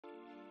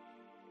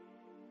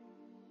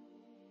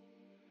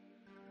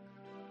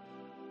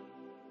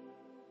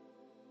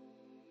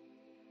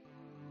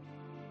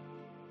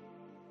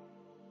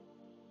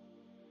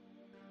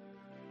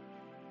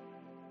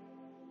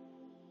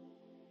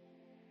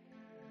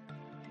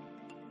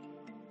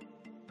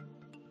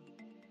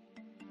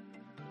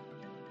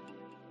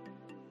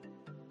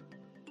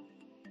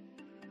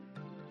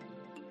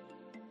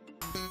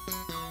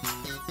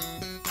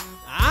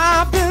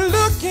I've been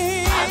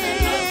looking,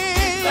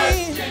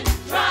 searching,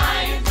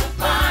 trying to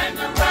find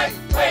the right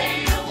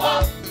way to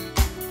walk.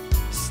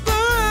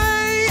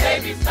 Stay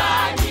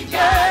beside me,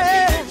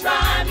 guide me, to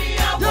try me. I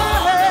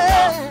wanna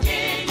walk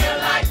in your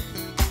light.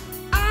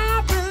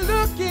 I've been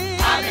looking,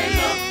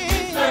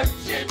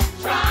 searching,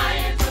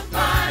 trying to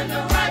find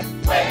the right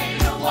way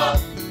to walk.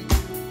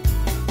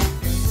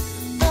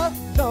 The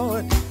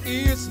Lord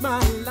is my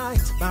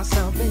light, my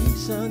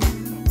salvation.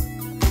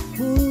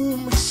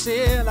 Whom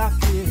shall I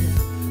fear?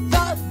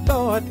 The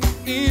Lord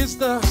is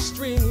the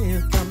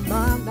strength of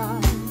my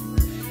life.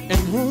 And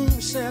whom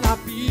shall I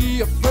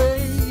be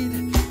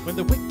afraid? When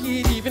the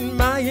wicked, even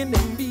my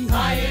enemy,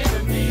 my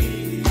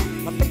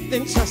faith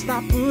and trust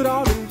I put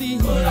all in thee.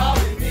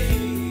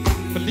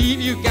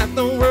 Believe you got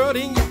the world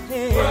in your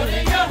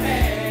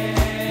hand.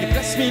 You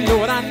bless me,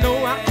 Lord, I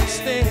know I can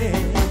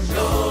stand.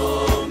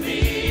 Show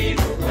me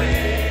the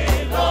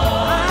way, Lord.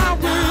 I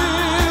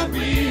will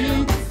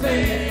be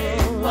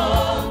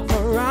faithful,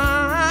 for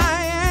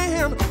I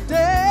am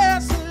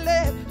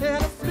desolate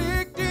and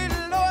afflicted.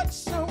 Lord,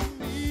 show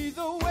me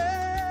the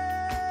way.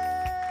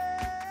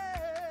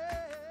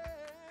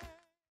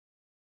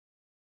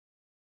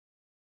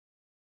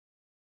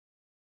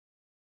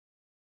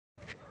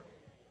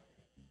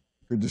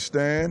 Could you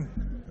stand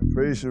and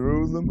praise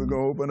Jerusalem? We're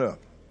going to open up.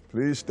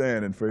 Please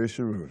stand and praise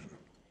Jerusalem.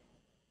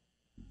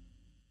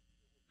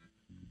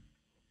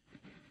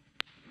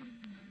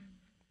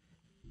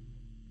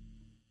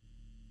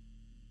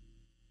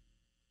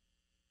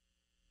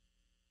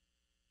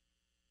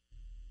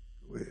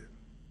 Go ahead.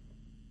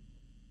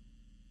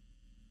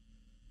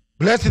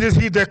 Blessed is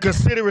he that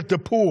considereth the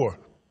poor.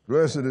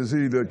 Blessed is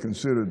he that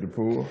considereth the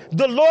poor.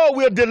 The Lord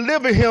will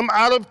deliver him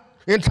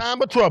in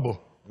time of trouble.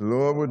 The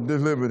Lord will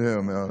deliver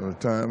him out of a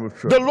time of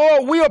trouble. The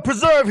Lord will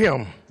preserve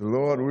him. The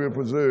Lord will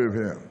preserve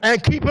him.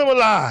 And keep him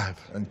alive.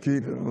 And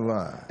keep him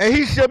alive. And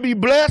he shall be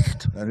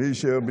blessed. And he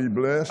shall be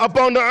blessed.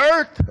 Upon the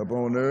earth.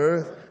 Upon the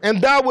earth.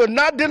 And thou wilt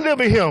not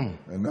deliver him.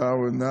 And thou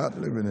wilt not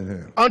deliver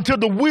him. Unto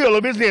the will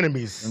of his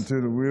enemies. Unto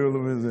the will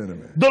of his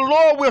enemies. The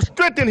Lord will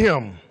strengthen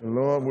him. The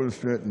Lord will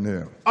strengthen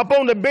him.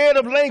 Upon the bed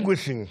of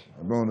languishing.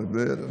 Upon the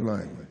bed of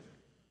language.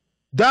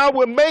 Thou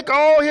wilt make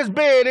all his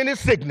bed in his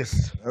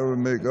sickness. I will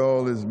make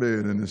all his bed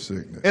in his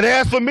sickness. And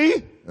as for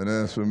me,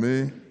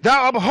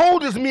 thou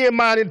upholdest me in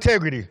mine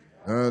integrity.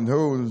 And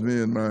holdest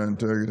me in my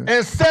integrity.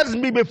 And settest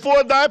me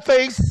before thy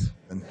face.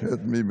 And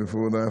set me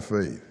before thy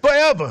face.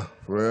 Forever.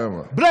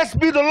 Forever. Blessed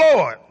be the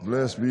Lord.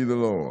 Blessed be the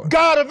Lord.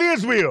 God of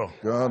Israel.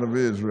 God of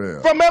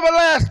Israel. From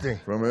everlasting.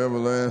 From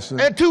everlasting.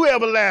 And to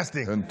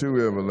everlasting. And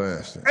to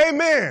everlasting.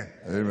 Amen.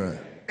 Amen.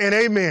 And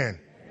amen.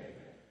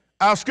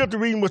 Our scripture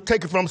reading was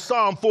taken from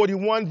Psalm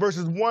 41,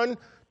 verses 1,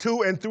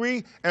 2, and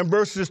 3, and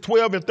verses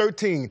 12 and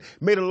 13.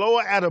 May the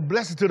Lord add a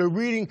blessing to the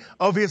reading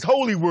of his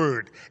holy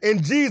word.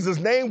 In Jesus'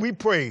 name we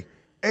pray.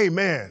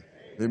 Amen.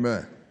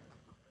 Amen.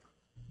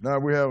 Now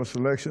we have a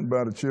selection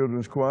by the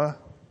children's choir.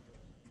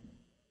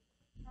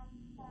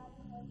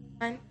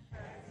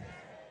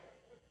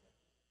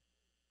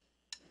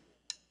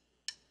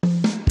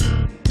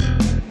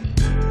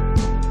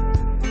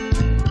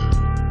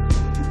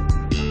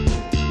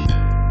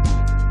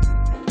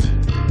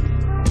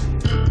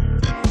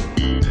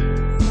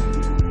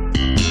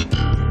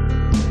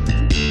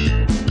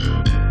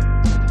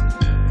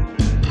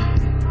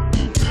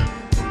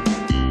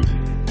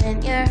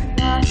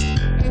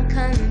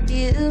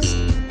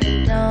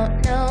 Don't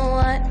know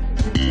what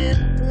to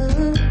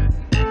do.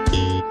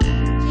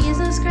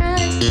 Jesus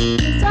Christ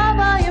can solve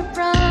all your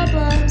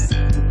problems.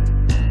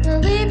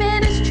 Believe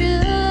it is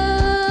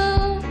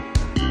true.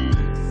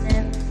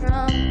 Sent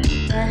from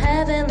the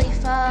Heavenly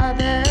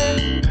Father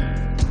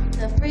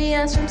to free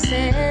us from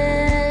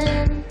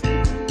sin.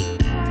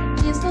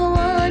 He's the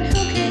one who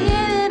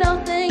created all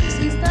things.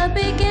 He's the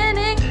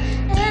beginning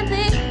and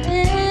the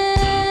end.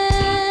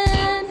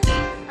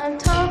 I'm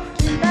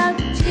talking about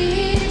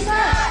Jesus.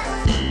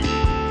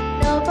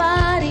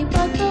 Nobody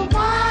but the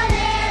one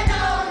and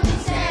only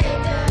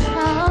Savior.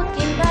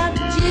 Talking about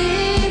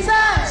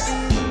Jesus.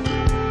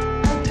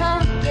 I'm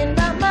talking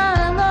about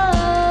my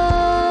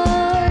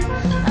Lord.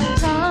 I'm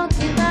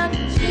talking about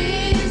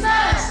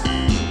Jesus.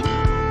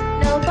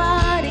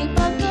 Nobody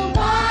but the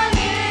one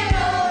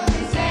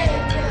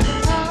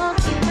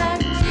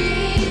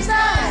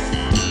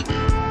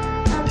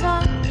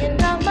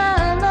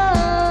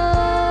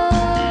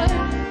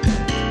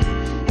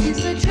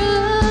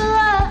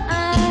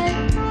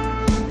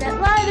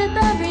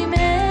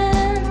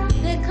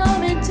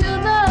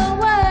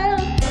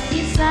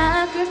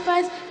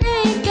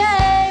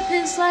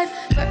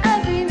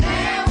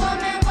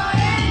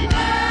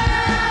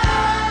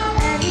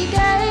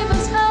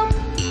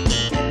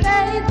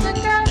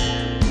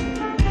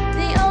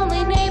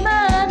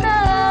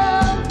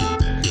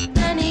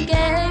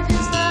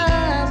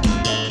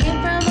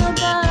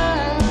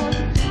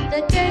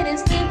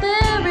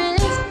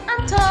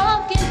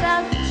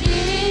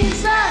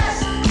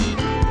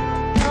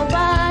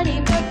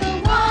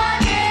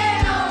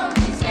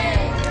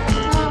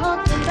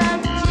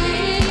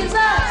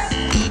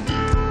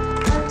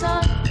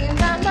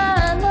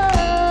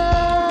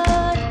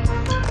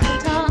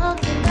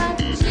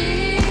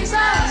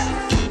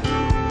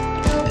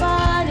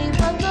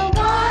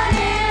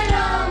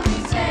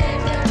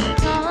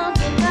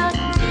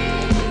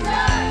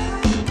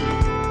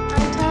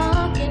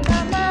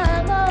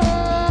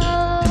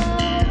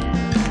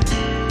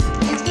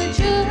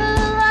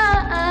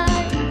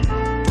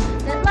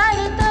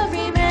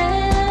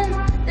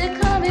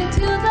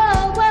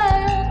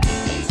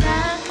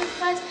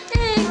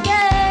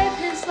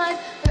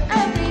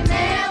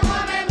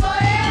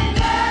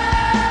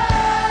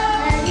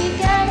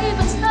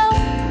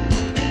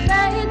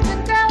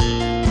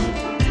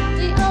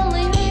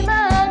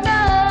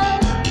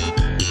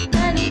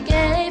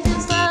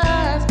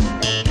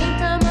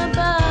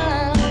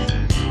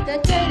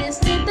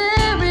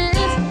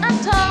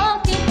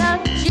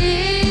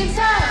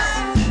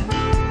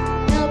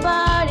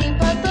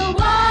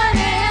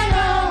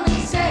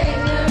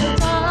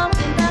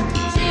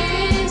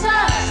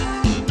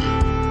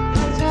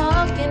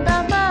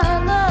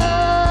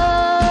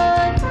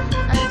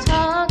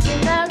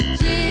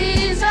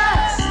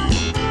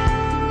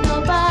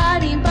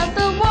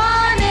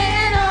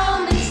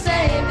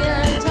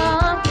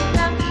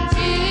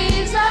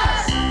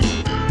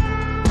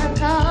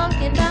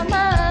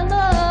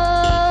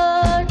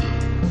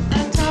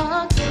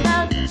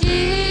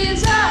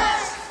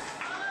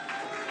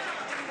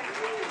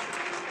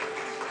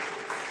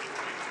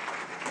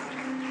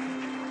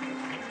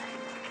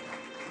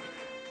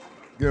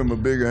Give them a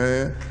bigger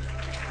hand.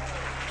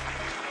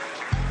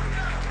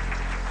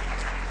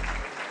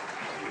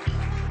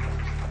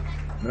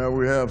 Now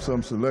we have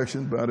some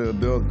selections by the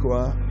adult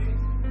choir.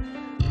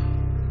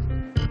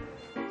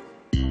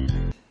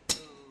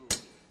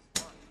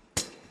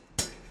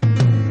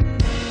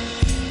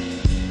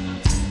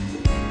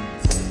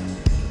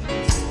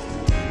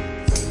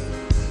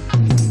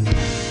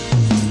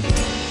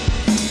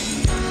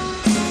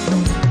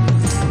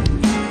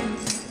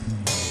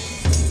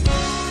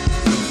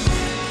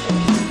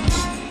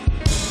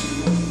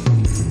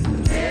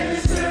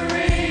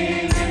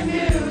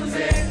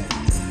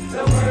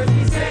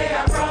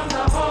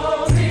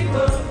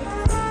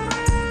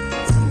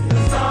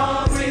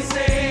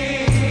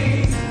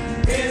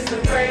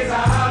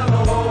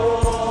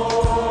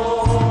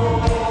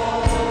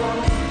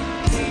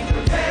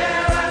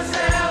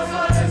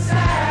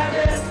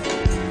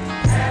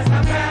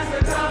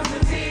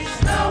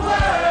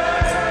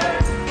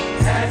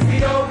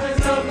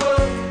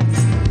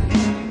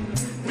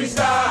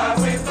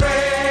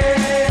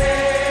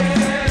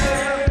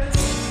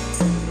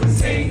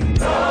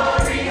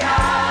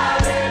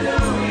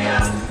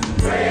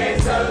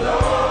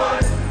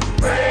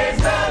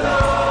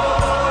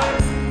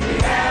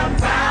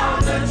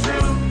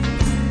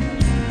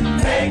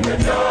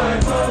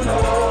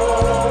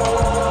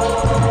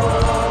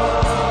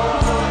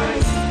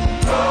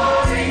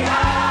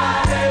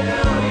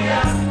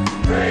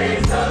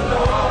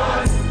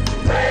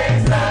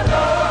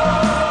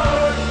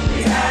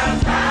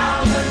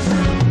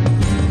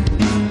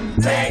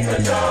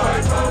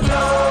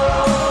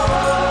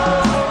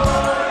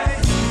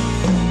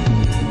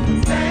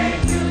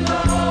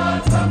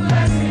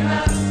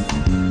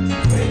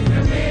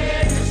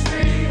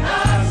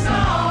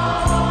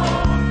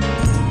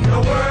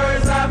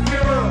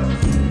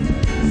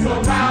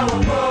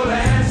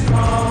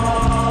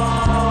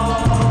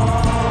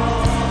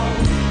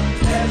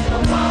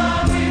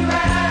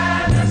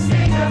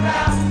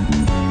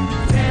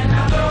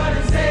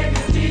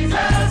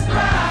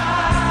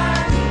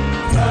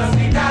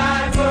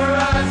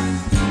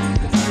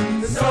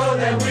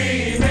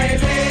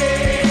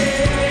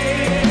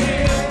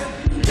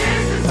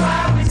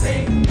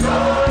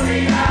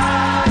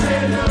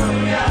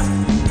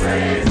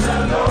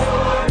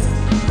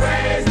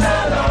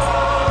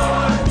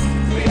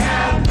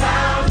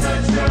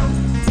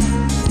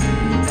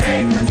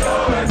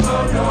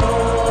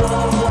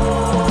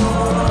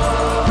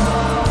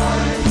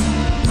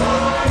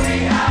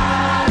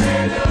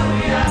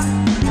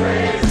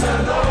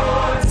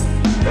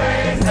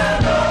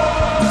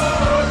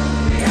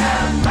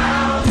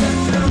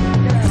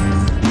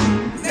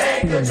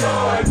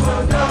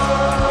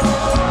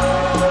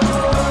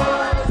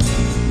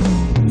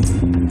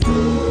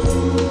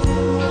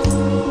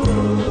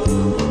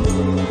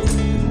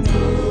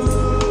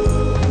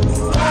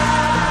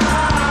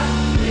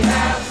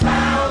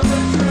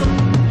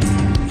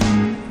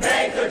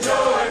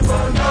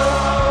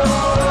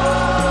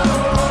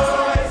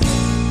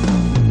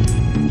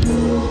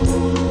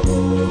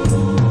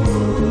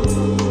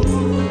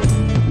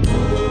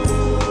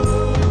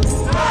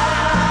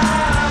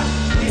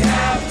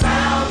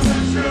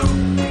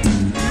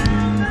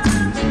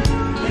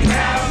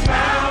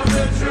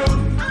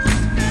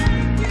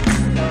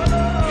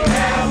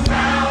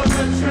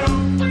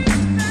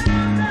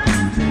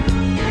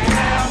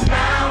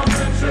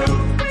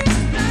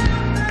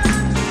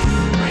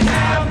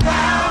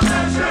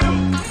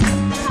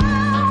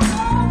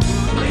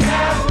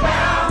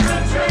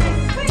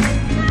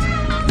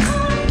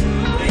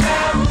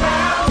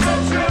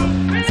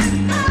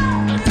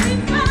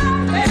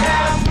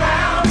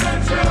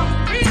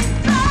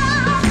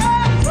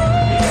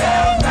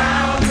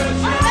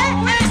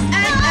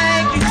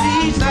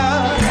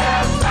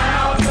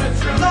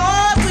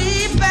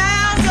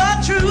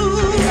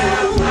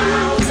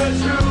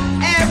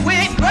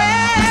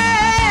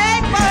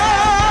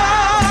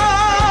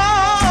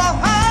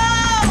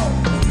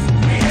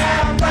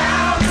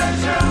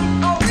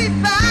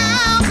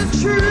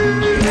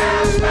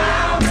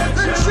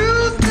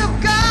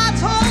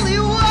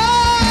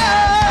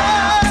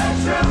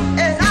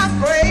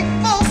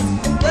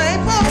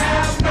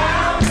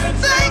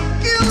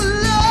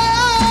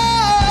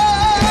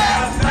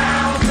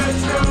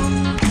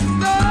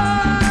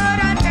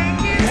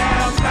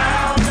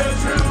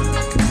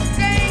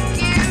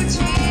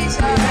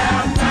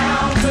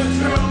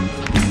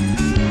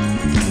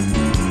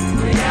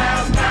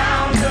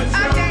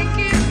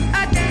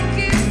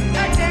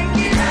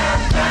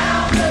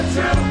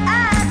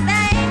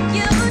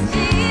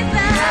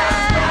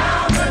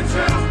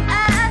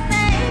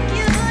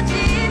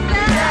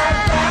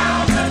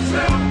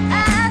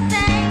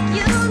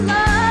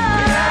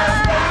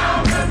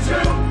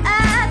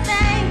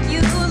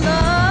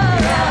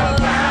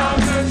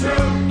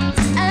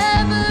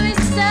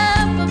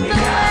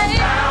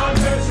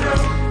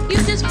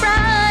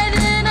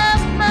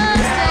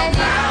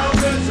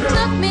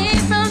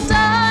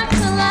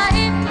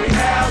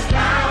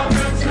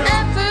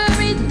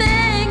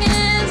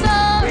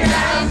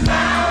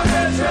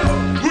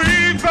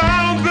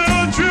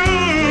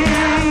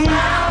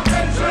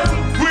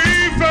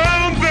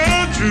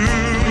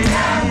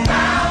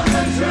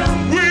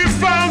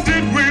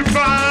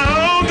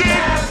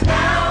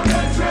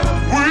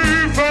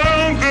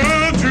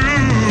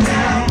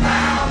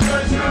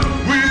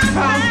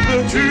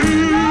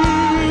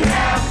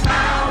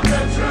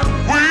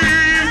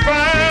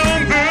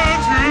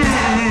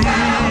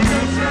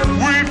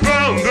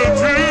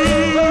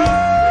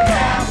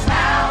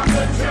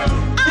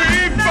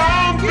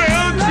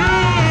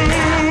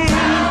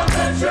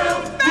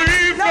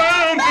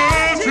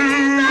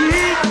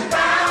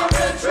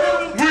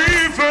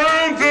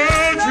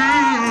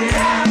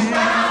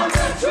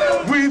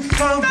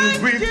 found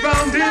it. We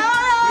found it.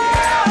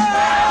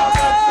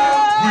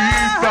 We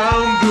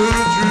found the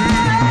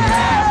truth.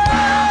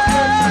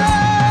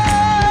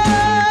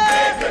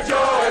 Make a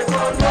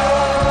joyful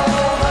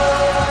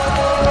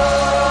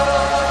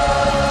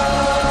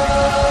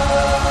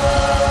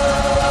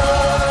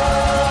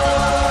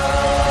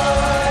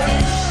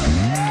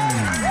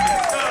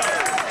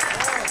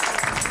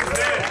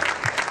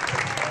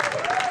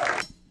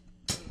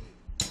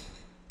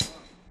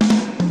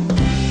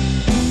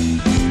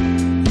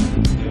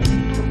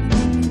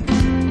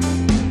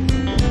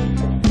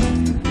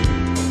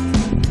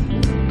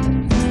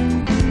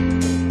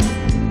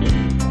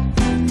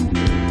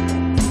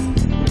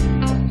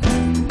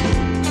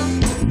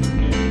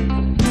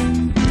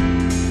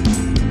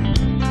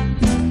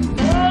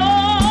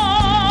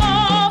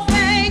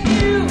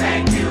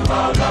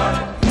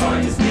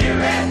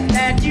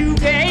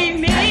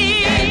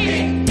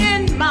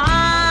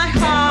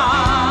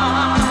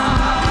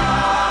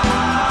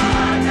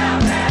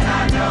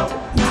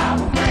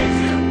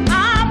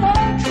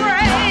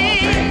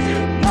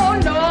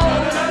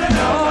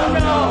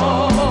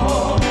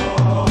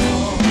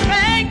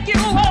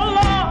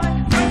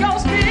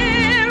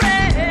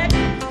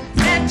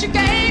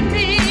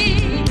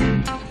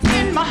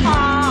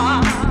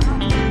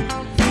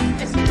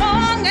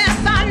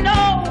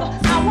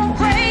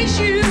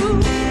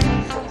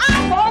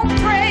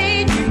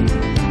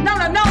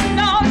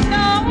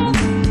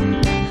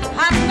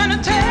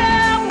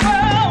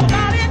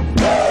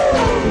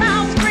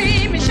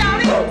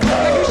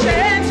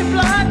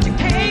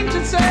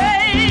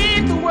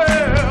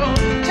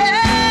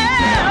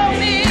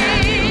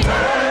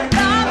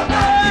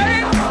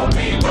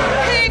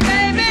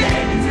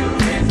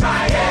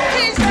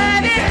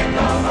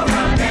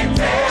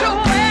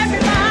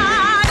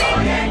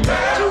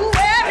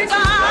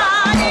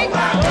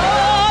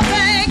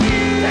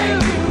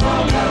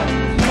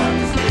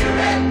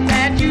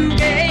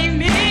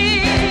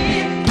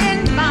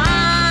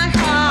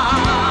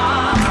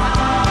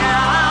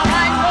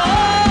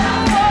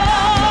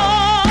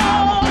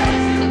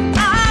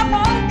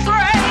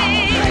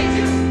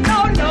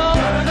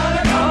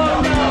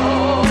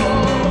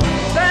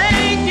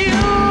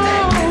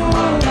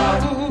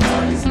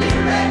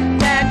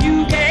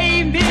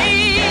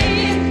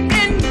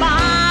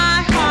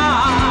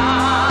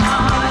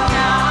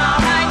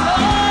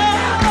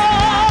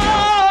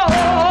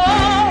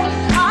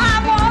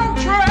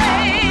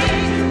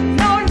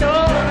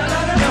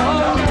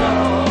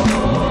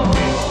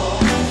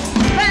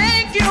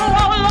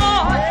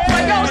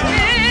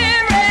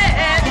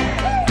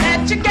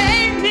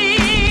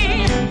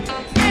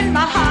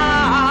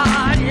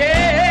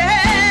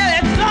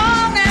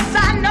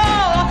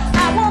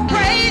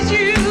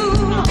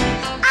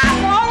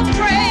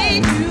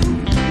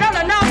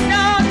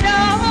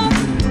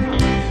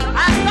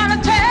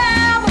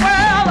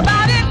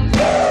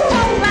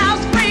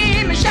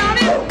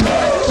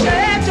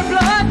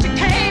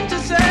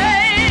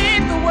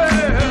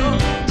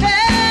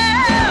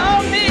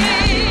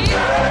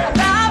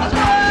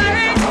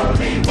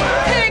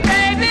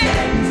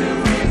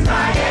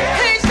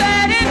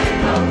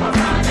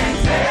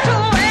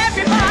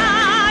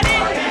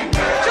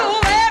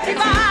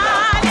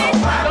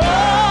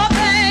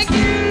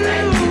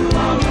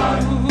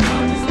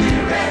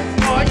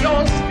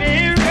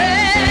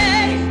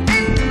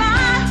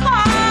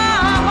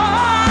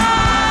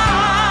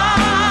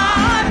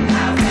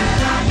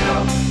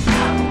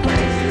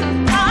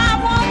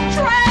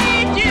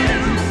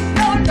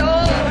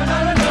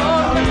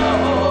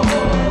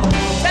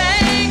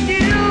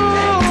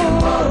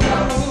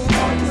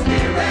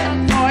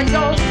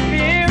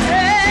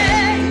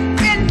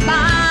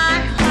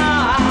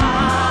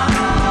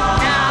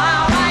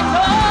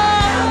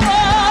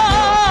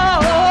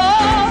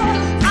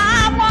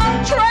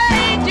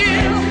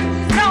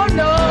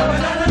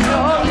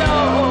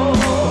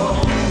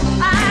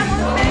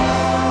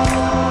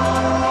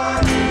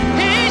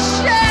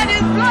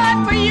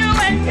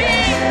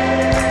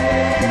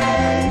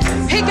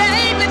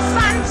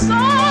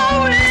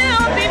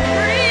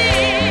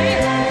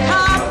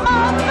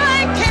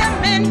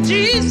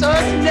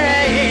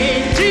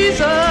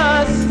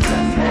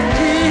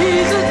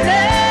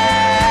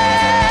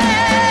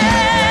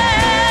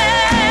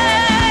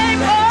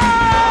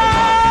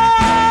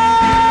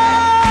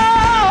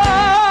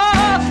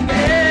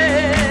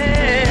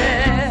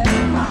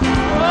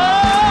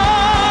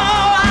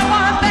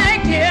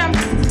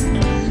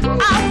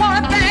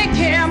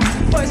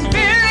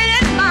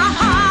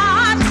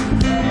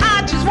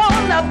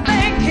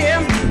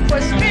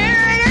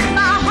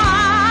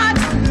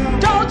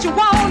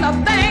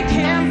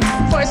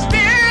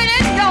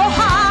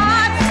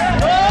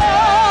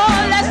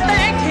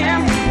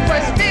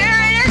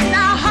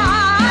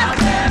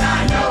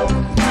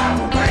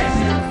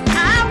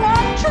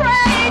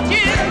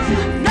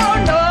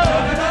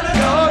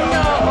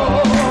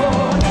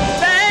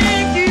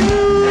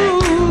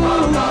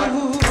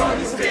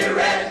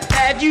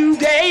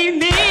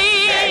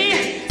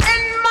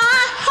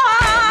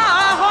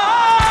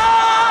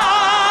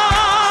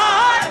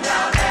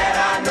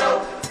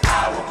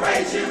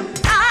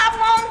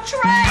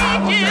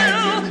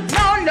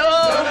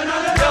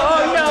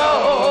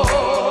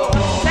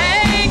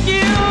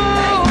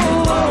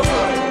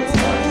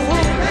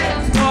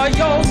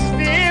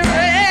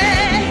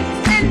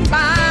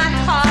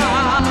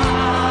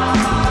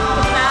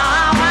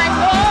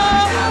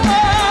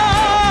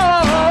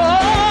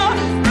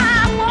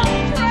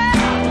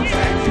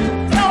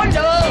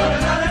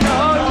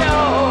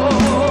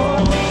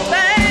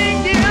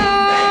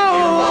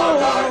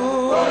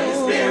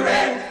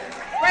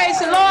Praise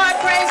the Lord,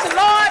 praise the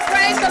Lord,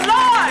 praise the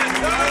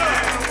Lord.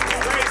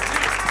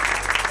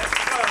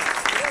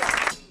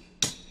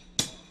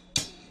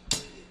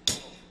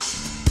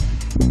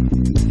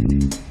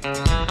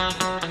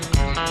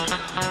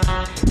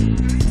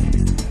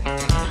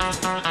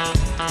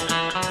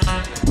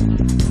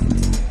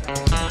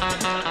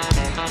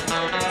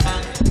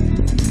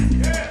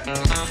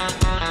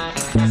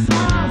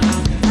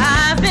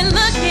 I've been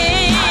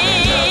looking,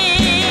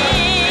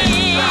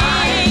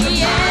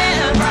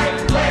 yeah,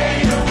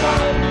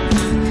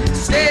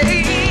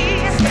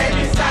 stay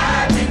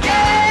beside me,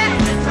 yeah.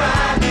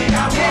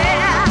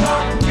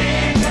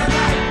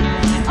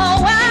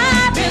 Oh,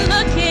 I've been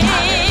looking,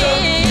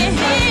 yeah.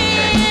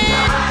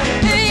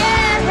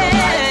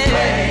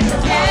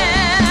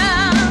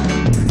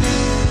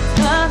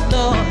 The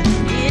Lord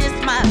is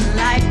my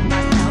light,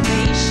 my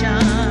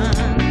salvation.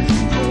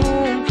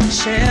 Whom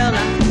shall I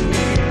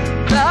fear?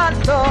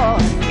 The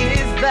Lord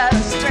is the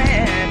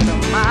strength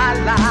of my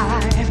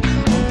life.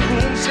 Of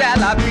whom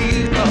shall I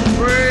be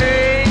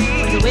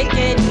afraid? The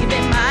wicked,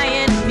 even my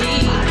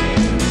enemy.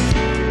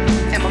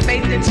 And my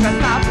faith and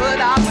trust I put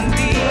out in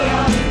thee.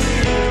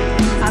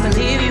 I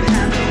believe you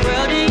have the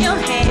world in your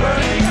hand.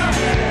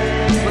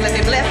 Well, if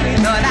you bless me,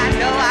 Lord, I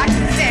know I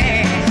can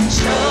stand.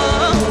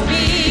 Show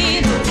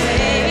me the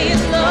way,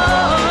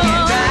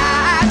 Lord.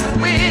 I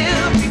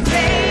will be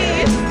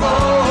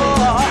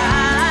faithful.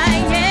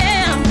 I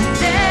am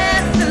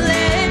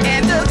desolate,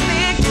 and the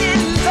wicked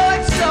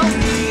Lord show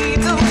me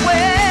the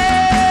way.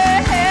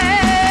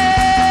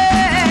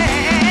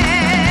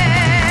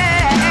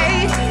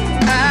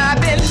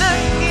 I've been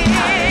looking,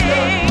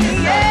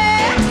 yeah.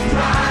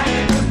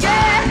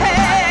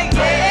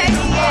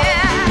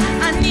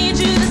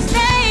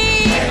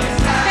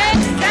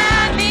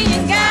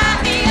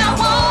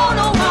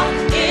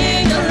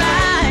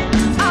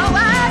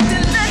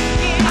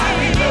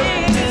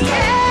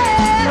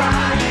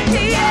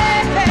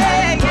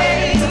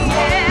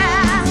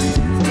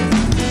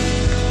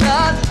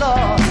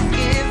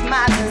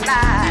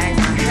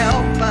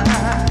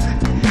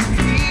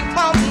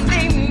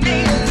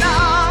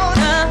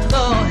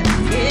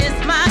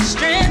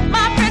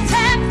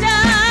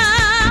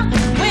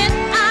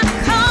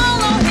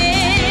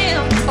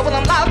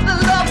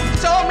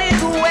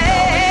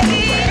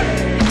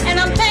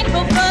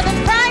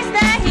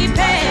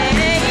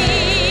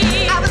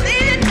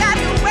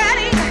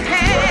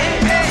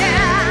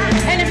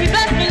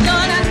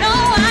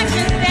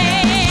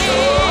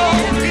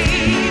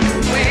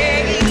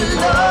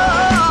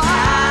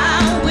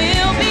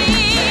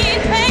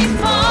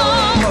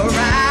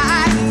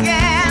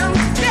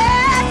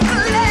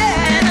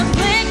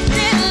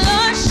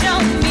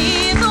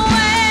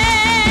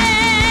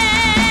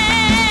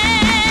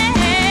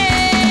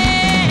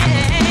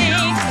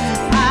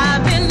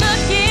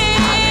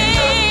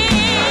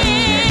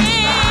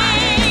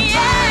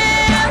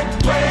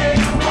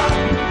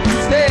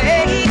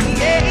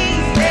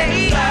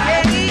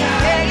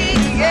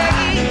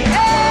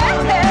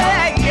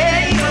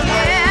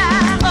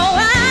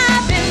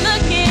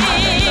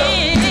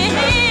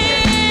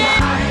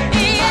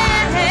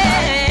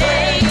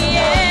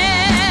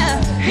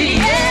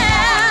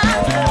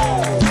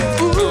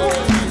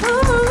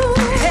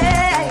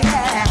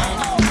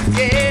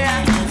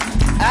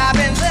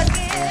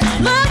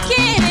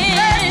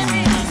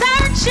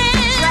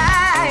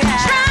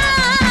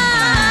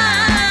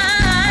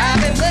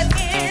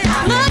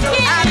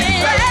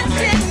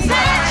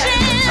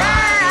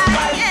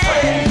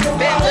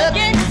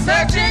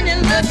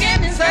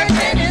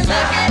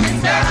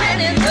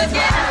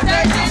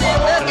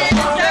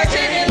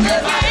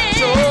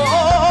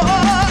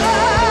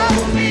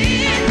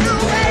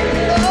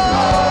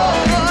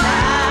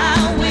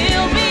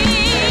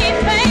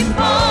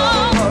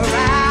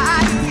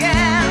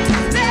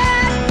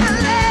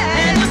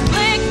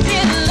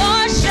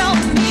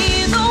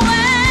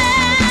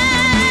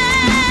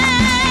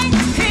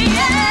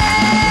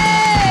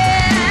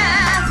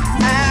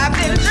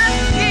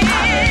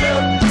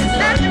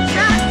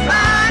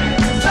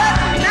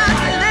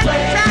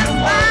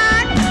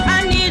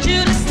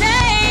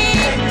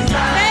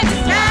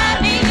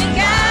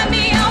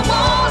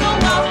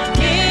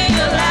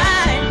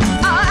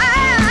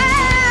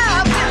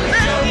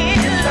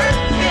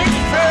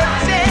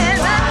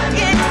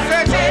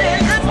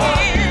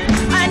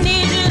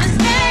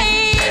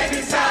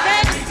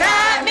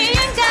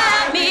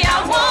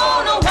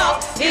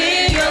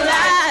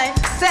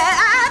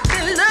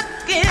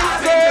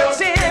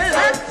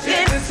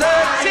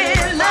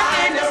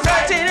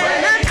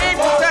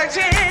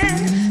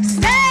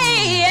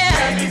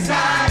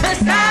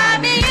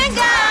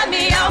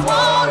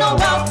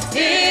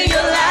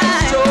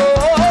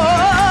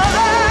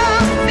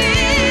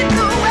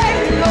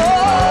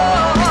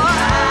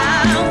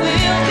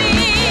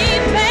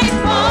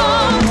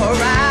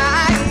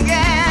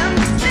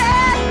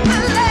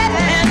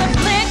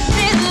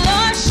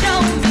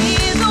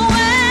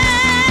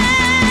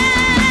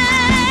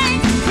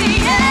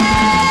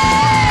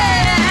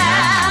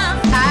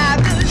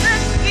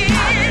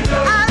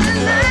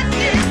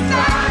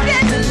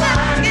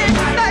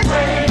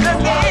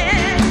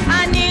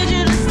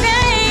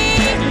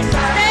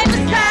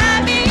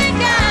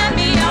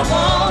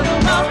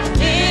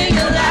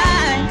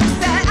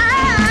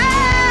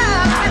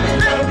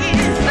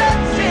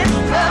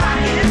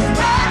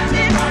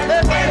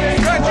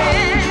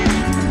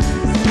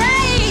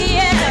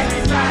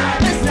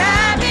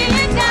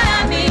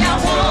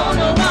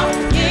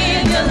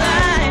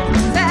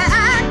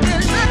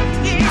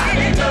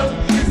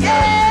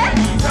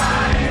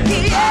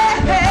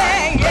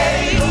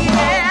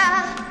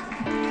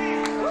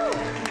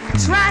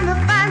 trying to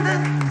find the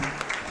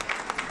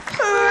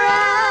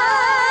right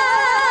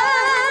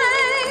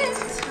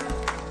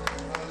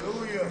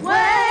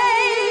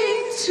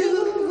way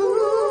to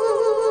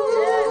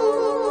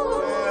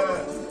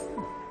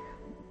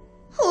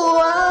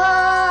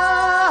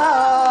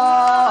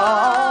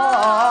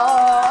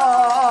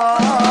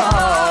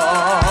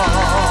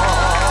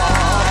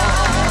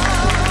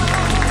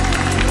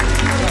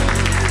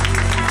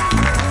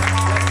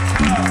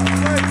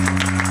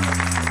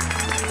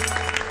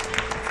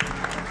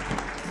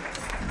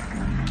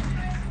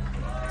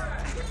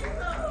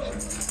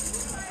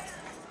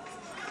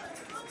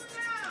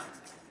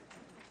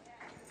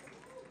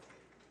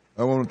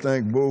I want to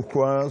thank both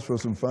choirs for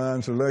some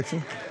fine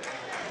selection.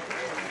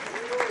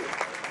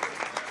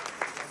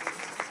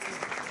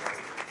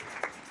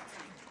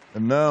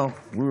 And now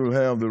we will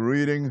have the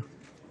reading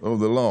of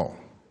the law.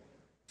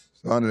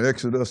 Starting in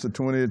Exodus, the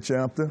 20th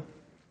chapter,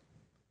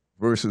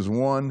 verses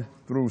 1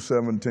 through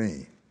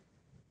 17.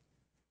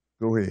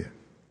 Go ahead.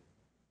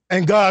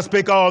 And God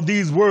spake all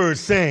these words,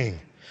 saying,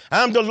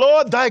 I am the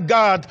Lord thy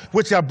God,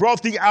 which have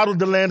brought thee out of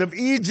the land of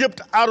Egypt,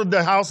 out of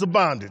the house of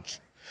bondage.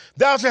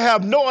 Thou shalt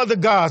have no other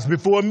gods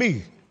before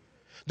me.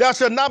 Thou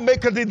shalt not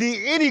make unto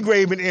thee any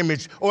graven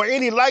image, or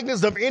any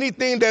likeness of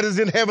anything that is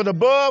in heaven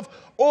above,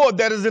 or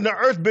that is in the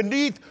earth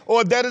beneath,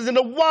 or that is in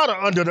the water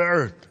under the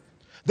earth.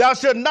 Thou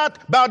shalt not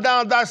bow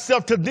down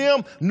thyself to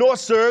them, nor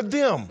serve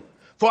them.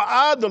 For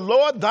I, the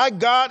Lord thy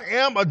God,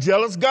 am a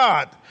jealous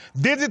God,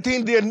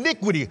 visiting the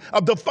iniquity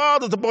of the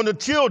fathers upon the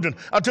children,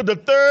 unto the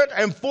third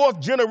and fourth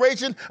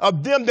generation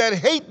of them that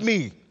hate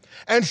me,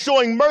 and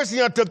showing mercy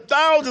unto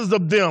thousands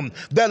of them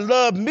that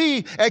love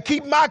me and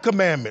keep my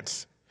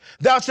commandments.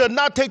 Thou shalt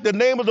not take the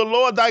name of the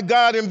Lord thy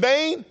God in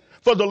vain,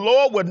 for the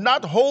Lord would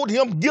not hold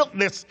him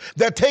guiltless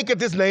that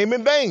taketh his name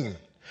in vain.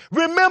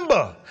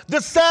 Remember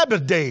the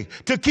Sabbath day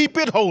to keep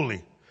it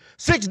holy.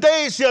 6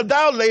 days shalt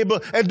thou labor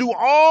and do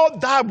all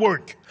thy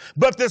work,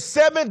 but the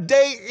seventh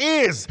day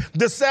is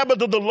the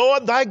Sabbath of the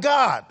Lord thy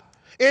God.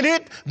 In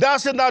it thou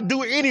shalt not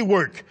do any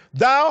work,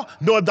 thou,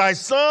 nor thy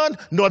son,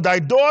 nor thy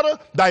daughter,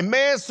 thy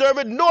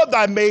manservant, nor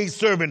thy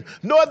maidservant,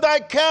 nor thy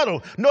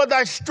cattle, nor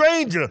thy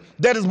stranger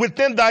that is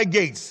within thy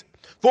gates.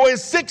 For in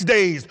 6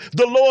 days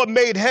the Lord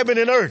made heaven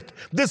and earth,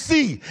 the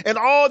sea, and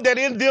all that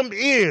in them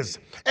is,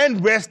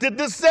 and rested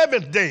the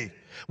seventh day.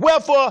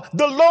 Wherefore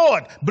the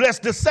Lord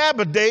blessed the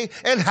Sabbath day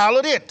and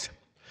hallowed it.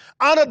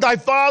 Honor thy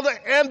father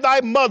and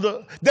thy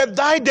mother, that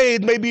thy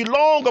days may be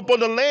long upon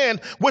the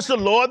land which the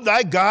Lord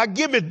thy God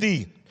giveth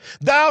thee.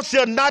 Thou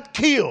shalt not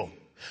kill.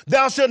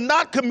 Thou shalt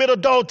not commit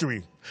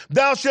adultery.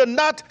 Thou shalt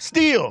not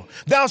steal.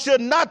 Thou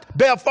shalt not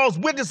bear false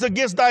witness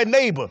against thy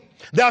neighbor.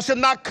 Thou shalt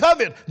not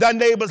covet thy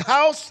neighbor's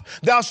house.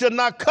 Thou shalt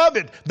not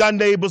covet thy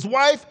neighbor's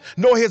wife,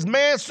 nor his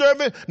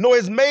manservant, nor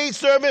his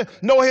maidservant,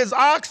 nor his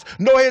ox,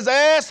 nor his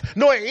ass,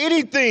 nor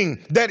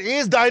anything that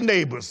is thy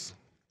neighbor's.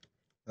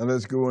 Now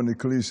let's go into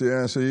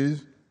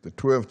Ecclesiastes, the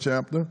 12th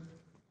chapter.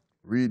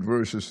 Read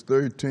verses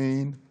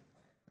 13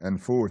 and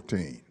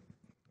 14.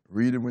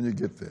 Read it when you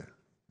get there.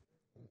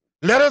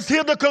 Let us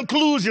hear the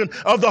conclusion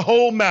of the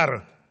whole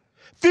matter.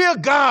 Fear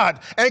God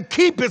and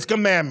keep his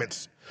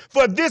commandments,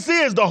 for this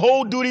is the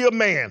whole duty of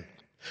man.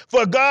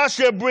 For God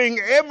shall bring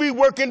every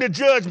work into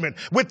judgment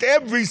with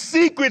every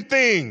secret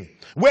thing,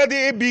 whether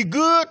it be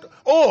good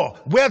or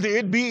whether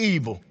it be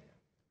evil.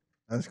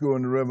 Let's go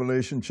into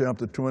Revelation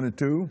chapter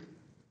 22.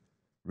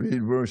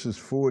 Read verses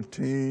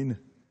 14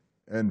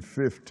 and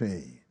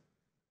 15.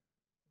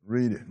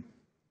 Read it.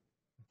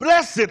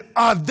 Blessed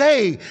are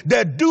they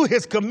that do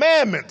his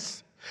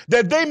commandments,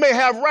 that they may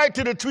have right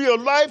to the tree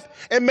of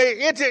life and may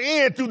enter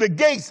in through the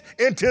gates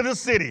into the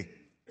city.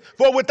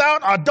 For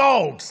without are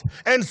dogs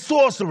and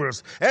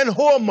sorcerers and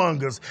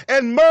whoremongers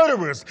and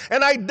murderers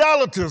and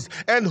idolaters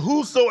and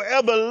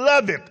whosoever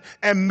loveth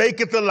and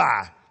maketh a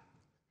lie.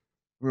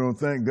 We're going to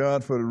thank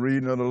God for the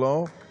reading of the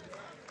law.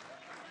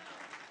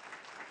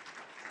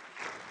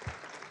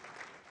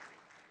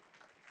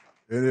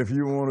 And if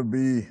you want to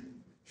be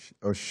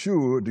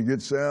assured to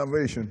get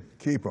salvation,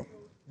 keep them.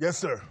 Yes,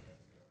 sir.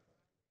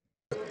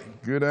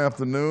 Good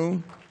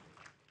afternoon.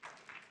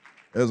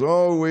 As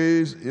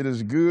always, it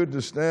is good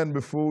to stand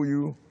before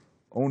you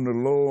on the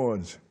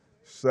Lord's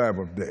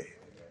Sabbath day.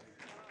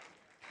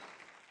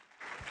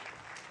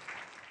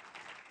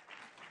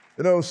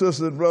 You know,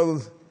 sisters and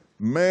brothers,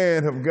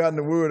 man have gotten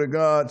the word of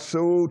God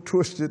so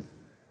twisted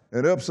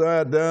and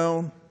upside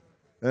down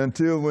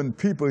until when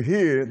people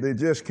hear it, they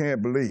just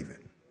can't believe it.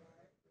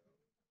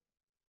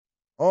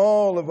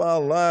 All of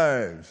our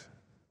lives,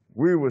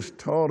 we was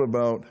taught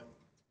about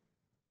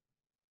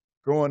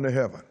going to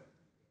heaven.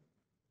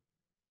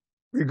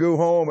 We go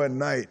home at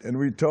night and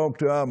we talk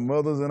to our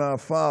mothers and our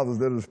fathers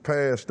that has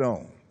passed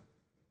on.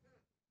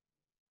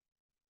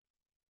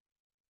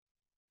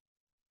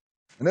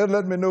 And that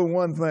let me know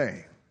one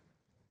thing.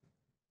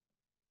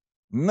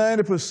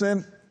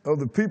 90% of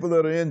the people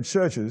that are in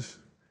churches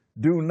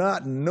do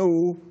not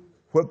know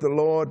what the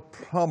Lord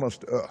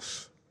promised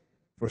us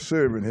for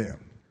serving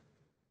him.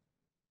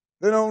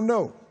 They don't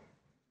know.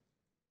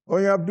 All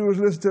you have to do is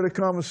listen to the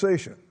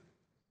conversation.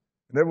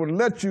 And that would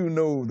let you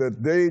know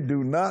that they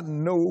do not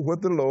know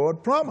what the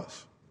Lord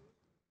promised.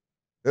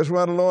 That's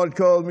why the Lord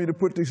called me to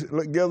put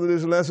together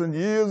this lesson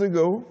years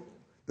ago.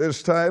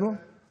 That's titled,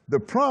 The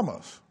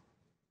Promise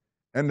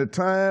and the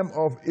Time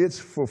of Its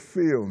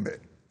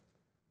Fulfillment.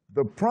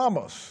 The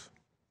promise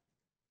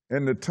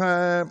and the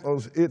time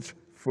of its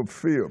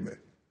fulfillment.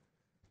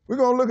 We're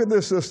going to look at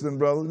this, sister and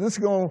brother. This is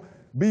going to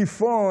be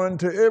foreign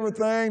to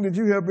everything that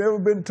you have ever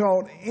been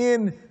taught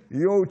in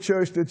your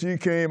church that you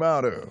came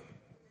out of.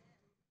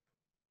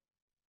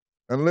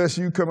 Unless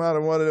you come out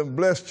of one of them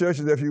blessed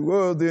churches. If you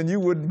were, then you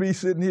wouldn't be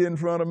sitting here in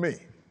front of me.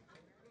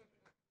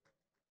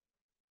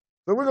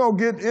 So we're going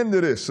to get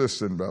into this,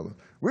 sister and brother.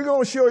 We're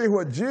going to show you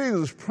what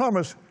Jesus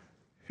promised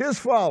his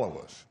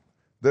followers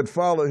that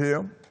follow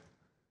him.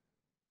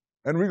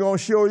 And we're going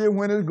to show you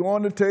when it's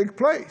going to take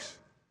place.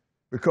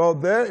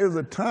 Because there is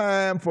a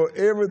time for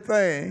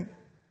everything.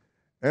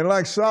 And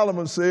like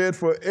Solomon said,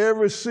 for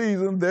every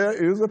season there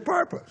is a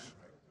purpose.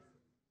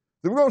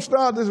 So we're going to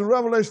start this in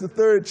Revelation, the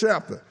 3rd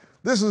chapter.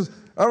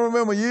 I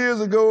remember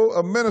years ago,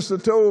 a minister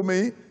told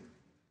me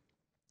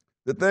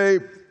that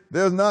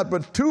there's not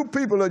but 2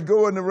 people that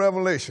go into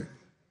Revelation.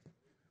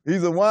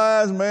 Either a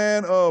wise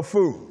man or a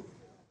fool.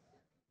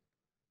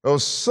 Or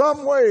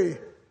some way,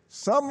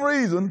 some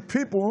reason,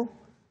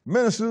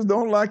 ministers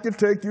don't like to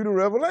take you to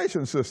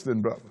Revelation, sisters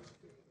and brothers.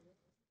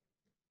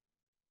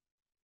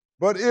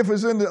 But if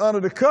it's under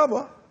the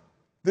cover,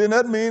 then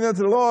that means that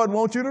the Lord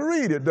wants you to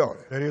read it, don't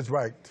it? That is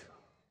right.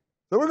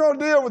 So we're going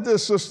to deal with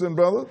this, sisters and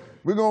brothers.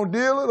 We're going to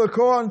deal with it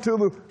according to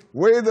the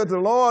way that the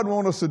Lord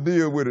wants us to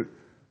deal with it.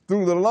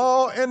 Through the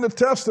law and the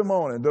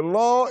testimony. The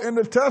law and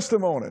the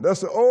testimony.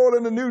 That's the Old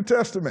and the New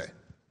Testament.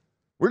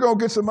 We're going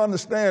to get some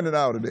understanding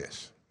out of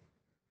this.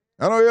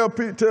 I don't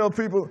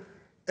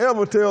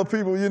ever tell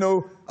people, you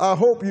know, I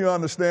hope you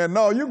understand.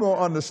 No, you're going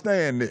to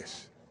understand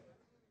this.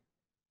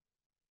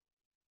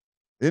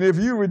 And if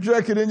you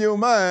reject it in your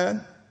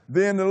mind,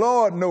 then the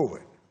Lord knows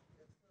it.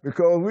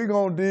 Because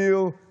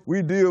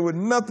we deal with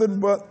nothing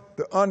but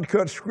the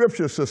uncut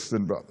scripture, sisters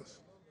and brothers.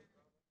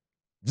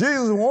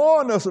 Jesus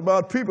warned us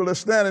about people that are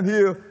standing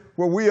here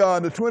where we are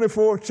in the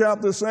 24th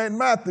chapter of St.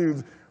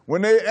 Matthew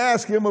when they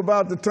asked him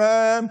about the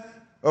time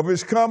of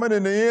his coming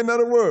and the end of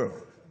the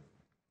world.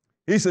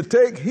 He said,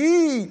 take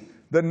heed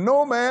that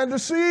no man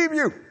deceive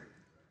you.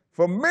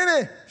 For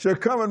many shall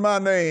come in my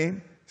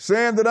name,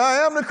 saying that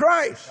I am the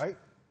Christ, right,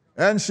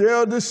 and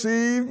shall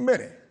deceive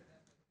many.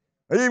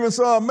 I even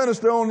saw a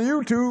minister on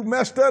YouTube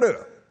mess that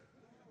up.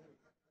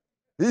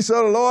 He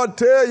said, the Lord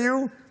tell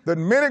you that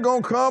many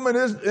going to come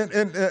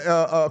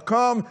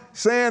come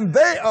saying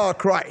they are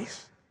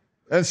Christ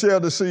and shall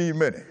deceive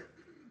many.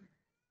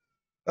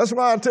 That's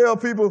why I tell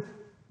people,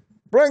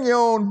 bring your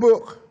own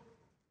book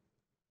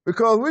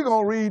because we're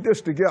going to read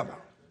this together.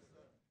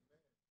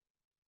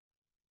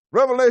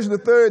 Revelation, the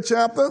 3rd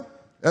chapter,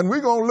 and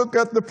we're going to look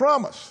at the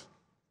promise.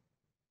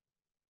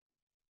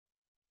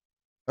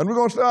 And we're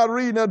going to start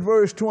reading at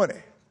verse 20.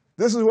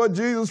 This is what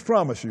Jesus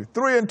promised you.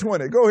 3 and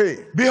 20. Go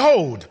ahead.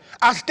 Behold,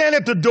 I stand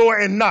at the door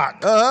and knock.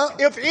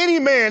 If any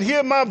man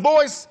hear my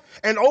voice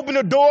and open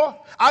the door,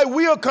 I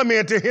will come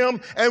in to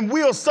him and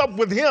will sup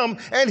with him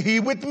and he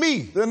with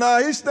me. So now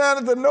he's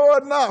standing at the door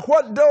and knock.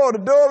 What door? The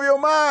door of your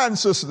mind,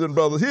 sisters and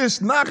brothers. He's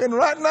knocking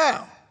right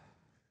now.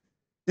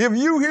 If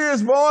you hear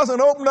his voice and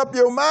open up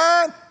your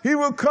mind, he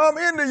will come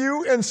into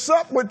you and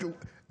sup with you.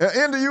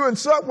 And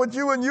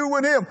you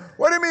with him.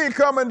 What do you mean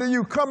come into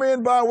you? Come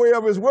in by way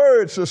of his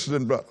word, sisters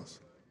and brothers.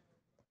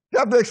 You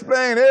have to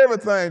explain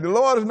everything. The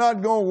Lord is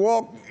not going to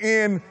walk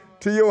into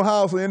your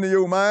house or into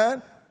your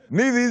mind.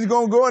 Neither he's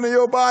going to go into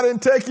your body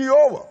and take you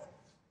over.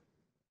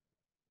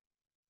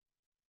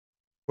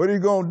 What he's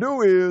going to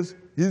do is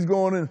he's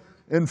going to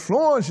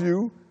influence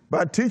you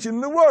by teaching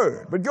the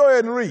word. But go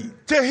ahead and read.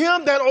 To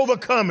him that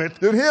overcometh.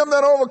 To him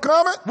that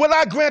overcometh. Will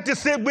I grant to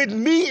sit with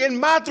me in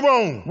my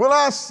throne. Will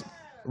I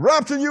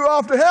rapture you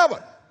off to heaven.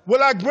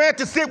 Will I grant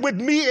to sit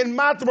with me in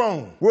my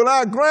throne? Will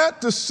I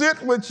grant to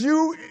sit with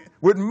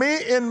me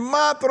in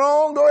my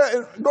throne? Go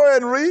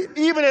ahead and read.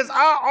 Even as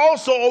I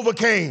also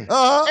overcame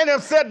and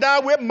have sat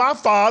down with my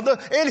Father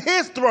in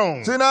his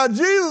throne. See, now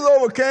Jesus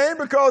overcame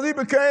because he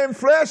became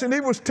flesh and he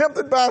was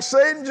tempted by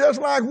Satan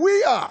just like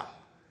we are.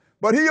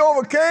 But he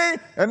overcame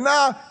and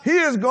now he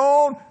is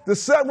gone to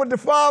sit with the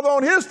Father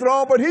on his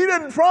throne, but he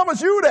didn't promise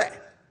you that.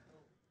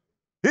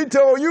 He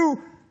told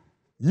you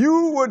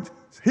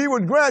he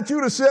would grant you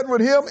to sit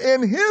with him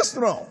in his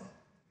throne.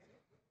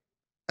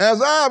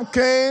 As I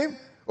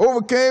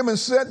overcame and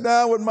sat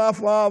down with my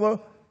Father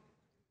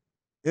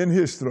in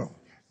his throne.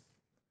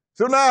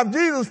 So now if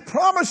Jesus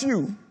promised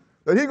you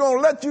that he's going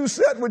to let you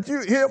sit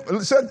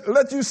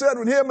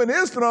with him in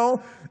his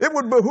throne, it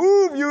would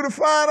behoove you to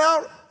find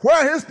out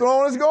where his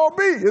throne is going to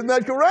be. Isn't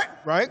that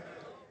correct? Right.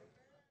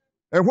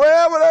 And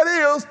wherever that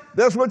is,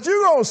 that's what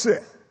you're going to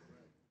sit.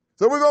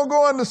 So we're going to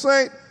go into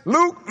St.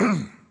 Luke,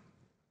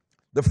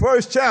 the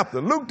 1st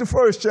chapter. Luke, the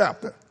 1st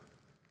chapter.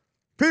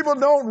 People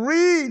don't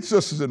read,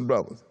 sisters and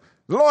brothers.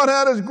 The Lord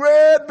had his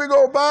great big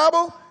old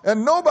Bible,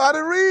 and nobody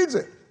reads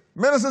it.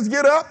 Ministers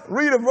get up,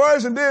 read a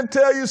verse, and then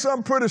tell you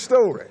some pretty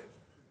story.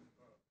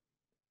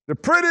 The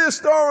prettiest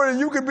story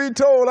you can be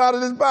told out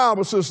of this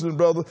Bible, sisters and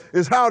brothers,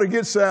 is how to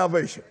get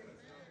salvation.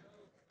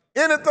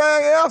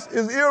 Anything else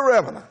is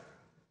irrelevant.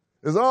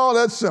 It's all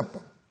that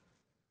simple.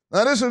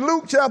 Now this is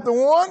Luke chapter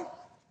 1.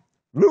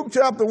 Luke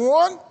chapter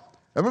 1,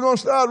 and we're going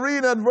to start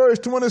reading at verse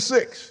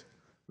 26.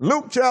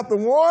 Luke chapter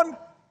 1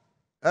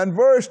 and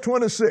verse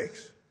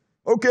 26.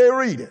 Okay,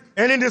 read it.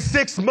 And in the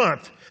 6th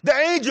month, the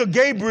angel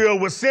Gabriel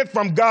was sent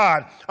from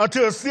God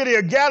unto a city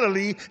of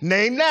Galilee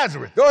named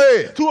Nazareth. Go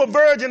ahead. To a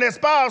virgin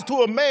espoused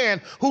to a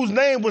man whose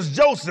name was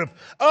Joseph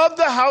of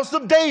the house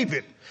of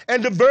David.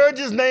 And the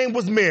virgin's name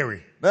was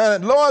Mary. Now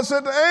the Lord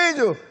sent the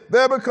angel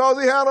there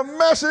because he had a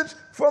message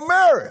for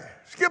Mary.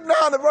 Skip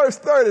down to verse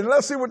 30 and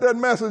let's see what that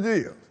message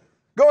is.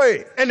 Go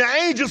ahead. And the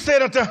angel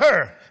said unto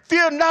her,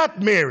 Fear not,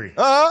 Mary,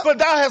 for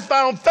thou hast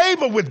found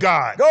favor with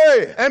God. Go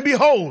ahead. And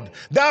behold,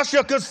 thou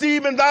shalt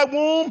conceive in thy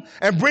womb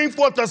and bring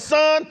forth a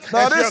son.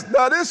 Now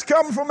this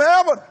coming from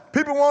heaven.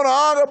 People want to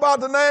argue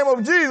about the name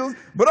of Jesus,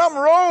 but I'm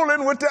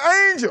rolling with the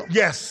angel.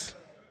 Yes.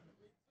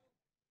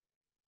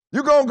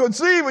 You're going to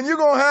conceive and you're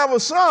going to have a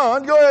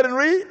son. Go ahead and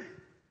read.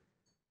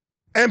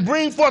 And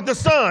bring forth the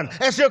son,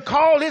 and shall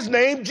call his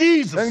name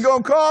Jesus. And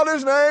going to call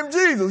his name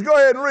Jesus. Go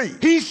ahead and read.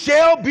 He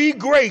shall be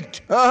great,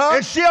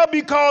 and shall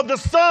be called the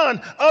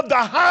Son of the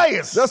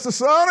Highest. That's the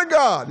Son of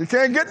God. You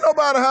can't get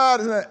nobody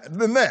higher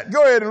than that.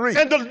 Go ahead and read.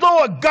 And the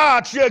Lord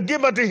God shall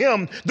give unto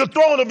him the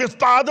throne of his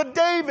father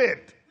David.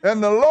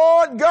 And the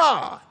Lord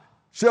God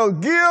shall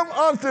give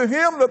unto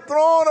him the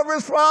throne of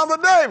his father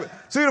David.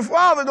 See, the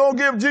Father going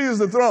to give Jesus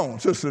the throne,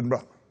 sisters and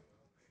brothers.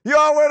 He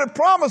already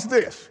promised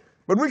this.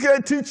 But we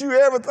can't teach you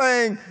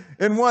everything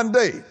in one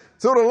day.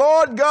 So the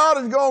Lord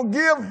God is going to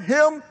give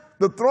him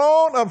the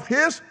throne of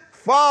his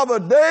father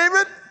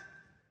David.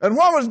 And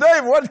what was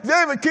David? Was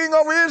David king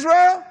over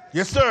Israel?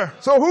 Yes, sir.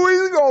 So who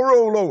is he going to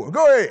roll over?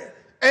 Go ahead.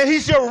 And he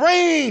shall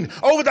reign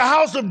over the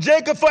house of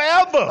Jacob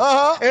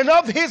forever. And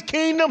of his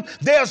kingdom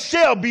there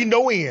shall be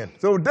no end.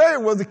 So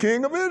David was the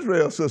king of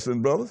Israel, sisters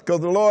and brothers, because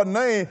the Lord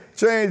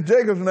changed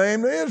Jacob's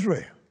name to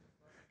Israel.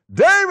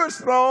 David's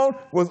throne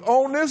was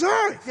on this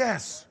earth.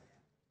 Yes.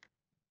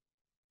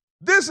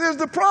 This is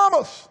the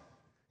promise.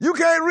 You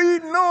can't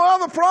read no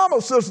other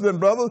promise, sisters and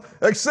brothers,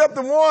 except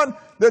the one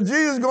that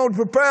Jesus is going to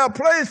prepare a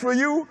place for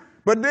you.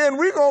 But then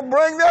we're going to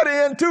bring that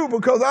in too,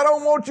 because I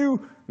don't want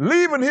you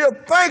leaving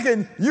here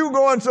thinking you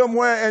going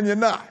somewhere and you're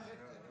not.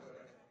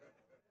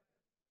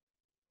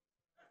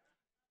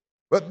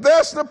 But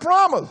that's the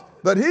promise,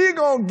 that he's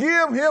going to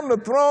give him the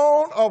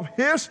throne of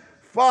his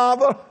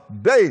father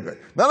David.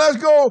 Now let's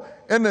go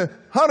in the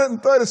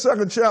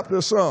 132nd chapter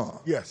of Psalm.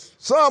 Yes.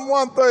 Psalm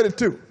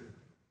 132.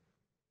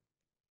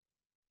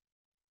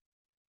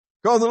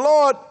 Because the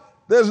Lord,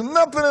 there's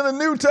nothing in the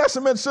New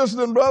Testament, sisters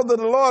and brothers, that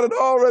the Lord had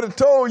already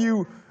told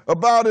you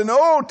about in the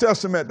Old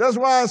Testament. That's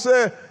why I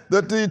said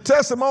that the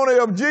testimony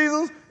of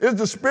Jesus is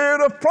the spirit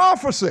of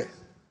prophecy.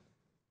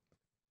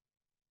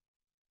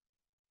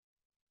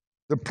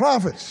 The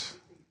prophets,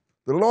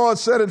 the Lord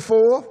set it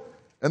forth,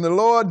 and the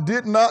Lord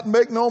did not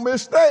make no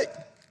mistake.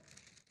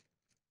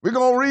 We're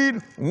going to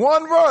read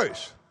one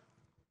verse.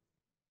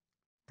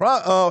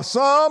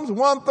 Psalms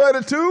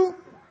 132.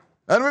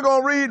 And we're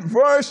going to read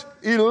verse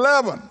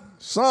 11.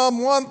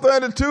 Psalm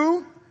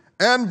 132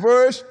 and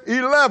verse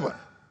 11.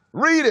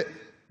 Read it.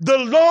 The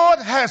Lord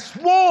has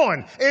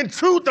sworn in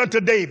truth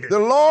unto David. The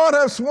Lord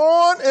has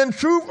sworn in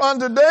truth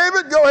unto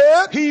David. Go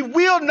ahead. He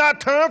will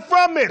not turn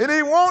from it. And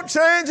he won't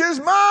change his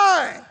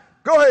mind.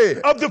 Go ahead.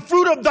 Of the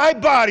fruit of thy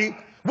body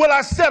will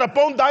I set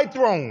upon thy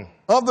throne.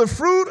 Of the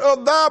fruit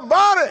of thy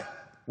body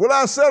will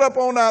I set up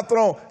on thy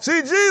throne. See,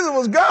 Jesus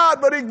was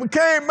God, but he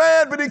became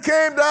man, but he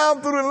came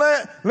down through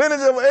the lineage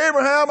of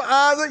Abraham,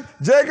 Isaac,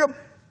 Jacob,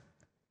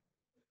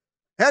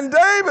 and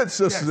David,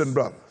 sisters and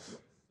brothers.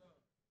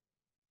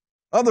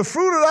 Of the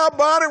fruit of thy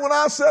body will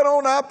I set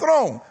on thy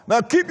throne. Now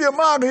keep your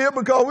marker here,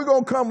 because we're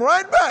going to come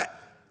right back.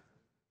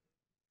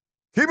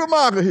 Keep a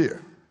marker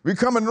here. We're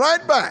coming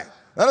right back.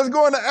 Now let's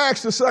go into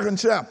Acts, the 2nd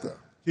chapter.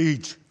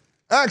 Teach.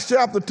 Acts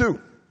chapter 2.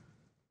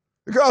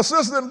 Because,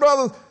 sisters and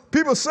brothers,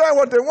 people say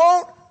what they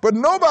want, but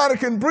nobody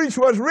can preach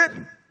what's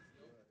written.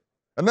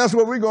 And that's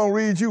what we're going to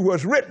read you,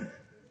 what's written.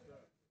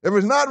 If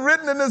it's not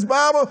written in this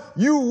Bible,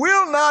 you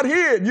will not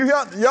hear it.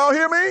 Y'all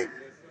hear me?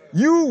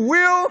 You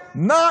will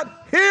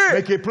not hear it.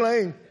 Make it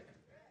plain.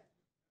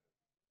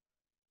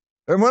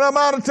 And when I'm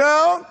out of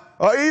town,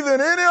 or either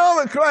in any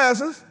other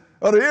classes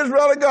of the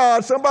Israel of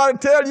God, somebody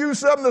tell you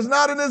something that's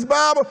not in this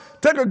Bible,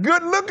 take a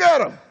good look at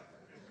them,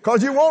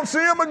 because you won't see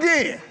them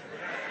again.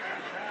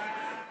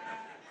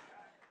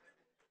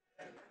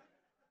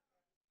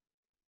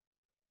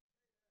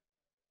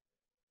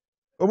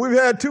 But we've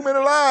had too many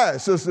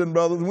lies, sisters and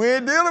brothers. We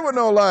ain't dealing with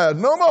no lies,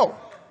 no more.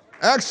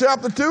 Acts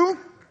chapter 2,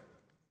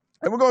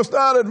 and we're going to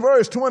start at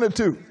verse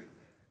 22.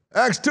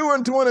 Acts 2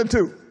 and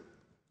 22.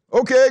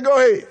 Okay, go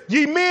ahead.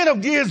 Ye men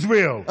of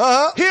Israel,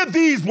 Uh-huh. hear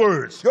these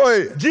words. Go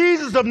ahead.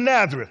 Jesus of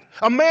Nazareth,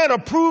 a man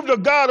approved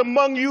of God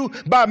among you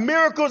by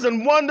miracles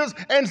and wonders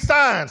and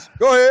signs,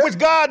 Go ahead. which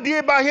God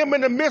did by him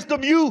in the midst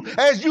of you,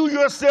 as you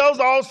yourselves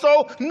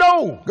also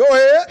know. Go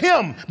ahead.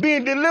 Him,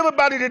 being delivered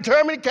by the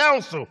determined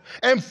counsel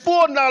and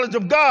foreknowledge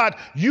of God,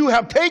 you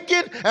have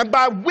taken and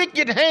by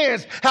wicked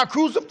hands have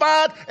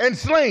crucified and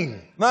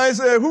slain. Now he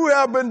said, who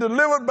have been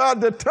delivered by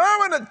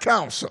determinate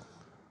counsel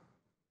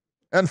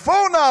and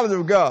foreknowledge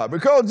of God,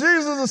 because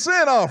Jesus is a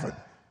sin offering.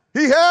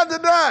 He had to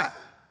die,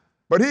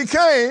 but he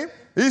came.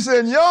 He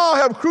said, y'all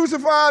have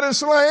crucified and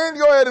slain.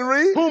 Go ahead and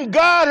read. Whom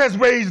God has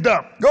raised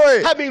up, Go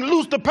ahead. having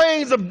loosed the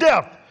pains of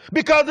death,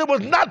 because it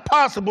was not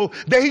possible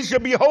that he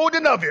should be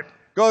holding of it.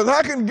 Because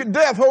how can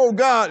death hold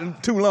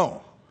God too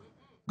long?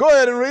 Go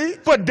ahead and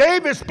read. For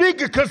David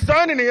speaking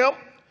concerning him,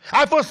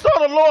 I foresaw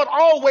the Lord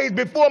always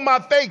before my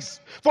face,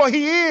 for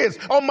he is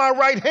on my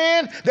right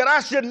hand, that I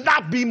should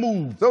not be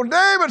moved. So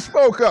David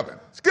spoke of it.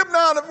 Skip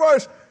down to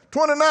verse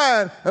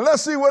 29, and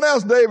let's see what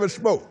else David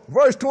spoke.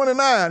 Verse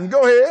 29,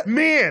 go ahead.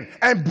 Men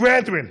and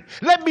brethren,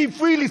 let me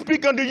freely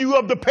speak unto you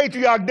of the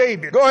patriarch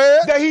David. Go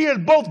ahead. That he is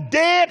both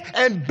dead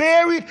and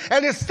buried,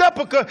 and his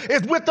sepulchre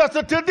is with us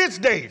until this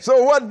day.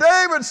 So what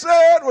David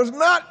said was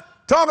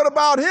not talking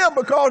about him,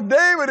 because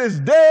David is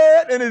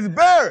dead and is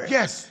buried.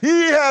 Yes. He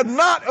has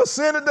not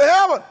ascended to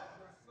heaven.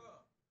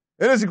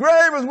 And his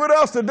grave is with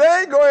us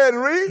today. Go ahead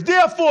and read.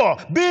 Therefore,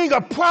 being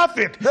a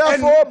prophet,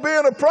 Therefore,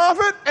 being a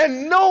prophet,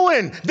 and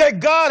knowing that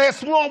God has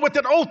sworn with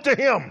an oath to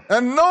him,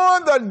 and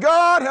knowing that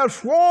God has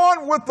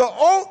sworn with the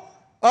oath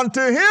unto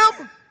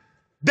him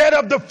that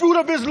of the fruit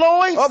of his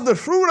loins, of the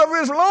fruit of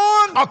his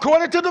loin,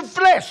 according to the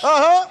flesh,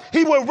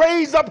 he will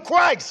raise up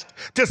Christ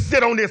to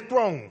sit on his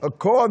throne.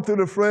 according to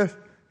the flesh,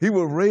 he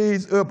will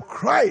raise up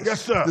Christ Yes,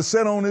 sir. to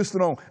sit on his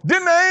throne.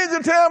 Didn't the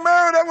angel tell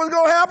Mary that was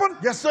going to happen?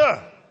 Yes,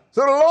 sir.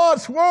 So the Lord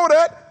swore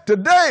that to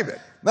David.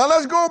 Now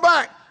let's go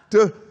back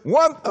to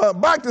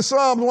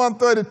Psalms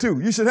 132.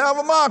 You should have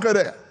a marker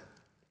there.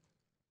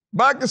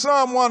 Back to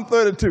Psalm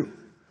 132.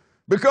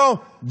 Because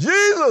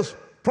Jesus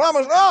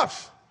promised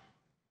us,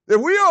 if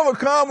we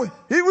overcome,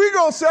 we're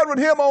going to sit with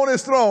him on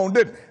his throne,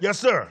 didn't he? Yes,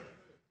 sir.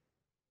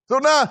 So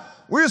now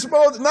we're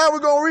going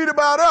to read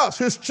about us,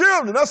 his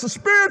children. That's the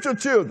spiritual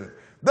children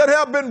that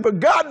have been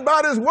begotten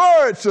by this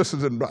word,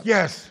 sisters and brothers.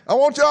 Yes. I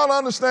want y'all to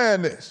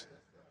understand this.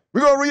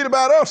 We're going to read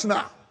about us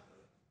now.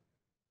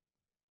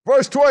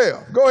 Verse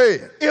 12. Go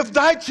ahead. If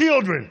thy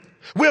children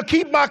will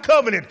keep my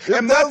covenant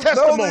and my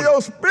testimony. Those are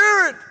your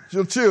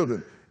spiritual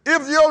children.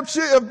 If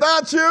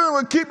thy children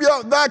will keep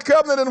thy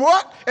covenant and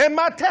what? And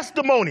my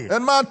testimony.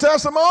 And my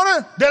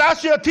testimony. That I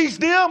shall teach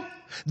them,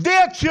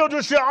 their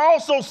children shall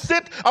also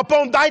sit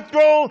upon thy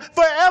throne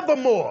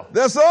forevermore.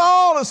 That's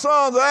all the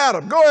sons of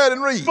Adam. Go ahead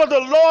and read. For the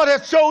Lord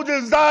has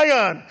chosen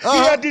Zion. He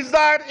has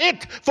desired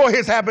it for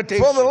his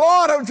habitation. For the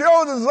Lord has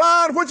chosen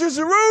Zion, which is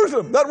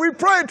Jerusalem, that we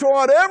pray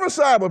toward every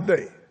Sabbath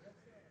day.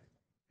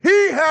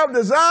 He have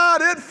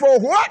desired it for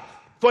what?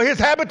 For his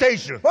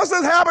habitation. What's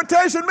this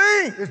habitation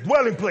mean? His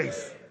dwelling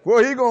place.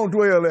 Where he going to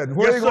dwell at?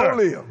 Where Yes, he going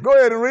to sir. live? Go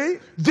ahead and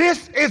read.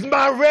 This is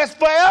my rest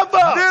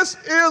forever. This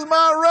is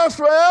my rest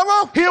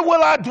forever. Here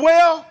will I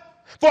dwell,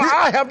 for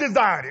I have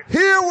desired it.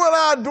 Here will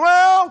I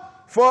dwell,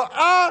 for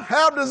I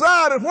have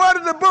desired it. Where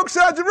did the book say?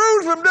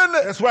 Jerusalem, didn't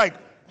it? That's right.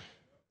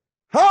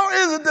 How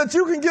is it that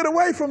you can get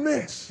away from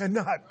this? And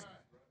not.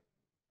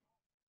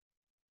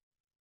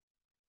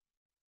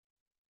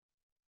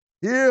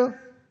 Here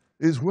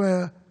is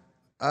where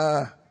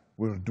I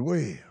will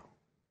dwell.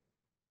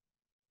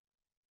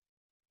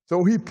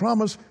 So he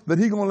promised that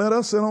he's going to let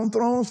us sit on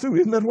thrones too.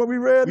 Isn't that what we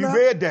read now? We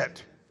read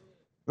that.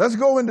 Let's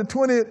go into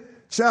 20th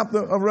chapter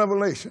of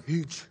Revelation.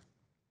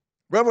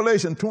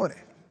 Revelation 20.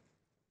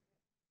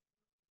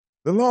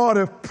 The Lord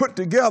has put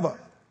together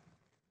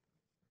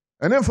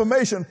an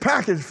information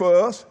package for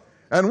us,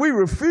 and we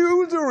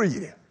refuse to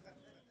read it.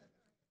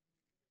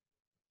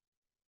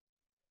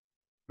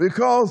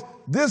 Because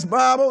this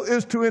Bible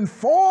is to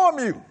inform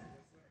you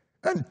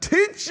and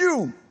teach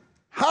you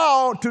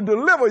how to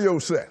deliver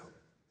yourself.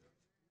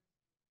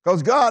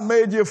 Because God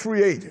made you a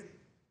free agent.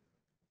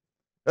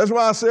 That's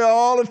why I say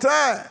all the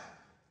time,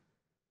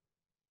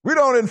 we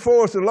don't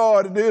enforce the law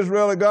of the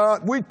Israeli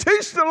God. We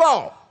teach the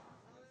law.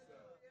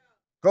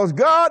 Because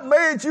God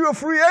made you a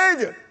free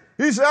agent.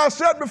 He said, I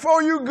set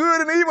before you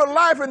good and evil,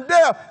 life and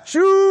death.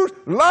 Choose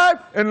life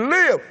and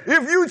live.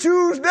 If you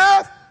choose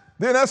death,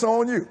 then that's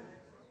on you.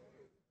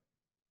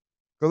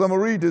 Because I'm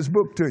going to read this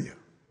book to you.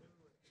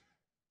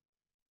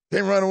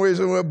 Can't run away and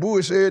say, well,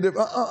 Bowie said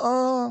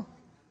that.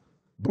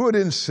 Bowie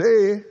didn't say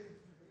it.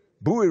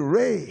 Bowie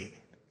read.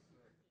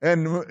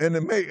 And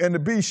to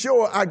be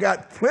sure, I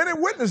got plenty of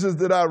witnesses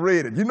that I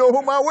read it. You know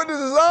who my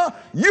witnesses are?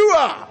 You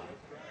are.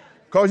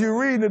 Because you're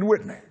reading it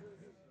with me.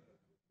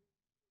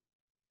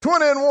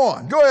 20 and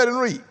 1. Go ahead and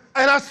read.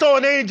 And I saw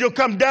an angel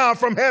come down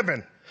from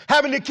heaven,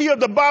 having the key of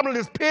the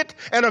bottomless pit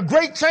and a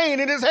great chain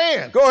in his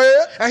hand. Go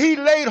ahead. And he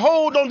laid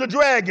hold on the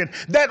dragon,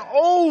 that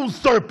old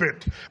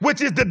serpent,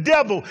 which is the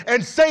devil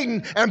and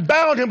Satan, and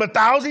bound him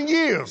 1,000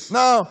 years.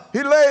 Now,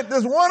 he laid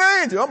this one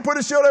angel. I'm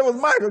pretty sure that was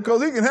Michael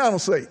because he can handle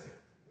Satan.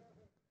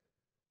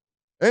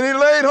 And he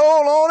laid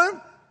hold on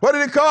him. What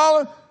did he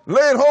call him?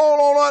 Laid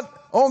hold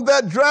on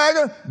that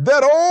dragon,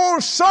 that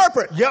old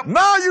serpent. Yep.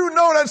 Now you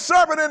know that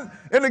serpent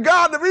in the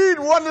Garden of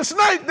Eden wasn't a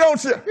snake,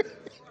 don't you?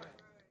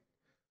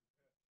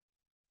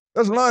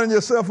 That's learning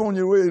something on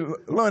your way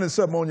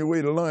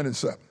to learning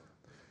something.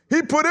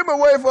 He put him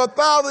away for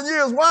 1,000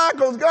 years. Why?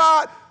 Because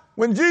God,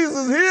 when Jesus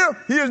is here,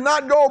 he is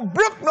not going to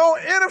brook no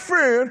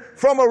interference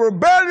from a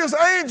rebellious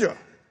angel.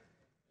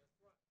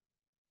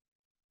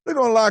 They're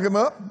going to lock him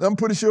up. I'm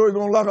pretty sure he's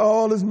going to lock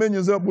all his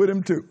minions up with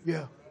him too.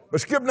 Yeah.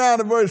 But skip down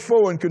to verse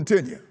 4 and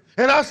continue.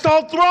 And I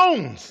saw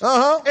thrones,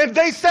 and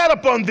they sat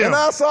upon them. And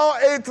I saw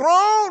a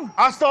throne.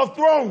 I saw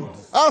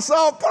thrones. I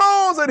saw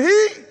thrones,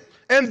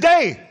 And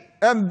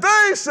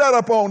they sat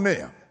upon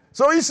them.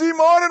 So you see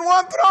more than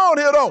one throne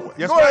here, don't we?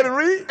 Yes, Go ahead and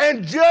read.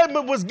 And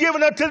judgment was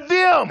given unto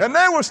them. And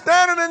they were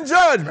standing in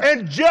judgment.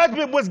 And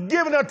judgment was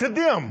given unto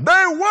them.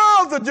 They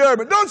was the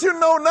judgment. Don't you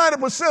know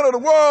 90% of the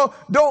world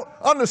don't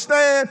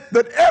understand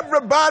that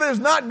everybody is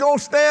not going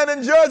to stand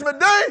in judgment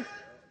day?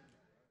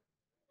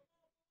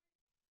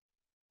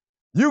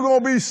 You're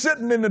going to be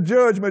sitting in the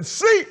judgment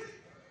seat.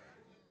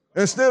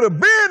 Instead of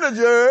being the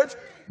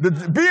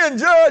judge, being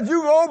judged,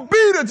 you're going to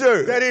be the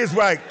judge. That is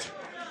right.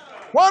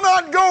 Why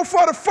not go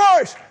for the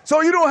first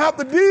so you don't have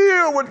to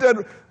deal with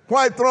that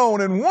white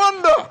throne and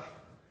wonder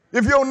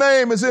if your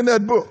name is in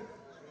that book?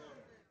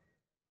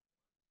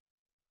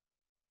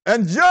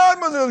 And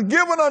judgment is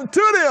given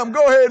unto them.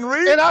 Go ahead and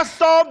read. And I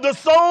saw the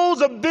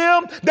souls of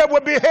them that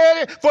were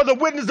beheaded for the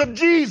witness of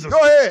Jesus. Go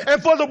ahead.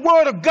 And for the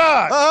word of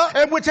God.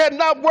 And which had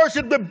not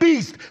worshipped the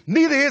beast,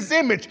 neither his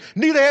image,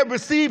 neither had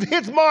received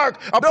his mark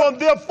upon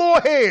their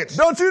foreheads.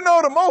 Don't you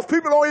know that most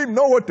people don't even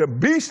know what the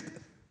beast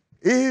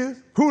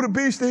is, who the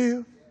beast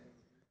is?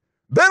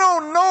 They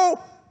don't know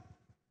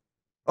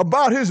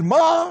about his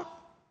mark,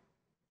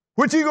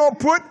 which he's going to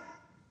put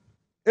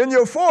in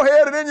your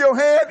forehead and in your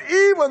hand,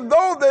 even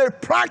though they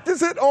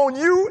practice it on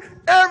you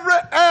every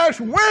Ash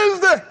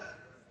Wednesday.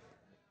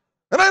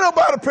 And ain't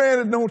nobody paying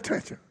it no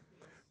attention.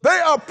 They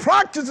are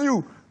practicing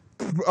you,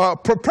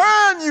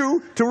 preparing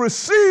you to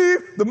receive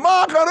the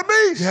mark of the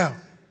beast. Yeah.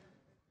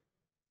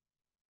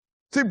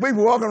 See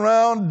people walking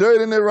around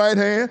dirt in their right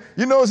hand.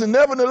 You know it's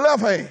never in the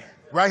left hand.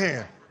 Right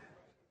hand.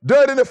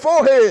 Dirt in the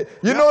forehead.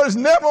 You know it's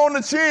never on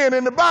the chin,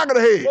 in the back of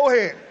the head.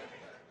 Forehead.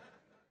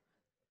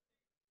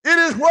 It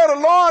is where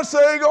the Lord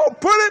says he's going to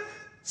put it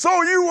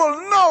so you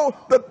will know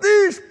that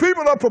these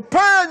people are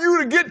preparing you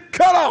to get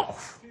cut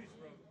off.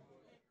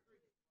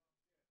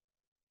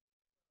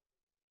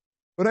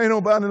 But ain't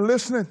nobody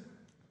listening.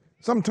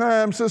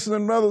 Sometimes, sisters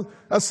and brothers,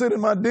 I sit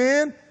in my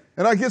den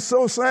and I get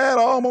so sad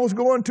I almost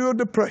go into a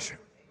depression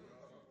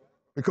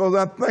because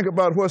I think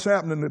about what's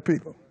happening to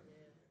people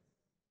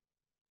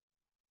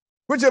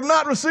which have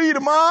not received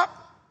the mark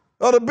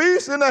of the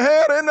beast in their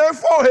head and in their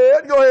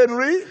forehead. Go ahead and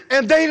read.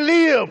 And they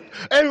lived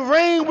and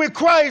reigned with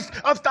Christ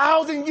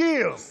 1,000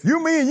 years.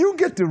 You mean you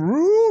get to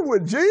rule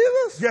with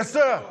Jesus? Yes,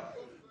 sir.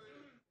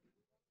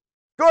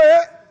 Go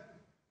ahead.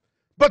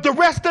 But the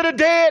rest of the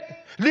dead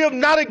lived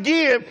not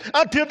again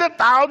until the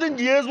 1,000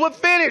 years were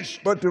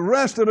finished. But the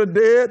rest of the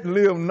dead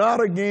live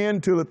not again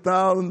till the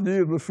 1,000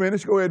 years were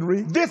finished. Go ahead and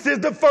read. This is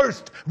the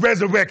first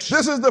resurrection.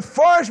 This is the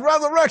first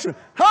resurrection.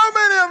 How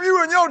many of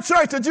you in your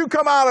church did you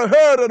come out and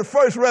heard of the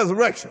first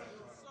resurrection?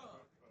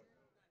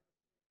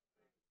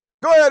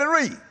 Go ahead and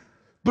read.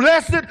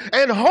 Blessed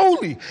and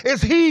holy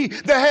is he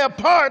that have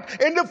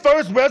part in the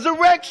first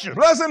resurrection.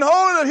 Blessed and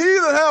holy is he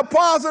that have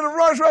parts in the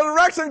first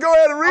resurrection. Go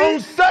ahead and read.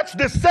 On such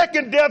the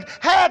second death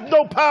hath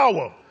no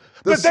power,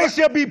 but they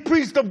shall be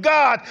priests of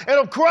God and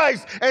of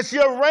Christ, and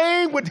shall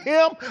reign with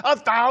him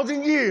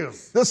 1,000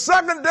 years. The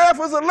second death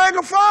is a lake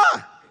of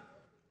fire.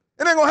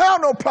 It ain't going to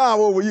have no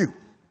power over you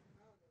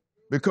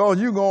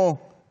because you're going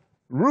to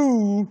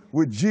rule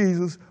with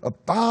Jesus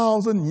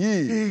 1,000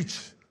 years. Each.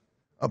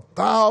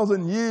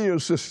 1,000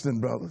 years, sisters and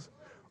brothers,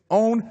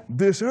 on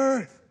this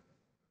earth.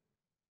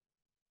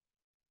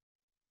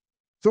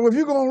 So if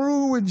you're going to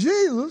rule with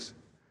Jesus,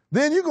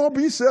 then you're going to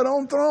be set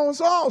on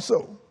thrones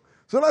also.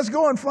 So let's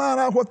go and find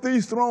out what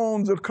these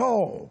thrones are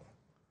called.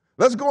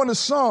 Let's go into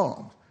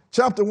Psalms,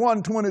 chapter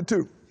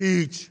 122.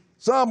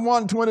 Psalm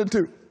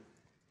 122.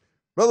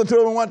 Brother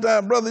told me one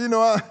time, brother,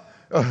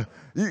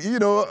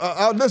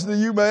 I'll listen to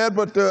you, man,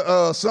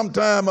 but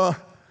sometime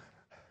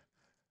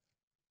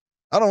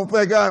I don't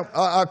think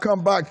I'll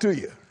come back to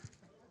you.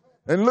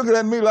 And looking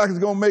at me like it's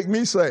going to make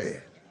me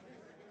sad.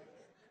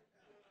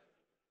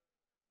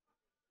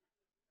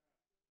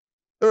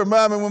 It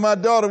reminded me when my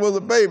daughter was a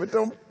baby.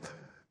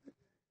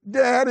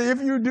 Daddy,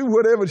 if you do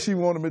whatever she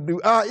wanted me to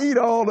do, I'll eat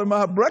all of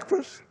my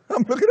breakfast.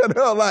 I'm looking at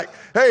her like,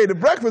 hey, the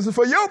breakfast is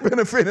for your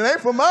benefit. It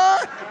ain't for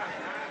mine.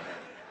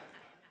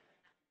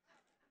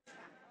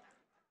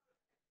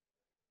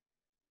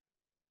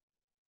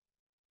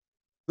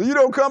 So you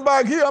don't come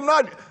back here.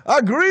 I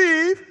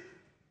grieve.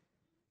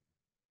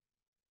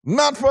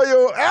 Not for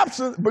your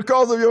absence,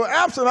 because of your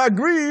absence, I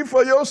grieve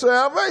for your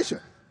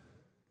salvation.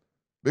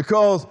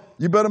 Because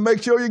you better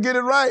make sure you get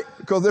it right.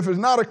 Because if it's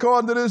not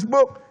according to this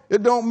book,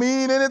 it don't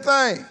mean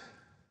anything.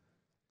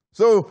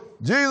 So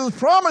Jesus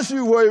promised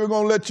you where he was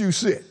going to let you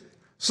sit.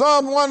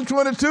 Psalm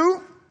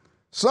 122,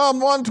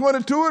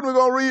 and we're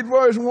going to read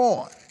verse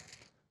 1.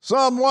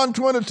 Psalm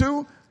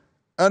 122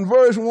 and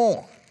verse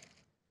 1.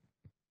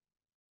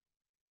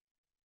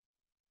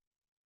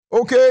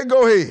 Okay,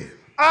 go ahead.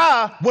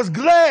 I was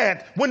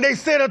glad when they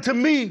said unto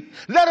me,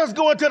 let us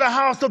go into the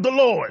house of the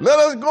Lord. Let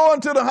us go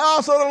into the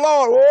house of the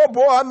Lord. Oh,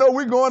 boy, I know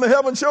we're going to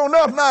heaven sure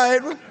enough now,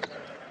 ain't we?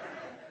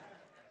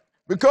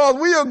 Because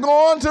we are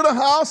going to the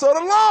house of the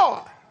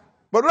Lord.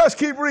 But let's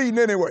keep reading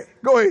anyway.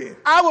 Go ahead.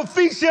 Our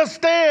feet shall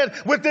stand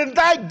within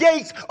thy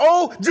gates,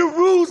 O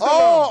Jerusalem.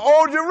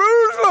 Oh,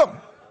 Jerusalem.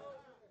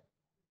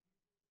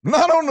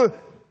 Not on the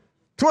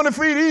 20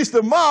 feet east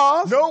of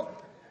Mars. Nope.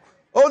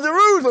 Oh,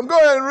 Jerusalem. Go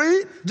ahead and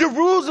read.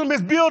 Jerusalem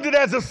is builded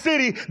as a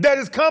city that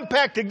is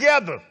compact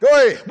together. Go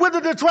ahead.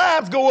 Whither the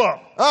tribes go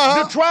up.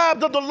 The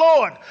tribes of the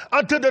Lord,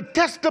 unto the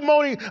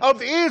testimony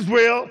of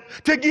Israel,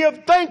 to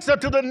give thanks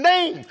unto the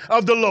name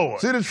of the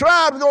Lord. See, the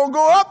tribes going to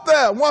go up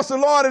there once the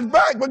Lord is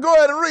back, but go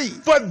ahead and read.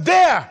 For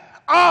there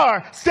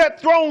are set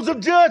thrones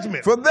of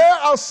judgment. For there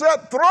are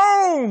set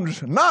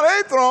thrones, not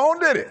a throne,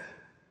 did it?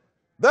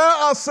 There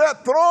are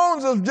set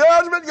thrones of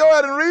judgment. Go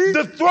ahead and read.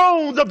 The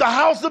thrones of the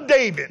house of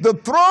David. The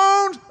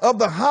thrones of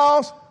the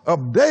house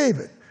of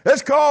David.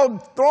 It's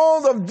called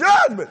thrones of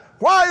judgment.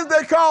 Why is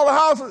they called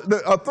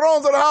the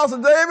thrones of the house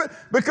of David?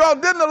 Because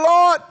didn't the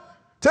Lord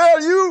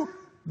tell you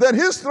that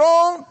his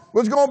throne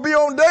was going to be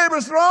on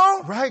David's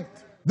throne? Right.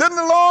 Didn't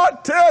the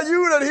Lord tell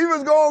you that he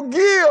was going to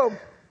give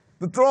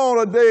the throne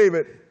of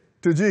David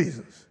to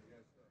Jesus?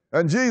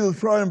 And Jesus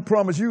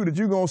promised you that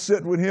you're going to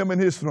sit with him in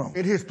his throne.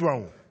 In his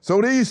throne. So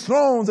these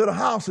thrones of the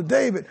house of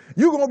David,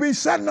 you're going to be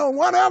sitting on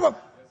one of them.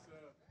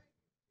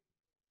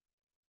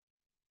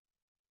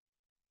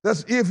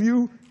 That's if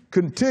you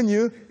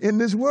continue in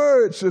this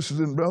word,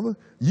 sisters and brothers.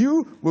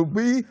 You will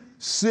be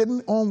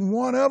sitting on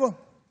one of them.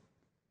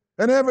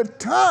 And every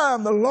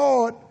time the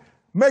Lord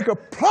make a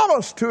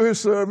promise to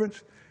his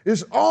servants,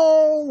 it's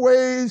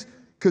always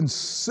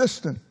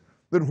consistent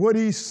with what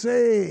he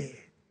said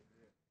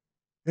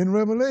in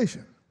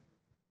Revelation.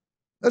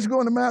 Let's go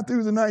into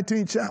Matthew, the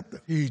 19th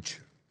chapter.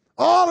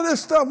 All of this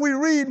stuff we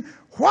read,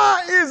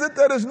 why is it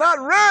that it's not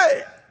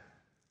read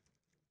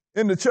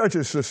in the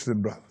churches, sisters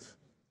and brothers?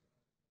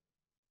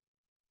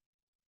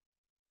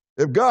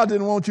 If God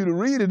didn't want you to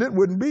read it, it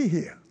wouldn't be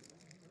here.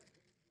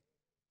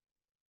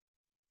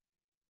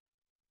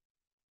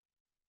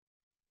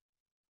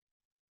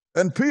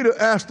 And Peter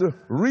asked a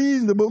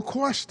reasonable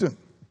question.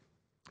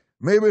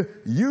 Maybe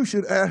you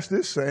should ask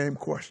this same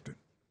question.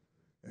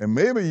 And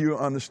maybe you'll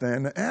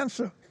understand the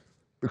answer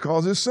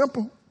because it's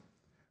simple.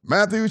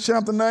 Matthew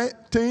chapter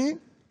 19,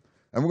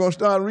 and we're going to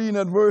start reading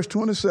at verse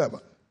 27.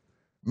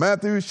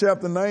 Matthew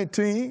chapter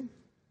 19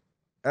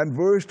 and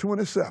verse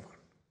 27.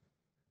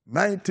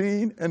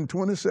 19 and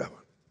 27.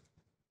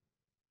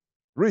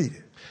 Read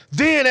it.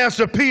 Then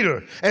answered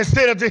Peter and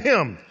said unto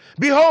him,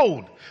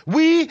 Behold,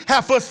 we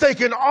have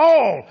forsaken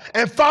all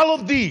and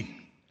followed thee.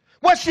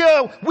 What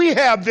shall we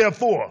have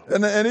therefore?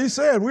 And he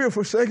said, we have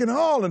forsaken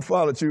all and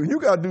followed you. You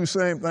got to do the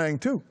same thing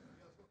too.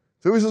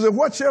 So he says,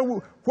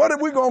 what are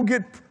we going to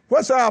get?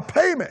 What's our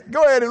payment?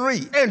 Go ahead and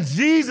read. And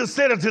Jesus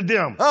said unto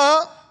them,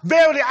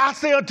 Verily I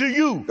say unto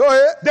you, go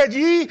ahead, that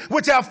ye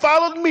which have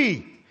followed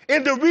me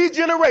in the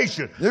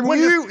regeneration.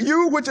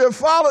 You which have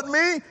followed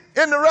me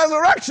in the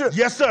resurrection.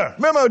 Yes, sir.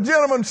 Remember, a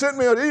gentleman sent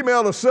me an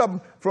email or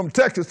something from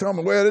Texas telling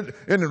me, well,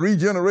 in the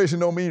regeneration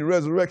don't mean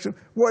resurrection.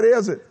 What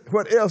is it?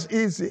 What else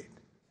is it?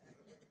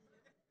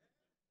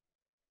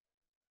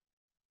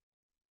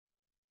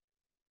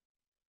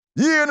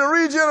 Ye in the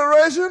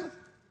regeneration?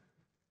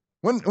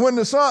 When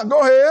the Son,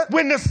 go ahead.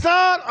 When the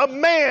Son of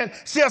Man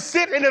shall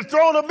sit in the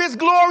throne of his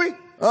glory,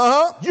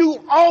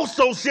 you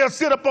also shall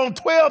sit upon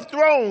 12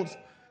 thrones,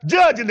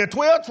 judging the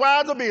 12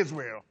 tribes of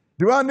Israel.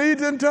 Do I need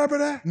to interpret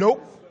that?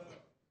 Nope.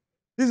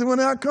 He said, when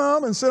I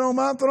come and sit on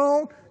my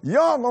throne,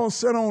 y'all going to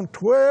sit on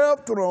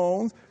 12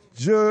 thrones,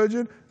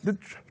 judging the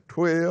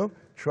 12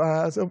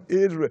 tribes of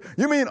Israel.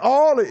 You mean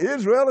all of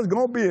Israel is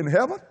going to be in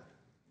heaven?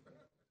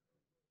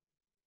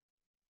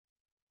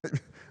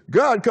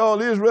 God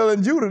called Israel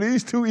and Judah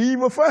these two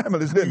evil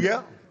families, didn't he?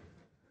 Yeah.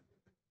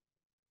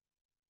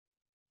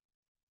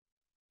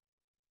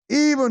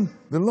 Even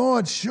the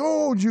Lord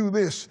showed you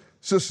this,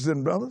 sisters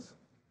and brothers.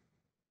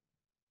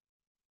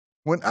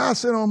 When I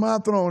sit on my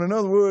throne, in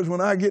other words,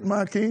 when I get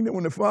my kingdom,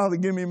 when the Father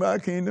give me my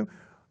kingdom,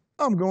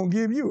 I'm going to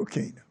give you a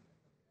kingdom.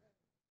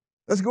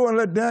 Let's go and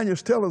let Daniel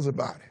tell us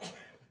about it.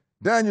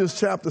 Daniel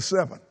chapter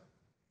 7.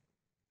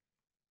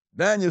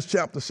 Daniel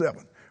chapter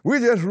 7. We're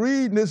just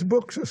reading this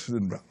book, sisters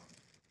and brothers.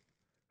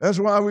 That's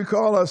why we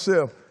call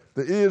ourselves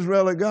the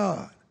Israel of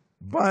God,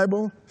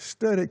 Bible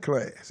study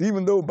class.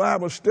 Even though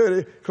Bible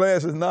study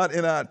class is not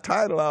in our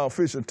title, our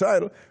official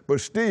title,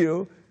 but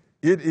still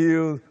It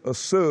is a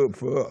sub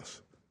for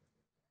us.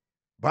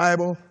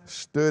 Bible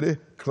study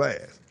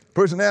class.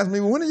 Person asked me,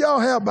 well, when do y'all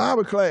have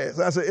Bible class?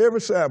 I said,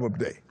 every Sabbath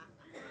day.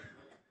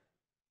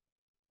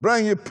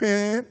 Bring your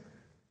pen,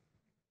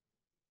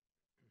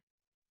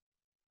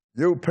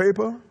 your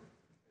paper,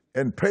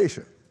 and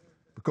patience,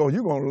 because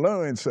you're going to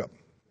learn something.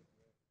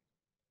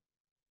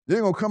 You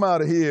ain't going to come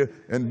out of here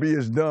and be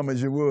as dumb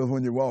as you was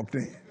when you walked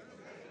in.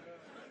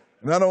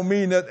 And I don't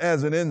mean that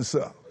as an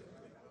insult.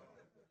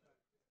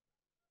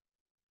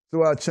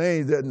 So I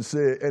changed that and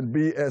said, and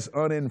be as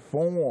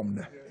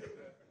uninformed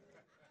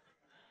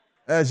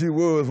as you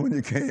was when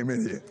you came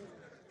in here.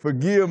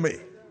 Forgive me.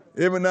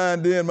 Every now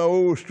and then my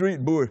old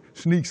street boy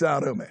sneaks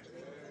out of me.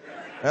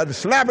 I had to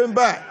slap him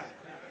back.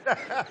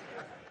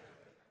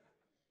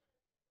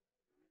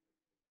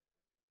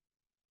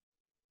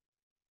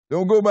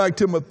 Don't go back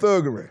to my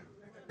thuggery.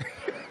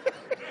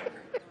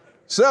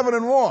 7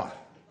 and 1.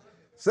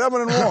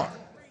 7 and 1.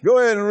 Go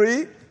ahead and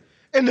read.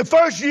 In the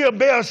first year of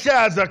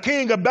Belshazzar,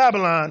 king of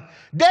Babylon,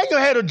 Daniel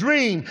had a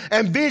dream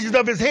and visions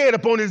of his head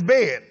upon his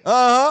bed.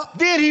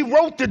 Then he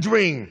wrote the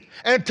dream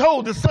and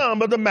told the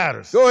sum of the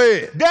matters. Go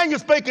ahead. Daniel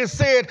spake and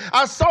said,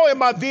 I saw in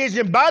my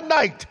vision by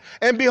night,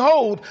 and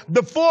behold,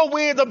 the four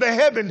winds of the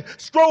heaven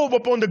strove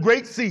upon the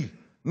great sea.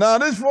 Now,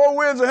 this four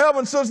winds of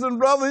heaven, sisters and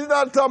brothers, he's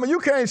not talking about, you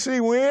can't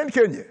see wind,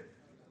 can you?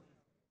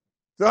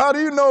 So how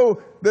do you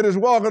know that it's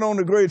walking on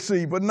the great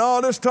sea? But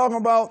no, this talking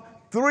about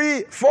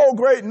 4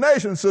 great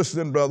nations, sisters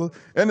and brothers,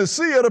 and the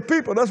sea of the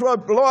people. That's why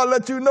the Lord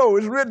let you know.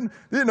 It's written,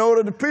 you know,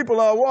 that the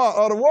people are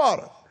the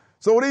water.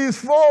 So these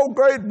 4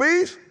 great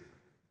beasts,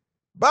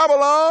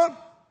 Babylon,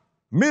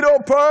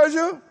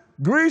 Medo-Persia,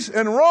 Greece,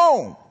 and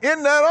Rome,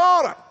 in that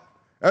order.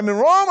 And the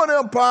Roman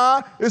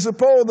Empire is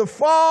supposed to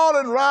fall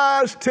and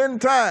rise 10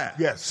 times.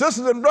 Yes.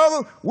 Sisters and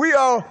brothers, we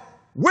are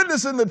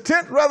witnessing the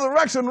 10th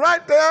resurrection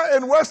right there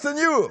in Western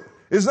Europe.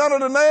 It's under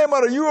the name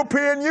of the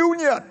European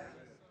Union.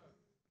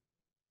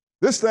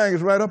 This thing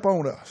is right up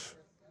on us.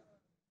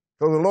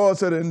 Because the Lord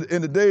said,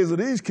 in the days of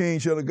these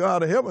kings shall the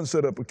God of heaven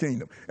set up a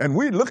kingdom. And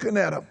we looking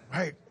at them.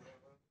 Right.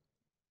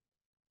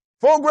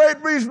 4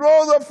 great beasts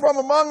rose up from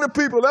among the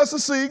people. That's the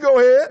sea. Go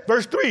ahead.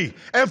 Verse 3.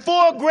 And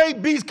 4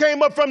 great beasts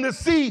came up from the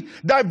sea,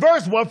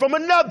 diverse one from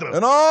another.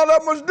 And all of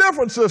them was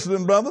different, sisters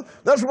and brothers.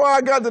 That's why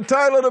I got the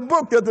title of the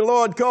book that the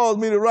Lord calls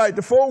me to write,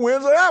 The 4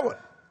 Winds of Heaven.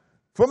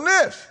 From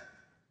this.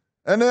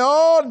 And they're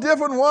all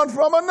different one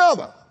from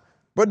another.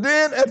 But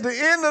then at the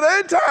end of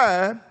their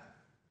time,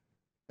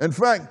 in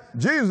fact,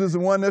 Jesus is the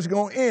one that's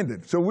going to end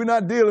it. So we're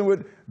not dealing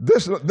with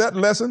that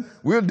lesson.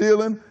 We're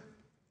dealing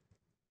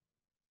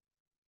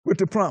with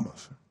the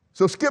promise.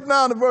 So skip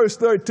down to verse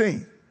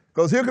 13,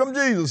 because here comes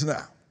Jesus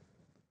now.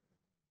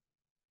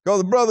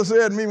 Because the brother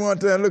said to me one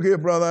time, look here,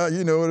 brother,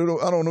 you know,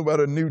 I don't know about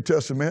the New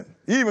Testament.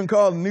 He even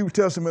called the New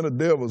Testament a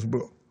devil's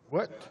book.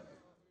 What?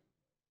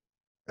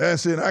 And I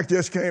said, I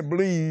just can't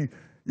believe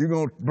you're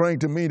going to bring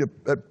to me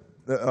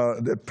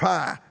the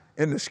pie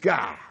in the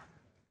sky.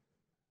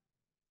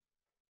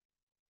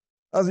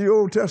 I said, your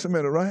Old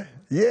Testament, right?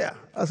 Yeah.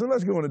 I said,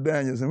 let's go into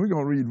Daniel's and we're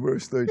going to read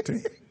verse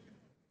 13.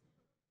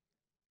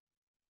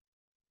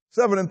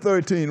 7 and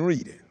 13,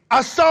 read it.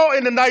 I saw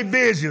in the night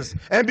visions,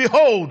 and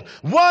behold,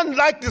 one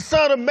like the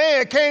Son of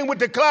Man came with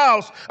the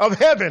clouds of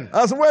heaven.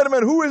 I said, wait a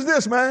minute, who is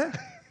this, man?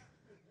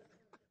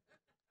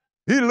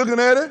 He looking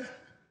at it.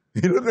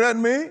 He looking at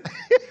me.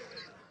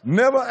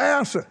 Never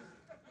answered.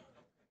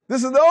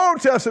 This is the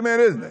Old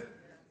Testament, isn't it?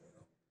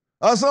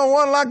 I saw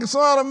one like the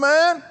Son of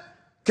Man,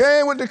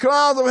 came with the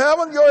clouds of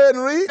heaven. Go ahead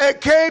and read.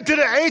 And came to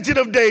the Ancient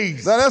of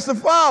Days. Now that's the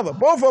Father.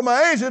 Both of them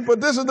are ancient, but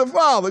this is the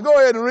Father. Go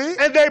ahead and read.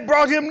 And they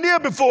brought him near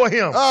before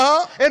him.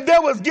 And there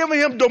was given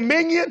him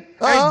dominion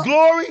and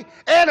glory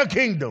and a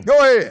kingdom. Go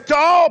ahead. To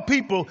all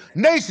people,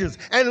 nations,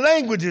 and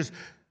languages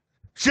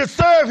should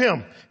serve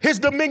him. His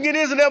dominion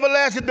is an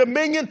everlasting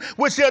dominion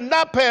which shall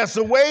not pass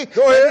away.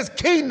 Go ahead. And his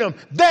kingdom,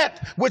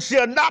 that which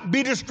shall not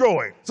be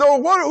destroyed.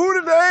 So who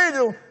did the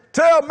angel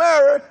tell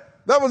Mary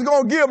that was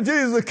going to give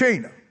Jesus the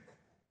kingdom?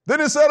 Did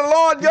it say the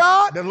Lord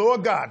God? The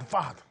Lord God, the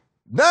Father.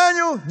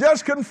 Daniel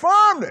just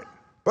confirmed it.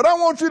 But I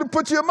want you to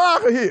put your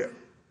marker here.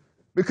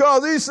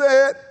 Because he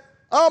said,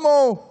 I'm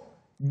going to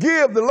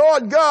give, the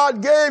Lord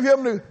God gave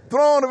him the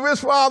throne of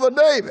his father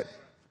David.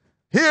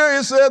 Here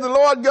it said the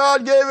Lord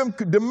God gave him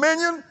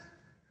dominion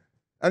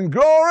and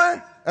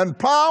glory and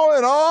power,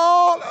 and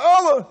all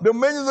other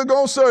dominions are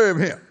going to serve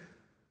him.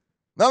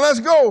 Now let's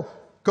go,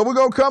 because we're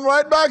going to come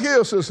right back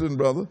here, sisters and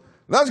brothers.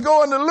 Let's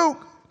go into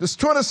Luke, this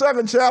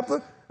 22nd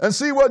chapter, and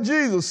see what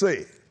Jesus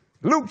said.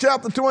 Luke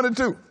chapter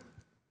 22.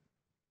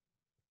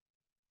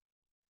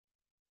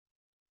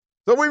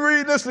 So we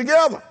read this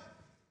together.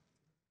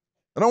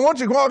 And I want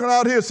you walking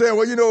out here saying,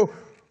 well, you know,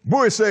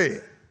 Bush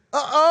said.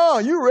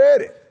 You read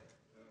it.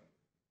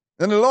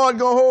 And the Lord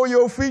going to hold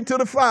your feet to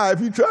the fire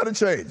if you try to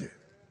change it.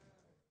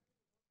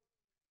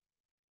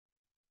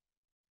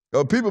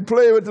 Because people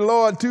play with the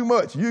Lord too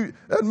much.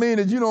 That means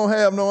that you don't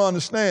have no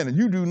understanding.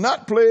 You do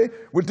not play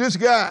with this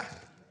guy.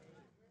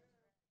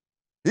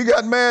 He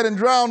got mad and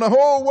drowned the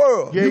whole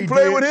world. Yeah, you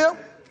play with him?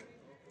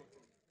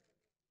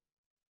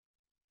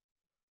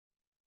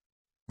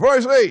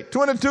 Verse 8,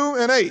 22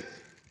 and 8.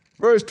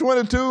 Verse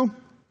 22,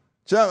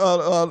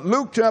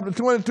 Luke chapter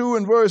 22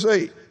 and verse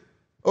 8.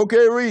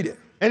 Okay, read it.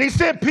 And he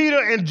sent Peter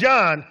and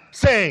John,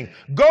 saying,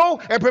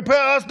 go and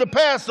prepare us the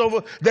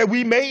Passover that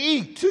we may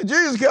eat. See,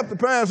 Jesus kept the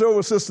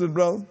Passover, sisters and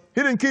brothers.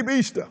 He didn't keep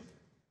Easter.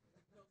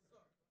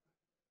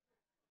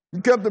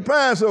 He kept the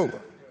Passover.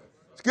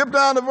 Skip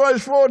down to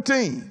verse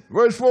 14.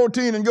 Verse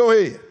 14 and go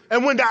ahead.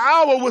 And when the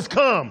hour was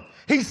come,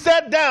 he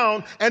sat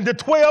down and the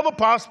 12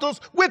 apostles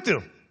with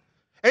him.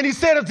 And he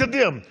said unto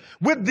them,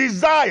 with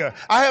desire,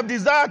 I have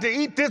desired to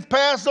eat this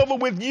Passover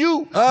with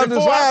you before I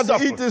desire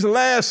suffer. to eat this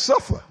last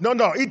supper.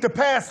 No, eat the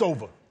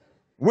Passover.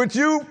 With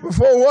you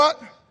before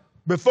what?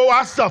 Before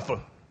I suffer.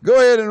 Go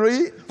ahead and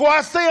read. For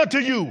I say unto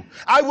you,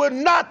 I will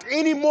not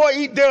any more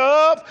eat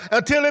thereof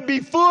until it be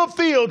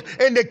fulfilled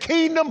in the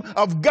kingdom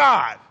of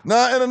God.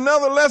 Now, in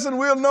another lesson,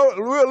 we'll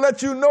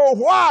let you know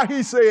why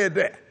he said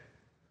that.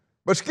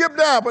 But skip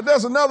down, but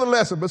that's another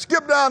lesson. But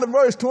skip down to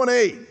verse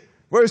 28.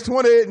 Verse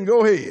 28 and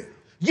go ahead.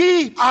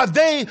 Ye are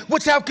they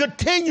which have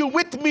continued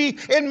with me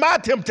in my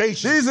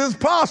temptation. These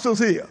apostles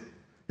here.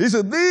 He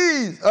said,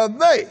 these are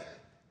they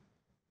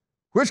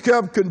which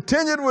have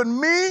continued with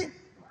me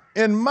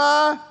in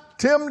my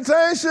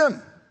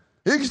temptation.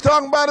 He's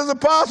talking about his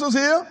apostles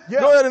here. Yeah.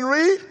 Go ahead and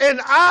read.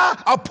 And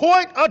I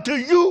appoint unto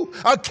you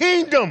a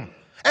kingdom,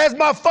 as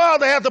my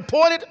Father hath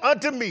appointed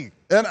unto me.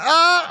 And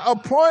I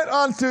appoint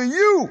unto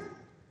you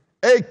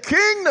a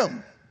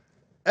kingdom,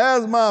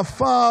 as my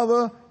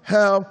Father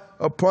hath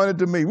appointed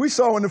to me. We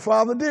saw when the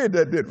Father did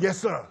that, didn't we? Yes,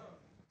 sir.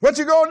 What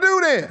you gonna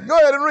do then? Go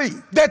ahead and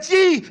read. That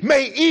ye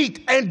may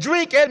eat and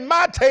drink at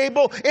my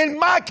table in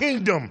my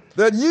kingdom.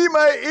 That ye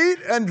may eat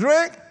and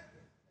drink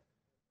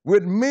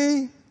with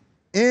me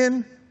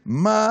in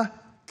my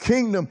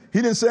kingdom.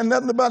 He didn't say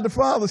nothing about the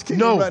Father's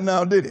kingdom right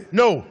now, did he?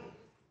 No.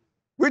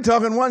 We're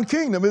talking one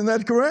kingdom, isn't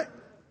that correct?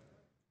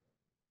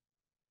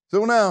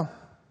 So now,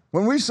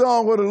 when we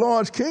saw what the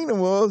Lord's kingdom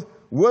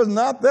was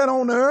not that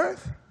on the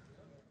earth?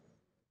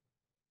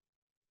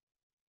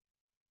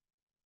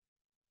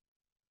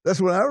 That's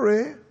what I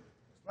read.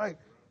 Right.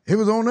 It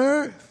was on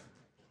earth.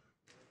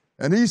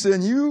 And he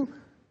said,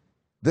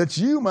 that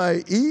you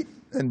might eat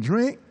and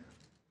drink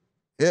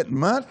at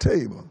my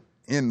table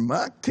in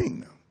my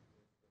kingdom.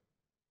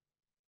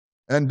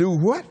 And do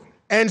what?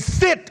 And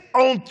sit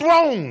on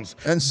thrones.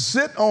 And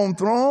sit on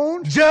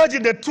thrones.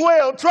 Judging the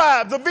 12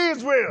 tribes of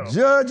Israel.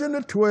 Judging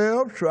the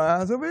 12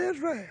 tribes of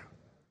Israel.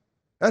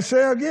 I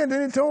say again,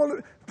 then he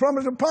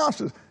promised the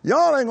apostles,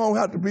 y'all ain't going to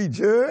have to be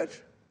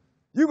judged.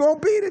 You're going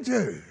to be the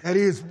judge. That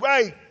is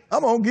right.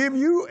 I'm going to give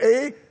you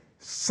a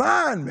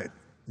assignment.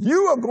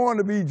 You are going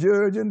to be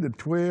judging the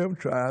 12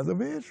 tribes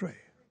of Israel.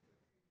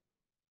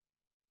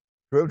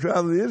 12 tribes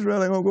of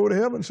Israel ain't going to go to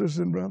heaven, sisters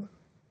and brothers.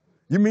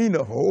 You mean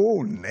the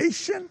whole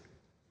nation?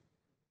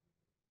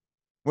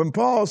 When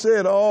Paul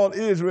said all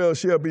Israel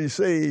shall be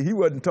saved, he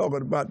wasn't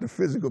talking about the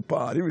physical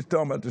part. He was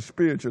talking about the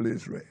spiritual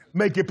Israel.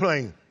 Make it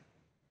plain.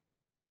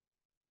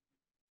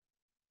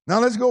 Now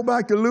let's go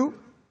back to Luke.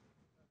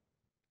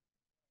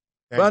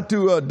 Back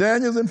to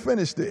Daniel and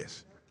finish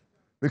this.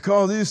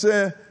 Because he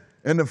said,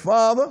 and the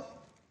Father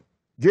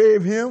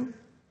gave him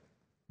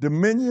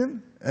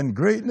dominion and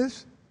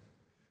greatness,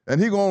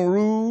 and he going to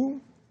rule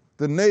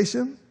the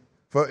nation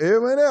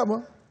forever and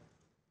ever.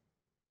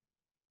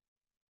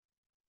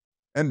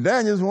 And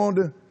Daniel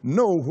wanted to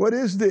know, what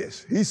is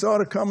this? He saw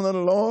the coming of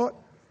the Lord,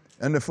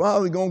 and the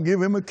Father going to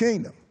give him a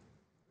kingdom.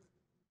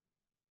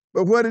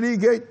 But where did he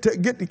get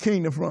the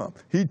kingdom from?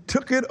 He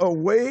took it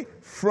away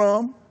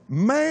from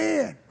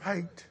man.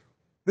 Right.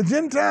 The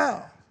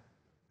Gentile.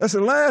 That's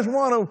the last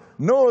one of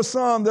Noah's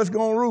son that's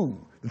going to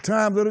rule. The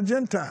times of the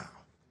Gentile.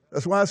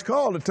 That's why it's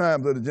called the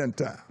times of the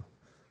Gentile.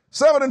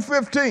 7 and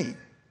 15.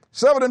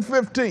 7 and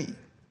 15.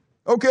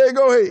 Okay,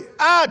 go ahead.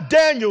 I,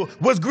 Daniel,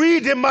 was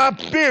grieved in my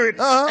spirit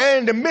and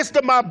in the midst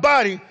of my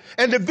body,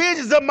 and the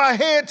visions of my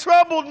head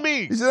troubled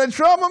me. He said, they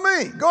troubled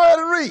me. Go ahead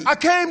and read. I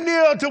came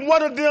near to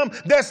one of them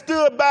that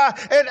stood by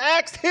and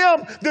asked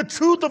him the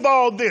truth of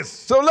all this.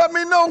 So let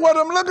me know what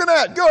I'm looking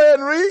at. Go ahead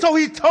and read. So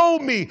he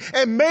told me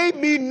and made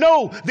me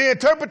know the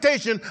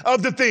interpretation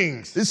of the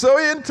things. So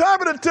he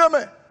interpreted to me.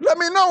 Let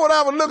me know what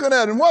I was looking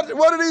at. And what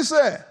did he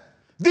say?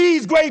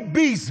 These great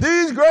beasts.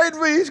 These great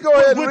beasts. Go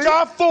ahead and read. Which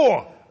are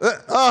four.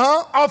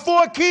 Are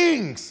 4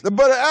 kings.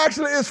 But it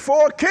actually is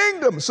 4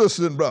 kingdoms,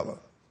 sisters and brothers.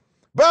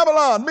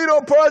 Babylon,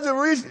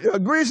 Medo-Persia,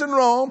 Greece, and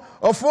Rome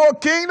are 4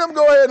 kingdoms.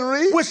 Go ahead and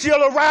read. Which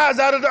shall arise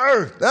out of the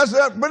earth. That's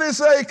that. But it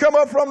say, come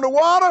up from the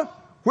water,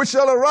 which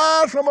shall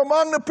arise from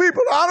among the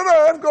people out of the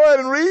earth. Go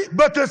ahead and read.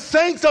 But the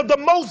saints of the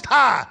Most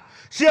High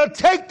shall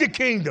take the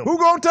kingdom. Who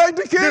gonna take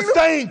the kingdom? The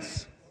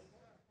saints.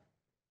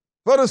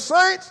 For the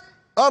saints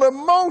of the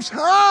Most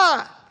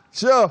High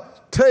shall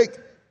take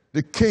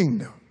the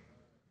kingdom.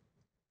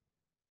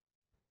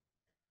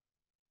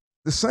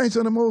 The saints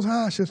of the Most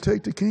High shall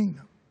take the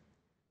kingdom.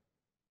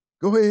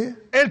 Go ahead.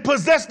 And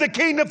possess the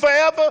kingdom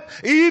forever,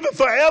 even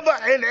forever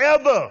and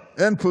ever.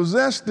 And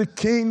possess the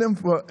kingdom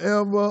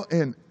forever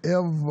and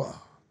ever.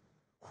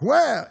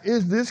 Where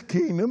is this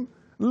kingdom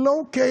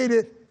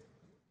located?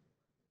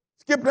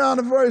 Skip down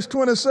to verse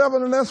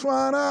 27 and let's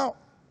find out.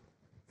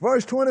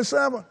 Verse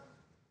 27.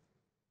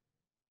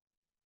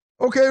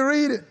 Okay,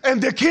 read it.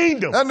 And the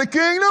kingdom. And the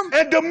kingdom.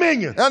 And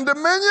dominion. And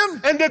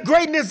dominion. And the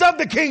greatness of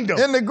the kingdom.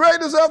 And the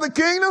greatness of the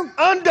kingdom.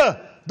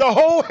 Under the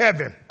whole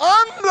heaven.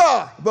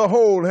 Under the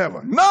whole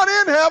heaven. Not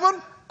in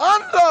heaven.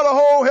 Under the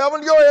whole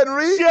heaven. Go ahead and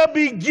read. Shall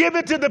be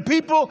given to the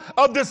people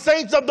of the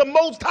saints of the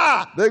Most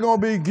High. They're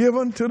going to be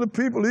given to the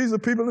people. These are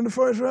people in the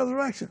first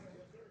resurrection.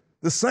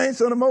 The saints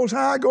of the Most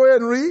High. Go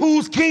ahead and read.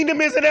 Whose kingdom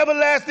is an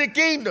everlasting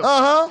kingdom.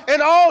 Uh-huh.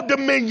 And all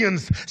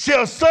dominions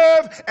shall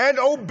serve and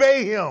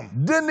obey him.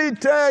 Didn't he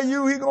tell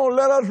you he's going to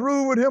let us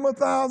rule with him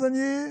 1,000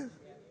 years?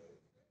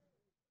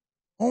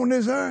 On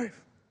this earth.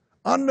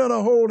 Under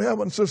the whole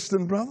heaven, sisters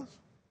and brothers.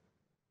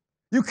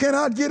 You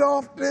cannot get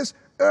off this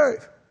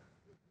earth.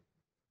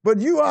 But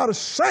you are the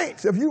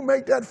saints if you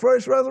make that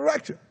first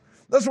resurrection.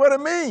 That's what it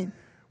means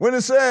when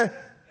it said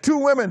two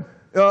women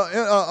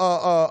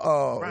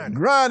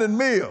grinding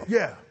meal.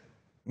 Yeah.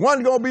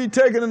 One going to be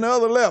taken and the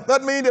other left.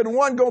 That means that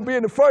one going to be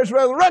in the first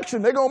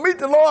resurrection. They're going to meet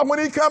the Lord when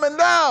he's coming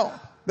down.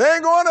 They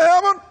ain't going to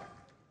heaven.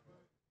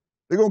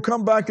 They're going to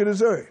come back to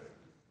this earth.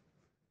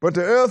 But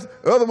the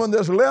other one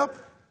that's left,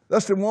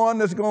 that's the one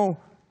that's going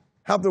to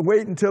have to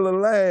wait until the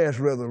last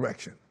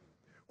resurrection,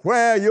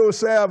 where your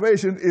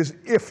salvation is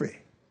iffy.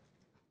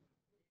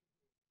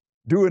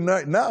 Do it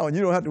right now, and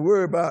you don't have to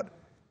worry about,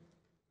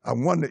 I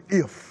wonder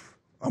if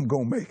I'm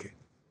going to make it.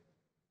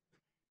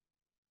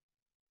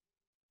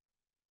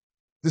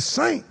 The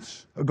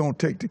saints are going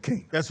to take the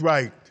kingdom. That's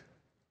right.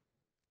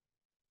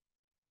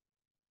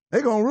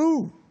 They're going to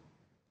rule.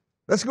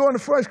 Let's go into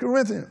 1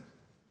 Corinthians,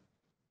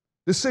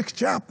 the 6th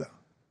chapter,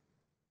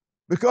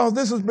 because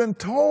this has been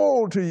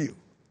told to you.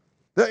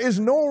 There is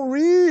no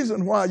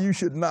reason why you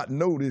should not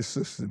know this,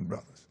 sisters and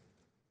brothers.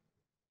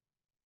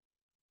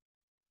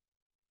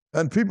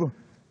 And people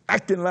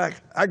acting like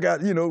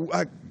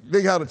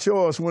they got a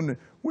choice when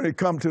it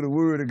comes to the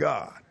word of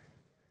God.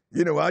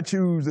 You know, I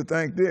choose to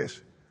think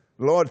this.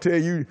 The Lord tell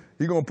you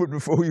he's going to put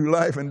before you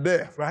life and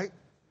death. Right.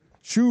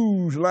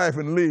 Choose life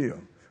and live.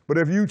 But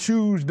if you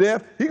choose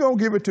death, he's going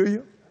to give it to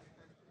you.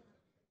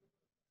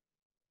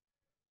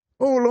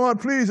 Oh, Lord,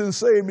 please and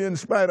save me in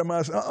spite of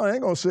myself. I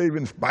ain't going to save you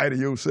in spite of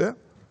yourself.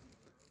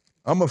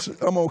 I'm going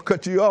to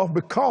cut you off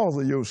because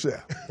of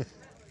yourself.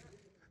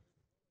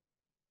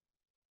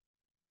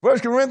 1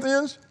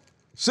 Corinthians,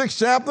 6th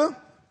chapter,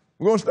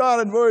 we're going to start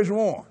at verse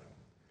 1.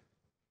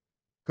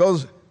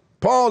 Because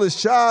Paul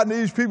is chiding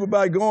these people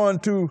by going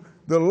to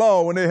the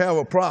law when they have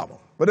a problem.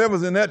 But that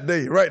was in that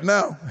day. Right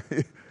now,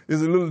 it's a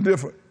little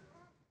different.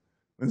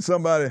 When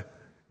somebody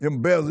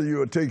embezzle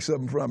you or take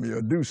something from you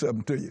or do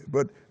something to you.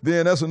 But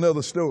then that's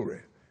another story.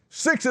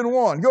 6 and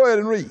 1, go ahead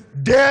and read.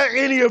 Dare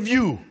any of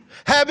you,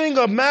 having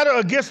a matter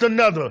against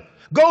another,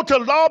 go to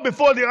law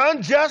before the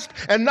unjust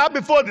and not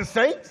before the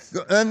saints?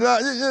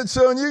 And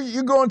so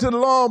you go into the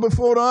law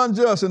before the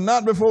unjust and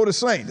not before the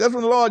saints. That's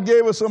when the Lord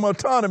gave us some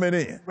autonomy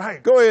in.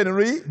 Right. Go ahead and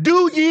read.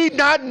 Do ye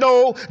not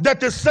know that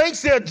the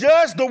saints shall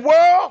judge the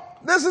world?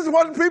 This is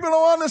what people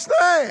don't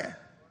understand.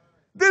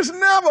 This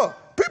never.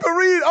 People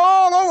read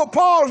all over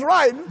Paul's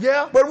writing.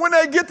 Yeah. But when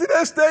they get to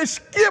this, they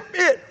skip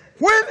it.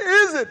 When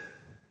is it?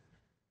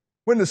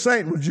 When the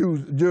saint will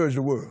judge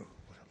the world.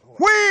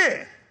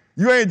 When?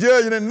 You ain't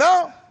judging it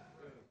now.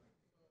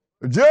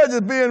 The judge is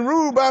being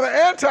ruled by the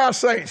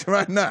anti-saints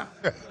right now.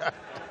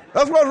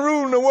 That's what's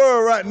ruling the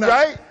world right now.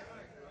 Right?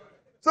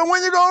 So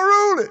when you going to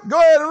rule it? Go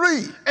ahead and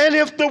read. And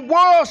if the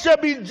world shall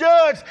be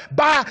judged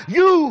by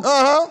you,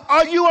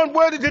 are you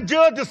unworthy to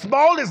judge the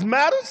smallest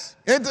matters?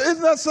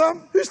 Isn't that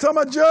something? He's talking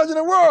about judging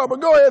the world,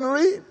 but go ahead and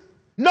read.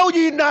 Know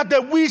ye not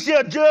that we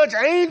shall judge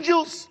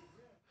angels?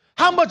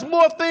 How much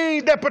more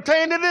things that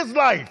pertain to this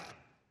life?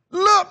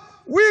 Look,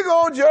 we're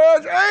going to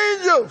judge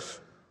angels.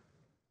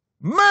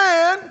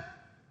 Man,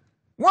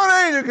 one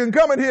angel can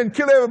come in here and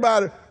kill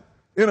everybody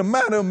in a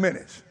matter of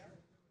minutes.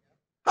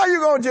 How you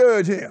going to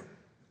judge him?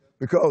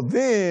 Because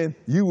then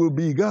you will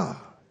be God.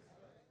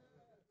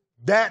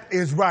 That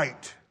is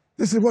right.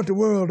 This is what the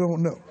world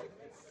don't know.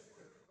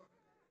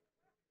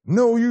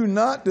 Know you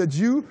not that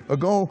you are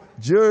going to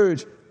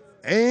judge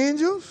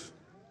angels?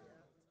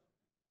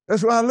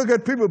 That's why I look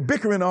at people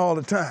bickering all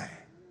the time.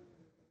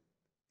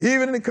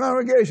 Even in the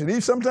congregation,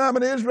 even sometime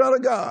in the Israel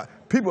of God,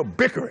 people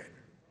bickering.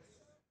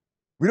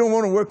 We don't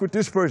want to work with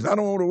this person. I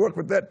don't want to work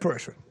with that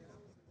person.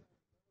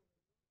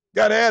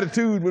 Got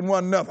attitude with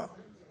one another.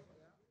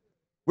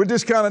 With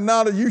this kind of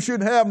knowledge, you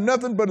shouldn't have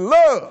nothing but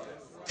love.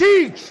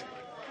 Teach.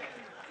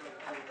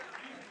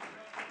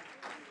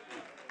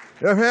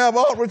 If you have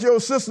aught with your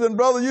sister and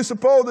brother, you're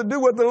supposed to do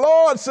what the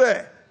Lord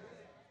said.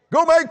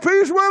 Go make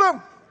peace with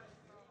them.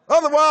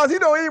 Otherwise, he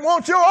don't even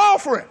want your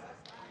offering.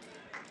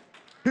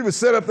 People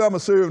set up there, I'm a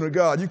servant of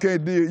God. You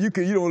can't deal, you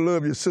don't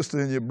love your sister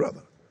and your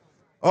brother.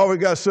 Always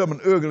got something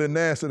ugly and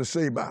nasty to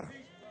say about them.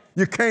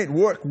 You can't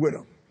work with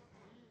them.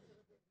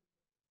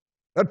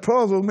 That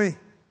puzzled me.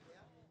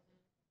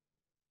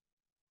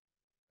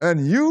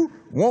 And you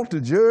want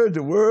to judge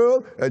the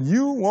world, and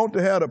you want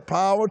to have the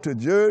power to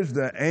judge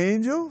the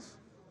angels?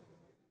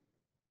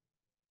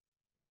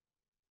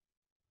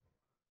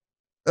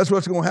 That's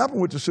what's going to happen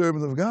with the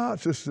servants of God,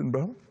 sisters and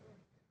brothers.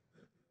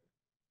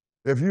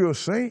 If you're a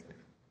saint,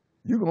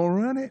 you're going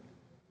to run it.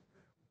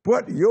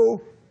 But your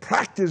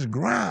practice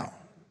ground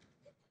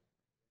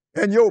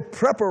and your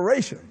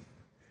preparation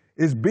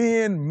is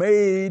being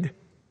made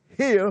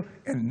here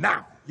and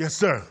now. Yes,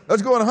 sir.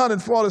 Let's go in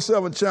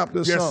 147th chapter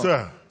of Yes, Psalm.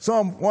 sir.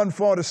 Psalm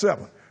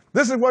 147.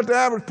 This is what the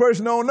average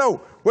person don't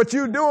know. What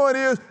you're doing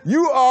is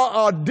you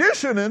are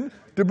auditioning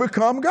to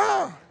become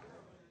God.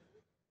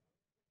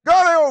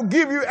 God ain't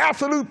gonna give you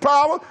absolute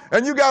power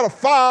and you got a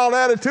foul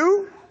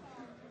attitude.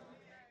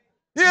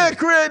 You ain't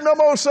creating no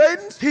more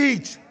Satans.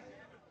 Teach.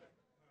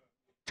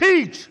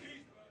 Teach.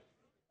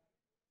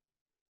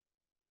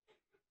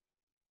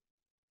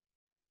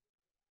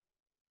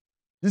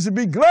 You should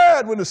be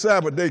glad when the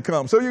Sabbath day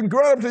comes so you can go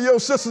up to your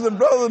sisters and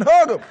brothers and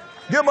hug them.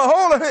 Give them a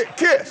holy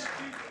kiss.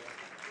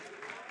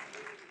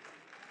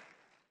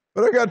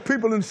 But I got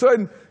people in some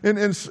of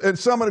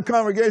the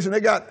congregation,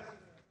 they got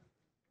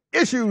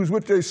issues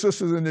with their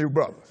sisters and their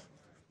brothers.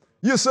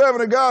 You're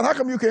serving a God, how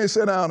come you can't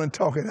sit down and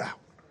talk it out?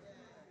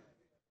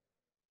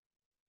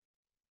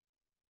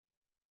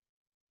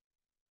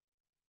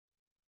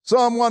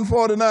 Psalm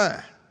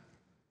 149,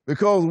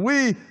 because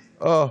we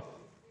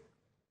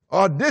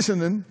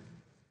auditioning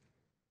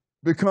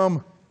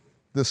become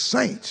the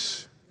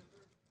saints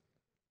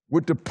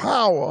with the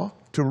power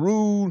to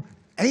rule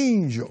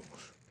angels.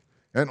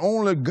 And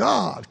only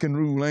God can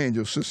rule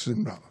angels, sisters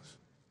and brothers.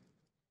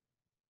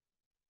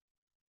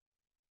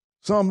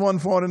 Psalm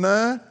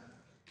 149,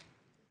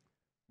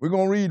 we're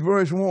going to read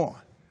verse 1,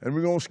 and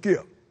we're going to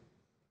skip.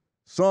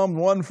 Psalm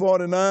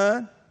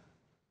 149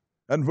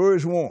 and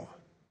verse 1.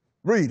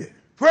 Read it.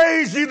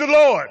 Praise ye the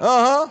Lord.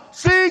 Uh-huh.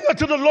 Sing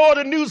unto the Lord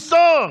a new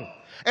song,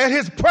 and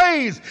his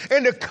praise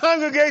in the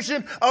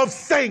congregation of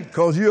saints.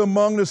 Because you're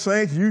among the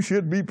saints, you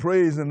should be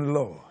praising the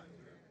Lord.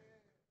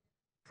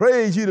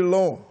 Praise ye the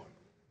Lord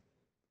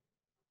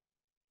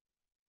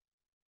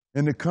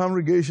in the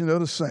congregation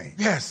of the saints.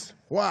 Yes.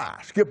 Why?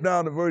 Skip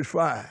down to verse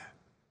 5.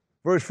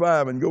 Verse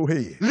 5 and go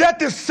ahead. Let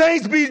the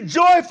saints be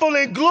joyful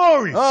in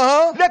glory.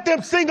 Uh-huh. Let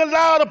them sing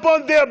aloud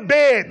upon their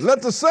beds.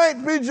 Let the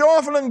saints be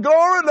joyful in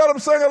glory. Let them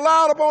sing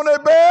aloud upon their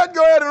bed.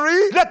 Go ahead and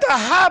read. Let the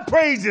high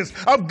praises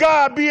of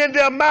God be in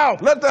their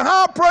mouth. Let the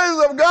high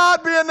praises of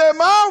God be in their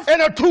mouth.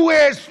 And a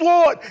two-edged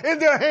sword in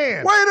their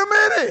hand. Wait a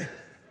minute.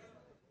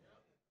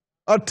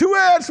 A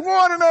two-edged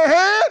sword in their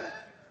hand?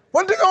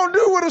 What they going to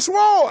do with a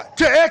sword?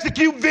 To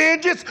execute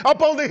vengeance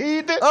upon the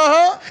heathen.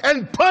 Uh-huh.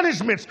 And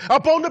punishments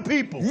upon the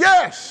people.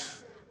 Yes.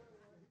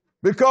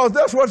 Because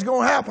that's what's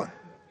going to happen.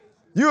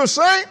 You're a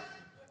saint.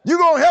 You're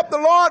going to help the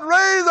Lord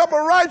raise up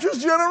a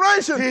righteous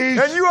generation.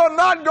 And you are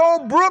not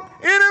going to brook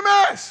any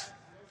mess.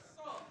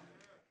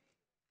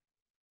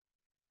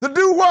 To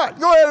do what?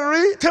 Go ahead and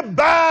read. To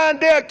bind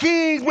their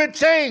kings with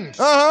chains.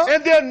 Uh-huh.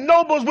 And their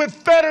nobles with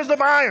fetters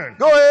of iron.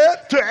 Go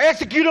ahead. To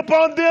execute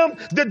upon them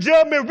the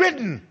judgment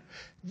written.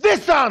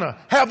 This honor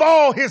have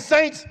all his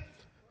saints.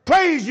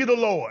 Praise you the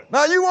Lord.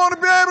 Now you want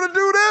to be able to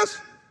do this?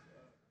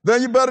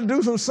 Then you better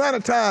do some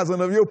sanitizing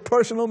of your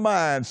personal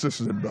mind,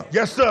 sisters and brothers.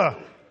 Yes, sir.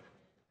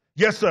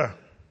 Yes, sir.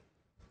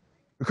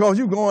 Because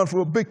you're going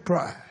for a big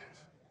prize.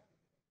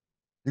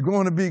 You're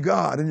going to be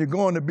God and you're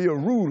going to be a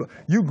ruler.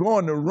 You're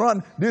going to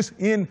run this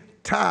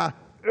entire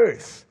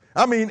earth.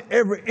 I mean,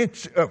 every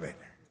inch of it.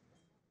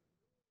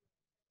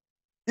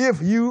 If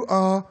you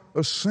are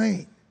a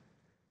saint,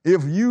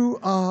 if you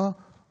are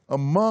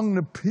among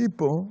the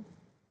people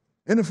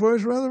in the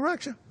first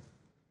resurrection.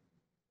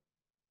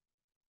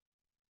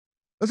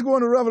 Let's go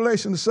into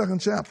Revelation, the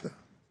 2nd chapter.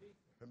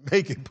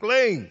 Make it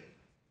plain.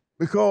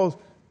 Because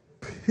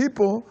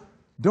people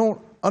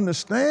don't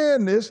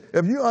understand this.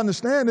 If you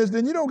understand this,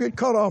 then you don't get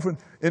caught off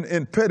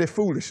in petty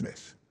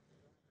foolishness.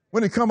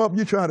 When it come up,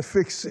 you try to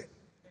fix it.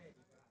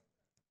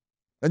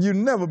 And you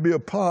never be a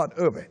part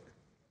of it.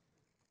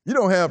 You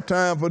don't have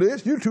time for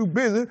this. You're too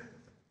busy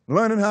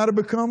learning how to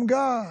become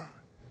God.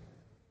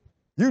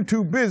 You're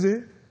too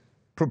busy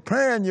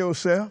preparing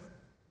yourself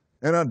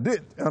and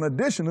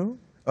auditioning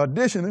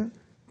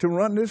to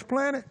run this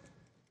planet.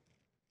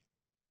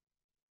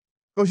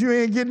 Because you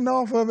ain't getting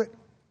off of it.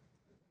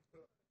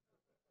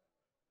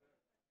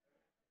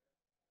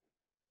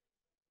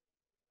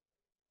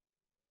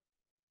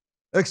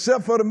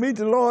 Except for to meet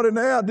the Lord in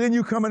the air, then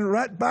you coming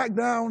right back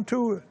down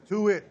to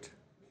it.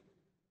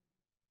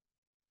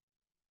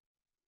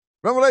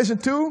 Revelation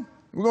 2,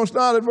 we're going to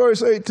start at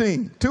verse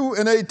 18. 2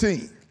 and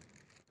 18.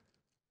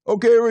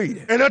 Okay, read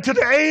it. And unto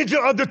the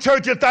angel of the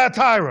church at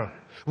Thyatira,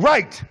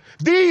 write,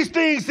 these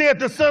things saith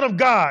the Son of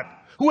God,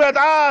 who hath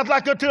eyes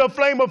like unto a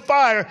flame of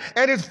fire,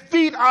 and his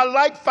feet are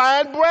like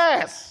fine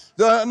brass.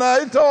 Now,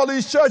 he told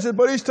these churches,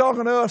 but he's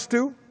talking to us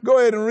too. Go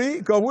ahead and read,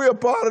 because we're a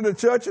part of the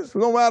churches,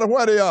 no matter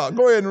where they are.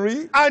 Go ahead and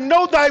read. I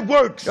know thy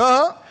works,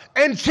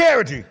 and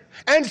charity,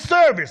 and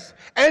service,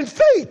 and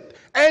faith,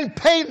 and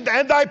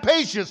thy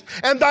patience,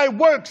 and thy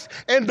works,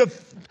 and the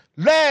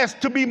last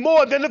to be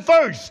more than the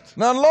first.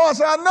 Now, Lord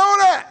said, I know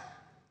that.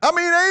 I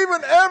mean,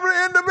 even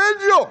every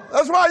individual.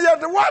 That's why you have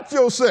to watch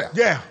yourself.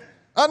 Yeah.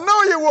 I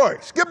know your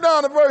works. Skip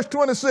down to verse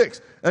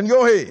 26 and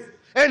go ahead.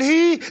 And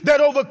he that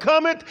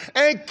overcometh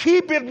and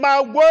keepeth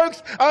my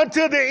works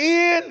unto the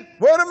end.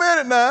 Wait a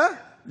minute now.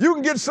 You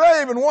can get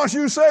saved, and once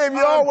you saved,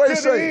 you're always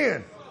Unto the saved.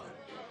 end.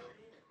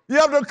 You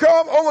have to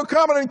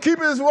overcome it and keep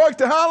his work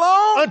to how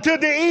long? Unto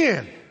the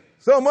end.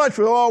 So much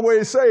for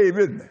always saved,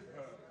 isn't it?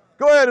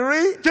 Go ahead and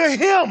read. To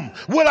him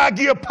will I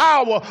give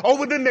power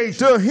over the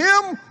nation. To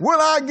him will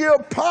I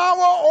give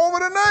power over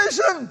the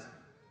nation.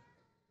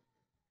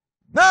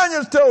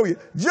 Daniel told you.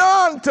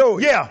 John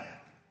told you. Yeah.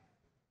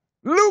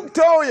 Luke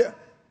told you.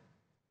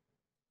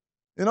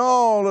 And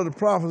all of the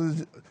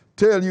prophets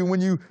tell you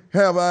when you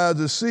have eyes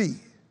to see.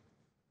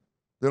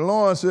 The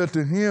Lord said,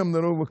 to him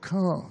that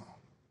overcomes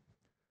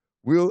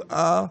will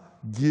I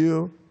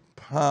give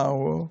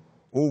power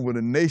over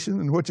the nation.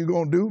 And what you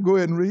going to do? Go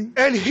ahead and read.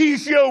 And he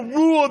shall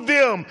rule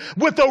them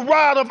with a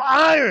rod of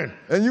iron.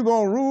 And you're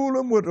going to rule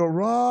them with a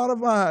rod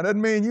of iron. That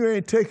means you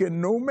ain't taking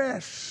no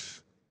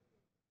mess.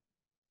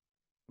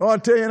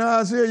 Lord tell you in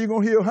Isaiah, you're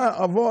going to hear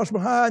a voice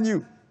behind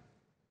you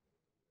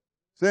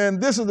saying,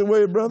 this is the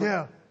way, brother.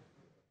 Yeah.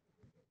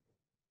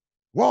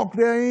 Walk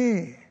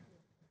therein.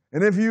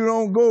 And if you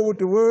don't go with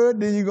the word,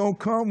 then you're going to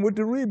come with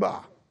the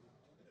rebar.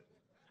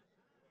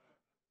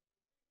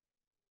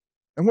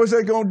 And what's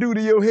that going to do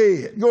to your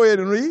head? Go ahead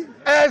and read.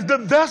 As the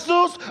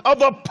vessels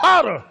of a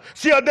potter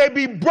shall they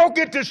be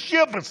broken to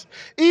shivers,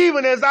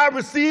 even as I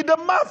received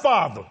of my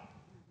Father.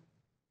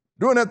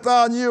 During that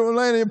 1,000-year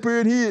millennium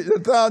period, the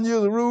 1,000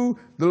 years of rule,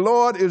 the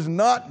Lord is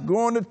not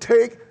going to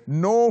take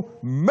no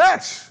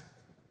mess.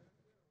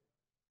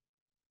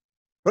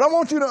 But I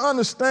want you to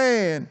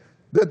understand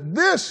that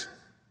this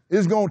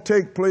is going to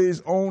take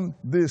place on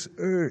this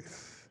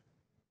earth.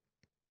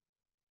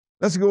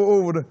 Let's go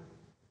over to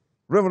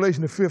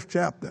Revelation, the 5th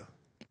chapter.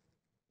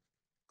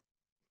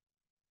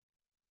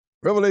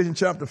 Revelation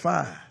chapter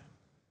 5.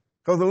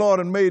 Because the Lord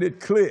had made it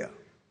clear.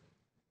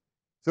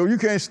 So you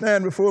can't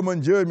stand before him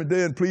on judgment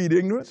day and plead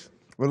ignorance.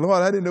 Well,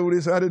 Lord, I didn't know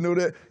this, I didn't know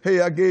that.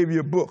 Hey, I gave you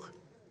a book.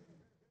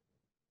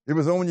 It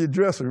was on your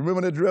dresser.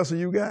 Remember that dresser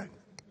you got?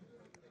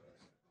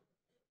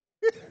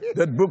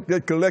 That book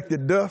that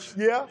collected dust?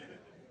 Yeah.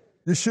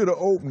 You should have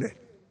opened it.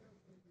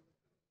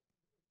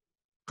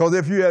 Because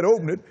if you had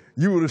opened it,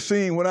 you would have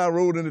seen what I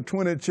wrote in the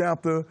 20th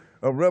chapter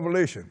of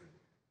Revelation.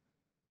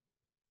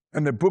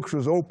 And the books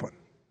was open.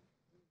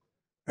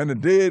 And the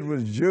dead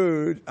was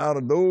judged out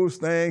of those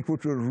things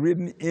which were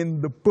written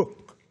in the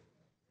book.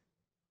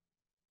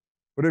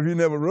 But if you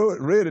never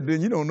read it,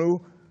 then you don't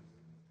know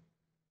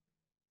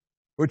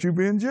what you're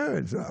being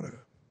judged out of.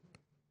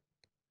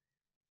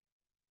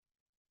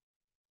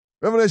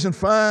 Revelation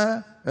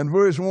 5 and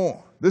verse 1.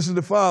 This is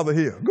the Father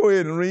here. Go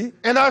ahead and read.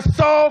 And I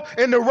saw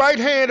in the right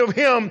hand of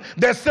him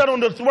that sat on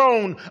the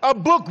throne a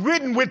book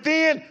written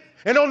within,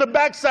 and on the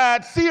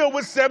backside sealed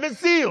with 7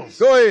 seals.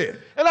 Go ahead.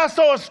 And I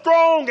saw a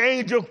strong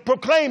angel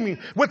proclaiming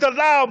with a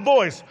loud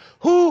voice,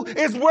 who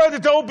is worthy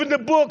to open the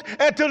book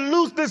and to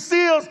loose the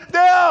seals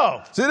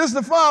thereof? See, this is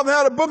the Father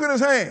had a book in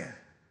his hand.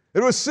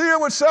 It was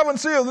sealed with 7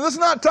 seals. And this is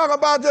not talking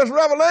about just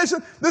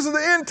Revelation. This is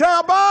the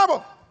entire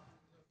Bible.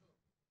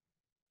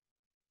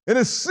 It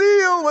is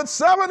sealed with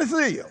 7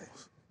 seals.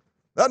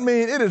 That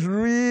means it is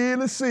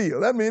really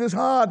sealed. That means it's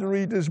hard to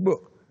read this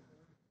book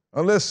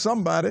unless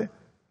somebody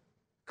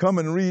come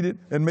and read it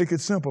and make it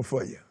simple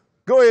for you.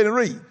 Go ahead and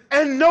read.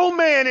 And no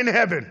man in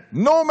heaven,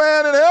 No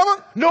man in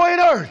heaven, nor in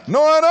earth,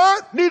 nor on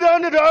earth, neither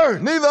under the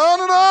earth, neither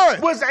under the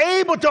earth. was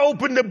able to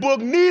open the book,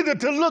 neither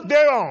to look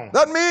thereon.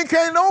 That means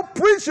can't no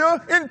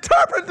preacher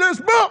interpret this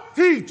book.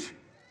 Teach.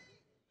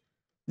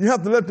 You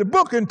have to let the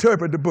book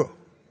interpret the book.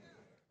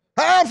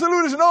 How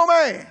absolute is no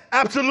man?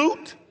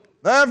 Absolute.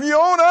 Now, if you're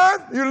on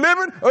earth, you're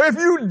living, or if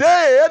you're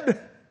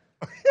dead,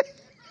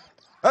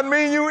 that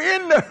means you're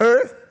in the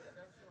earth,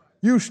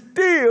 you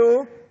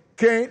still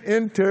can't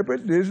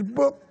interpret this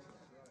book.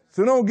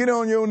 So don't get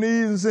on your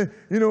knees and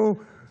say,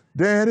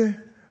 Daddy,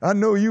 I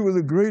know you was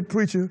a great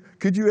preacher.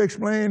 Could you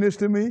explain this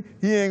to me?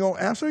 He ain't going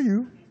to answer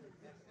you.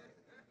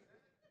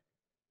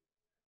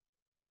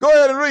 Go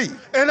ahead and read.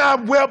 And I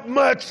wept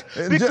much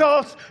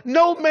because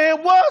no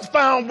man was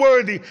found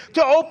worthy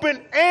to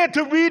open and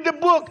to read the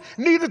book,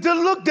 neither to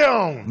look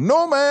thereon.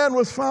 No man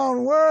was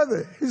found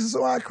worthy. He said,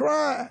 so I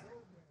cried.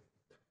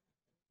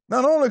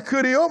 Not only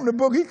could he open the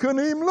book, he couldn't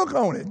even look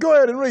on it. Go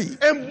ahead and read.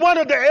 And one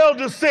of the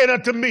elders said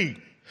unto me,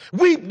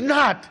 weep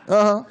not.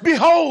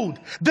 Behold,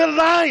 the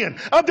Lion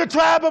of the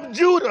tribe of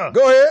Judah,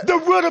 Go ahead. the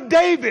Root of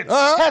David,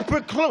 has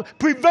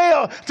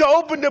prevailed to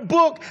open the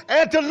book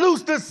and to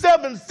loose the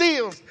 7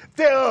 seals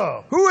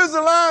thereof. Who is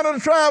the Lion of the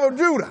tribe of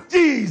Judah?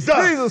 Jesus.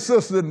 Jesus,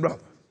 sisters and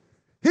brothers.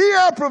 He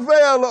hath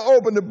prevailed to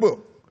open the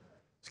book.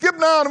 Skip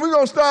down, and we're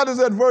going to start this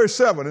at verse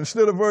 7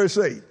 instead of verse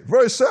 8.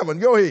 Verse 7,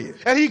 go ahead.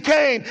 And he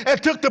came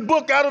and took the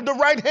book out of the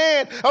right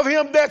hand of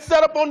him that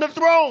sat up on the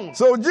throne.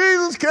 So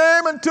Jesus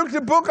came and took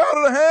the book out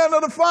of the hand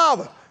of the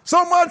Father.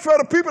 So much for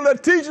the people that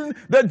are teaching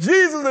that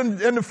Jesus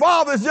and the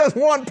Father is just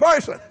one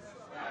person.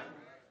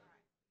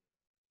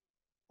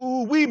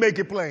 Ooh, we make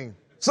it plain.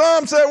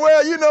 Some say,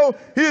 well,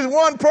 he's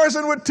one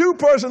person with 2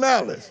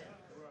 personalities.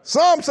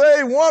 Some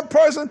say one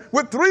person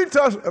with 3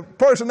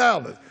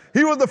 personalities.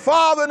 He was the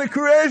Father in the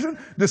creation,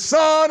 the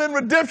Son in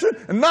redemption,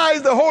 and now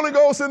he's the Holy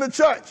Ghost in the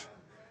church.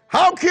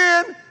 How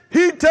can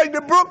he take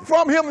the book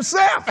from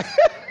himself?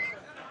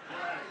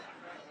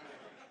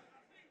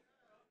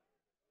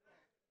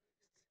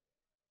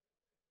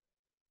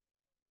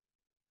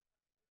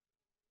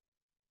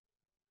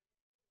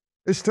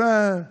 It's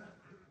time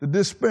to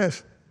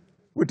dispense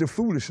with the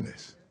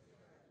foolishness.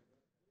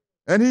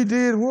 And he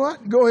did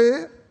what? Go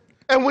ahead.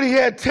 And when he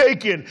had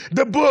taken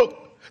the book,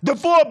 the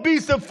 4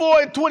 beasts and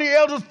 4 and 20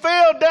 elders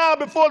fell down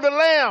before the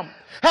Lamb,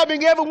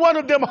 having every one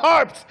of them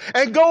harps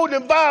and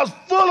golden vials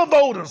full of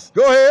odors,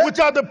 Go ahead. which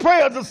are the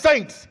prayers of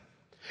saints.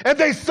 And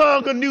they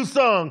sung a new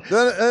song.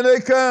 And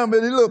they come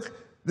and look,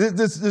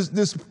 this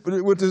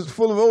with this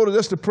full of odor,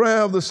 that's the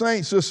prayer of the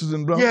saints, sisters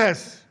and brothers.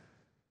 Yes.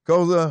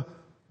 Because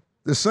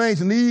the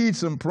saints need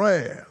some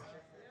prayer.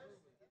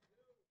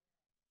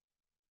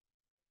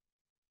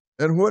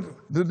 And what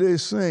did they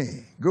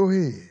sing? Go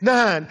ahead.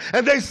 9.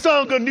 And they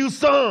sung a new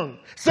song,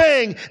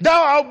 saying,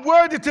 Thou art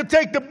worthy to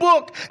take the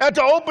book and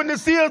to open the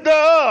seals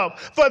thereof,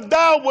 for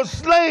thou wast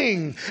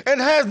slain and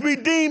hast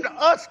redeemed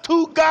us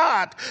to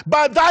God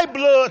by thy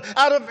blood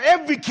out of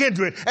every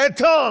kindred and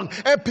tongue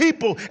and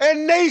people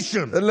and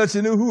nation. That lets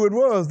you know who it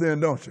was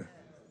then, don't you?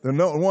 The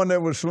one that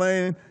was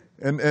slain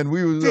and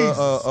we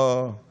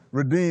was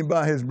redeemed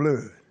by his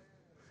blood.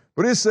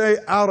 But it say,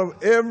 out of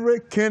every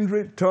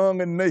kindred, tongue,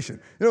 and nation.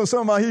 You know, some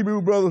of my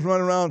Hebrew brothers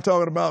running around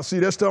talking about, see,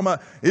 that's talking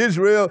about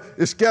Israel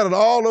is scattered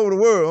all over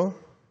the world,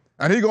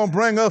 and he's going to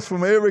bring us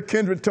from every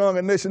kindred, tongue,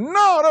 and nation.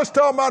 No, that's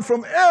talking about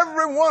from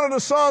every one of the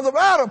sons of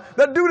Adam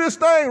that do this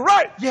thing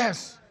right.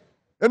 Yes.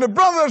 And the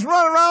brother that's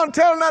running around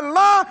telling that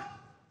lie,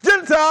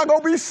 Gentile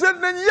going to be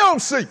sitting in your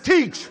seat.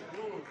 Teach.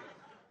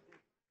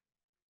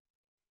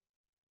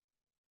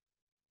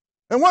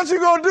 And what's he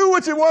going to do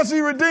with you once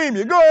he redeem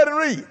you? Go ahead and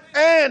read.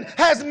 And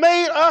has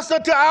made us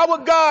unto our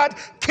God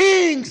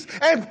kings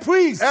and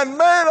priests. And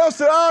made us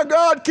to our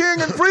God king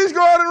and priest.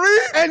 Go ahead and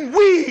read. And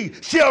we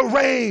shall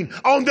reign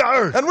on the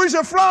earth. And we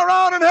shall fly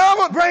around in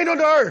heaven. Reign on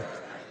the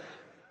earth.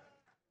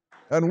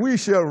 And we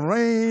shall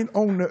reign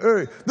on the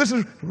earth. This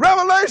is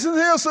Revelation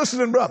here, sisters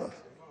and brothers.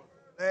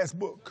 Last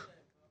book.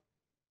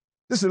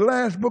 This is the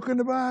last book in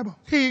the Bible.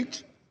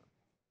 Teach.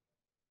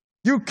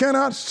 You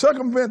cannot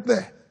circumvent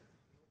that.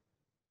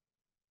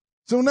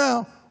 So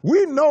now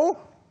we know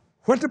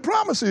what the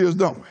promise is,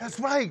 don't we? That's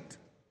right.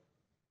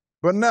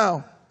 But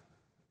now,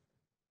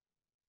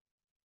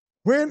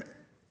 when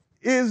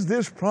is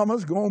this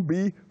promise going to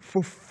be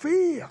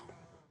fulfilled?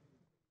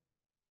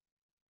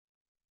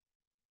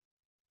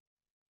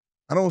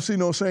 I don't see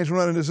no saints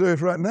running this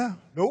earth right now.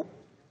 Nope.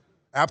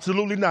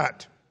 Absolutely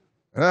not.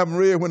 And I haven't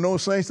read when no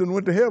saints done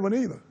went to heaven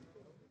either.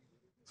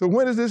 So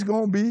when is this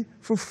going to be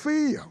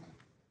fulfilled?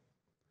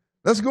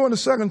 Let's go into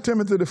 2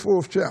 Timothy, the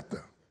 4th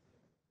chapter.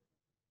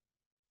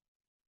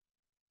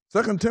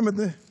 2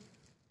 Timothy,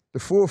 the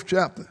 4th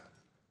chapter.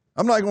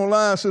 I'm not going to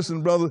lie, sisters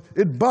and brothers.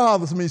 It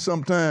bothers me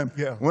sometimes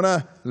when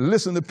I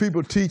listen to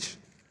people teach,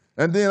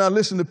 and then I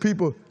listen to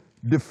people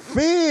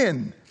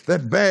defend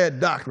that bad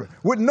doctrine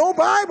with no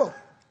Bible.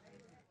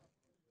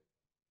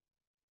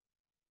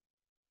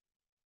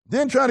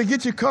 Then try to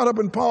get you caught up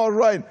in Paul's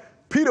writing.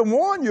 Peter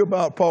warned you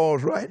about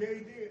Paul's writing. Yeah,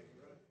 he did.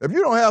 If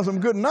you don't have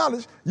some good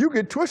knowledge, you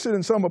get twisted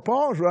in some of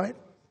Paul's writing.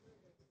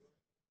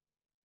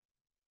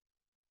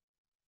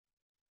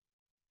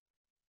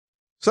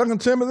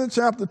 Second Timothy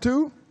chapter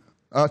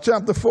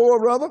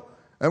 4, rather,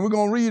 and we're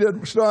going to read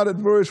it, start at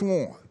verse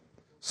 1.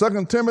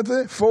 2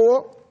 Timothy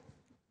 4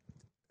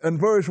 and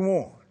verse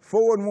 1.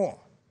 4 and 1.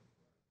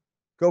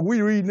 Because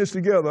we reading this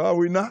together, are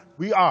we not?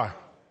 We are.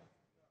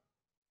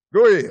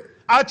 Go ahead.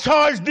 I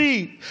charge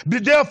thee,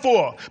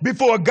 therefore,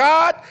 before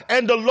God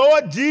and the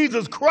Lord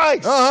Jesus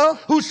Christ,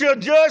 who shall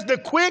judge the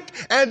quick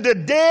and the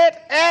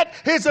dead at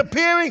his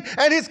appearing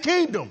and his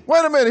kingdom.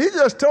 Wait a minute. He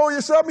just told you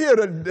something here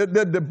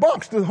that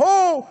debunks the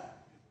whole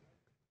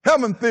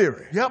heaven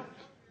theory. Yep.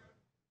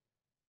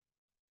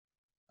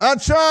 I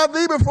charge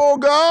thee before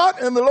God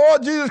and the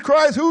Lord Jesus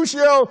Christ, who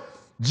shall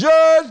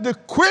judge the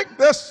quick,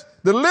 that's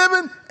the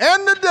living,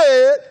 and the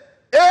dead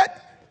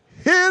at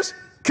his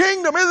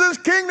kingdom. Is his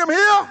kingdom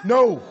here?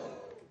 No.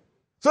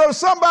 So if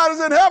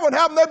somebody's in heaven,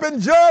 haven't they been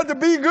judged to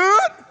be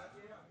good?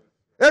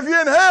 If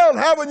you're in hell,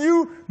 haven't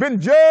you been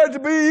judged to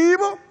be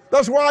evil?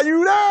 That's why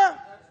you there.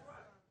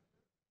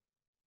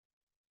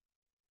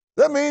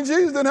 That means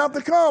Jesus didn't have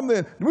to come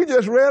then. We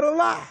just read a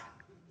lie.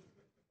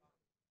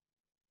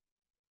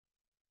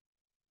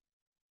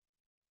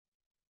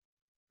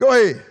 Go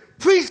ahead.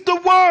 Preach the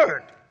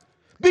word.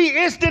 Be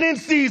instant in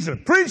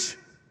season. Preach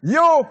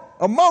your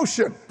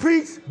emotion.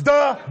 Preach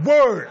the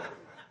word.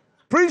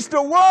 Preach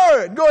the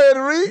word. Go ahead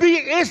and read. Be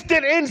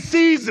instant in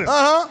season.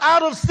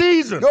 Out of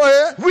season. Go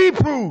ahead.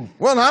 Reprove.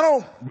 Well, I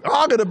don't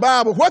argue the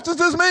Bible. What does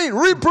this mean?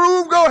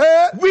 Reprove. Go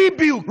ahead.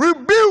 Rebuke.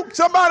 Rebuke.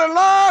 Somebody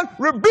lying.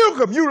 Rebuke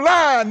them. You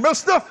lying,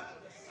 mister.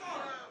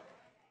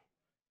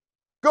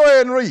 Go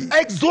ahead and read.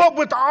 Exhort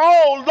with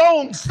all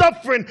long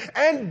suffering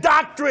and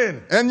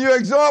doctrine. And you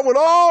exhort with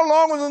all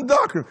longing and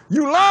doctrine.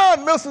 You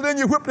lying, mister, then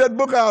you whip that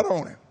book out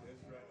on him.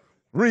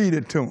 Read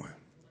it to him.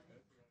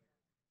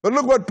 But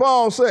look what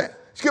Paul said.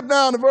 Skip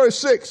down to verse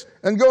 6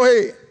 and go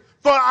ahead.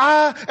 For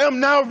I am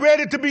now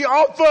ready to be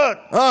offered,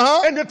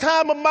 and the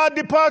time of my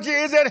departure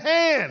is at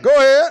hand. Go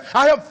ahead.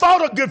 I have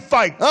fought a good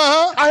fight.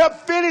 I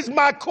have finished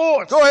my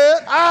course. Go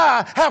ahead.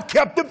 I have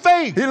kept the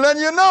faith. He's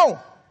letting you know.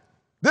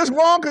 This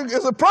walk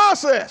is a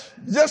process.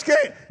 You just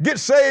can't get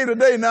saved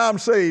today. Now I'm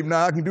saved.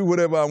 Now I can do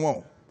whatever I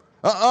want.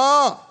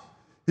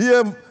 He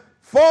have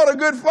fought a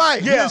good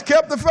fight. Yeah. He has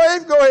kept the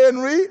faith. Go ahead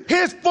and read.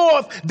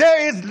 Henceforth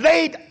there is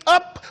laid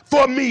up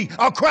for me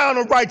a crown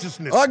of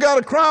righteousness. I got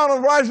a crown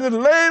of righteousness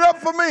laid up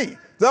for me.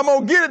 So I'm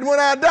going to get it when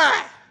I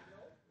die.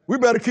 We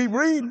better keep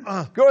reading.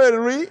 Go ahead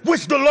and read.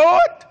 Which the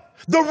Lord,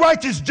 the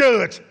righteous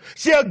judge,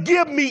 shall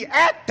give me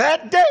at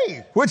that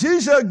day. Which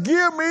he shall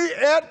give me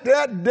at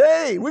that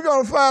day. We're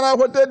going to find out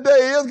what that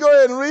day is. Go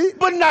ahead and read.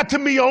 But not to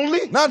me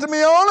only. Not to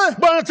me only.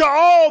 But unto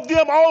all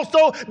them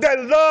also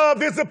that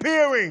love his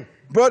appearing.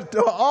 But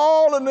to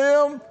all of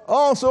them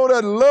also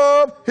that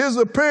love his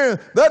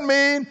appearance. That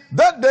means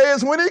that day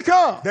is when he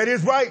comes. That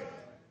is right.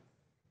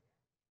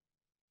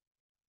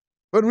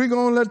 But we're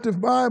going to let the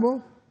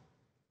Bible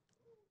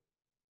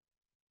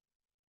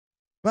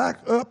back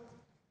up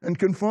and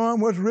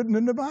confirm what's written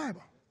in the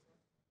Bible.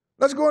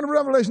 Let's go into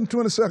Revelation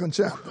 22nd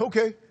chapter.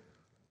 Okay.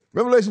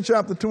 Revelation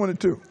chapter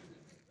 22.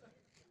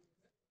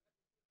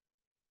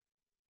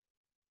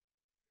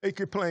 Make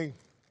it plain.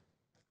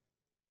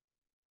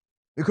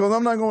 Because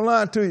I'm not going to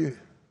lie to you.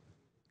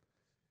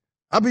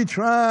 I be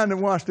trying to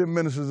watch them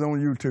ministers on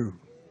YouTube.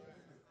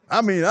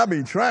 I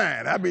be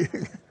trying.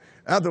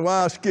 After a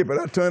while I skip it.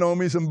 I turn on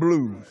me some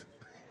blues.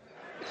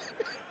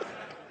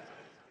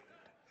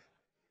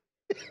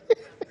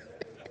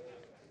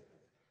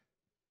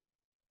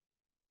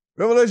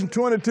 Revelation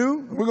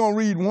 22, we're going to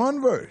read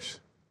one verse.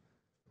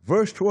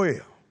 Verse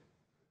 12.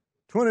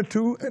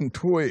 22 and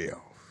 12.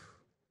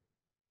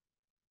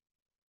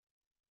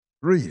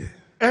 Read it.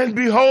 And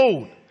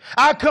behold,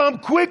 I come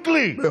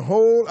quickly.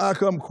 Behold, I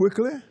come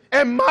quickly.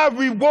 And my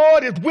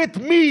reward is with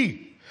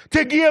me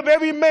to give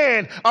every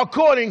man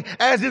according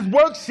as his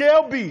work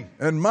shall be.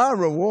 And my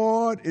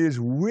reward is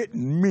with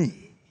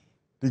me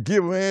to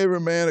give every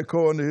man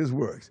according to his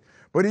works.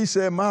 But he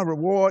said, my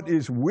reward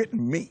is with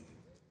me.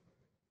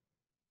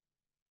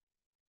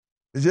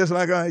 It's just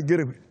like I get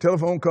a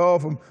telephone call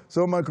from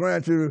some of my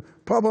grandchildren.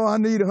 Papa, I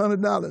need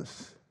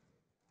 $100.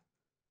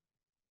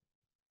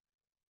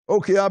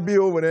 Okay, I'll be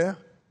over there.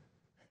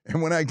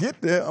 And when I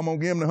get there, I'm going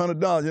to give him the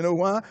 $100. You know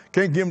why?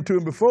 Can't give him to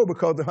him before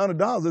because the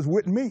 $100 is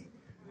with me.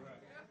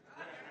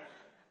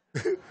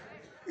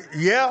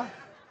 Yeah.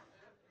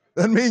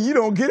 That means you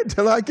don't get it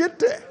till I get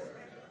there.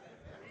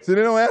 See,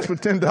 they don't ask for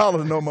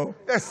 $10 no more.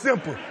 That's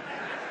simple. It's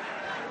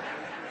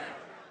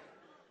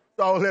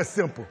all that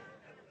simple.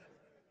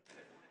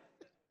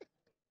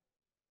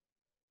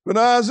 But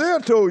Isaiah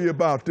told you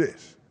about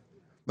this.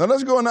 Now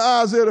let's go into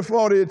Isaiah the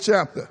 40th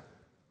chapter.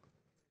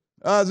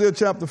 Isaiah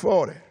chapter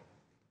 40.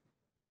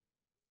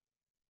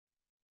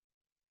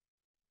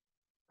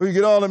 We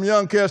get all them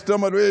young cats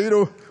talking about, you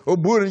know, oh,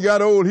 Buddha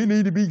got old, he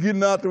need to be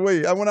getting out the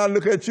way. And when I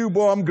look at you,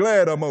 boy, I'm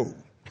glad I'm old.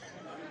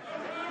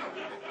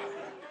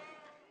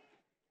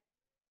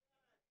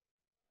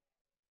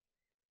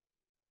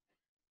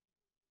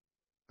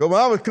 Because when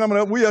I was coming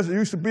up, we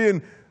used to be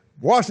in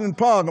Washington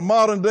Park, a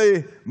modern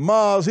day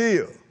Mars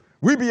Hill.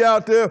 We be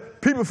out there,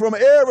 people from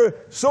every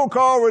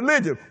so-called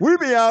religion. We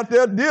be out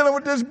there dealing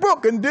with this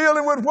book and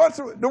dealing with what's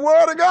the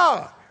Word of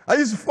God. I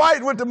used to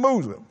fight with the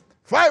Muslim,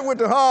 fight with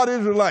the hard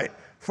Israelite,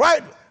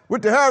 fight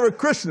with the Hare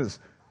Krishnas,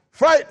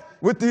 fight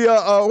with the,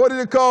 what do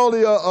they call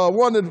the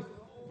one that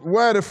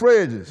wear the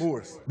fringes?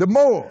 Moors. The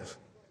Moors.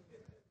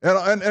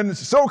 And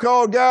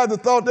so-called guys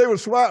that thought they were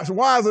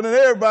wiser than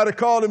everybody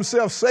called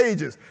themselves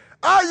sages.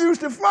 I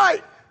used to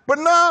fight, but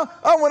now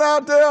I went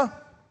out there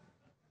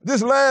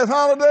this last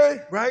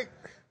holiday. Right?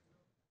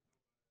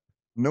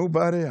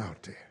 Nobody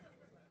out there.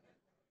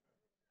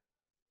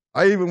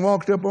 I even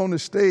walked up on the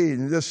stage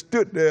and just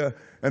stood there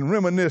and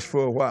reminisced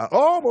for a while.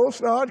 Almost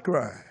started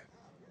crying.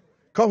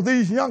 Because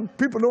these young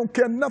people don't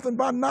care nothing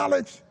about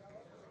knowledge.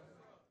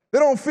 They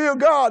don't fear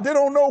God. They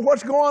don't know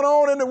what's going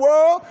on in the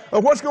world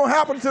or what's going to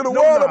happen to the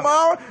world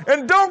tomorrow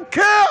and don't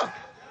care.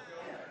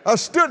 I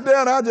stood there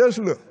and I just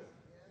looked.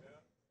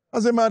 I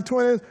was in my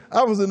 20s.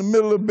 I was in the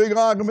middle of a big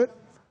argument.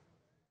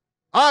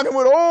 Arguing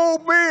with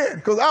old men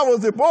because I was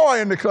the boy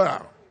in the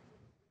crowd.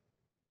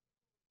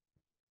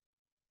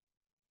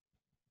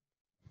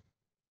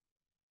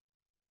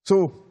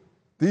 So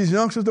these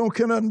youngsters don't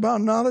care nothing about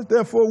knowledge,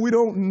 therefore we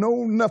don't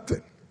know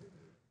nothing.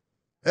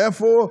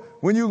 Therefore,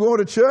 when you go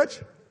to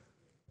church,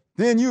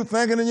 then you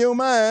thinking in your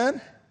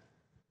mind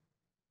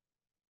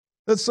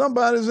that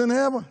somebody's in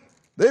heaven.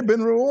 They've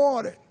been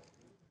rewarded.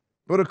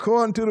 But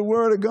according to the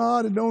Word of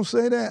God, it don't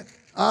say that.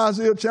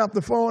 Isaiah chapter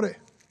 40.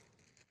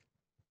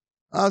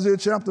 Isaiah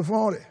chapter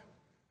 40.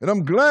 And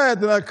I'm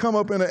glad that I come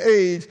up in an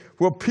age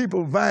where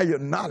people value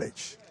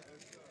knowledge.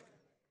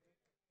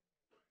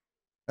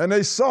 And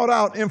they sought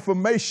out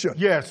information.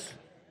 Yes.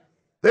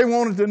 They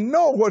wanted to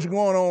know what's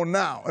going on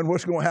now and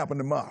what's going to happen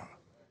tomorrow.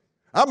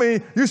 I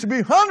mean, used to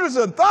be hundreds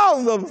and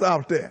thousands of us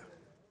out there.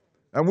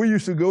 And we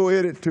used to go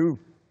at it too.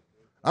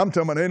 I'm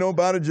talking about ain't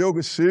nobody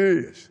joking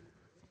serious.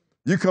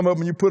 You come up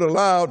and you put a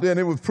lie out there and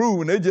it was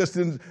proven. They just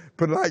didn't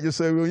put it like you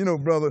say, well, you know,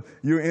 brother,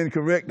 you're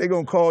incorrect. They're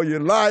going to call you a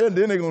liar,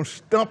 then they're going to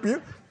stump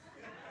you.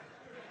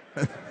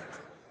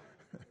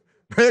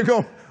 They're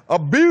going to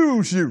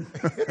abuse you.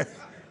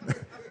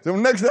 So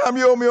next time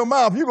you open your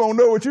mouth, you're going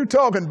to know what you're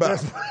talking about.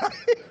 That's right.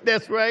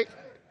 That's right.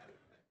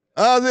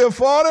 Isaiah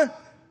 40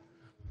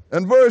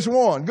 and verse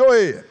 1. Go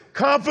ahead.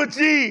 Comfort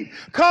ye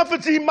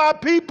my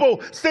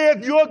people,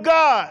 saith your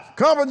God.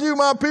 Comfort you,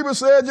 my people,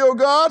 said your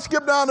God.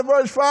 Skip down to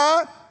verse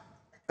 5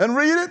 and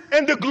read it.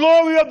 And the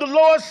glory of the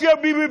Lord shall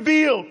be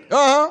revealed,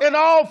 and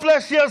all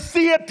flesh shall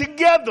see it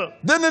together.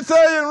 Didn't it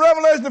tell you in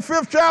Revelation, the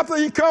 5th chapter,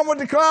 he come with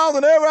the clouds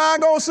and every eye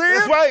going to see him?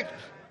 That's right.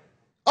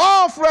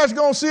 All flesh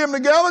going to see him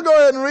together. Go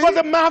ahead and read For it.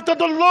 the mouth of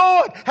the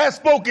Lord has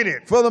spoken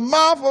it. For the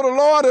mouth of the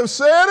Lord has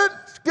said it.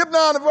 Skip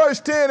down to verse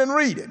 10 and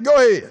read it. Go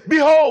ahead.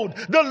 Behold,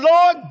 the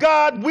Lord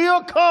God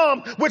will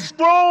come with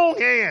strong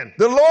hand.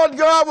 The Lord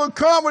God will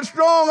come with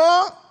strong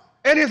arm.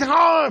 And his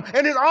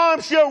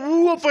arm shall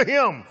rule for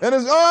him. And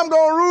his arm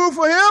going to rule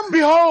for him.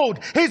 Behold,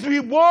 his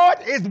reward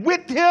is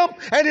with him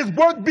and his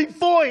work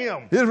before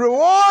him. His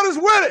reward is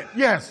with it.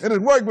 Yes. And his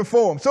work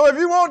before him. So if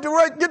you want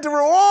to get the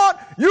reward,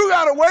 you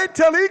got to wait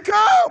till he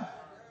comes.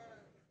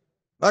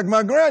 Like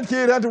my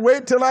grandkid had to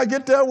wait till I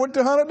get there with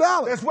the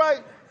 $100. That's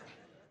right.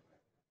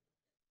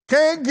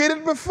 Can't get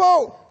it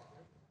before.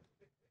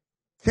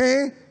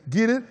 Can't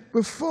get it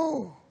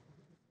before.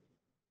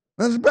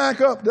 Let's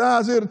back up to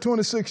Isaiah the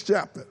 26th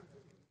chapter.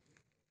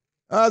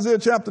 Isaiah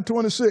chapter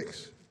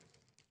 26.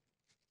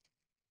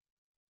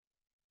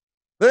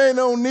 There ain't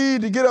no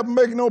need to get up and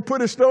make no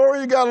pretty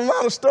story. You got a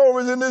lot of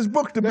stories in this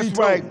book to be told.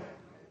 Right.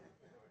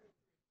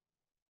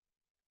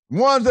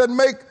 Ones that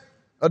make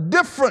a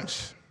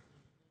difference.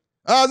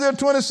 Isaiah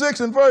 26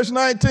 and verse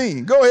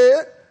 19. Go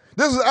ahead.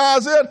 This is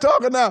Isaiah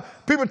talking now.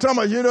 People talking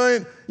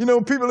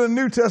about, people in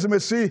the New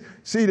Testament see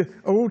the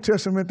Old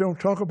Testament don't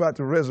talk about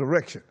the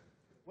resurrection.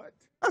 What?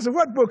 I said,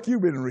 what book you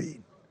been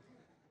reading?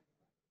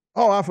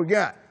 Oh, I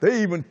forgot.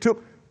 They even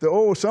took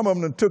some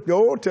of them took the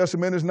Old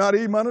Testament. It's not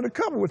even under the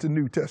cover with the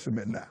New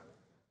Testament now.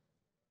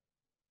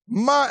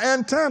 My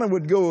antenna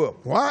would go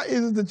up. Why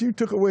is it that you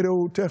took away the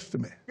Old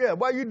Testament? Yeah,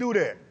 why you do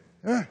that?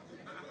 Huh?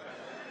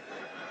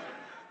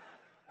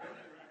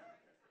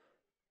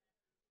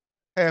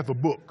 Half a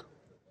book.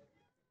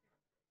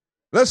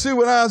 Let's see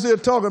what Isaiah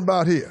talking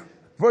about here.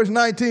 Verse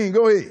 19,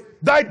 go ahead.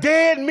 Thy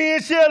dead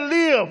men shall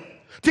live.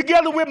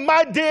 Together with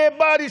my dead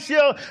body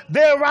shall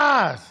they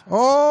rise.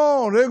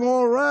 Oh, they're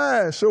going to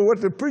rise. So what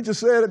the preacher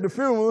said at the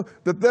funeral,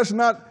 that that's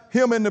not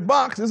him in the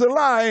box, is a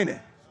lie, ain't it?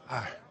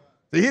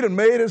 See, he done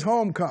made his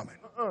homecoming.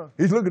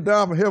 He's looking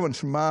down from heaven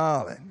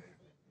smiling.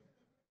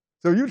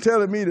 So you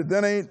telling me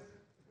that ain't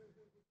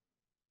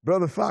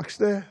Brother Fox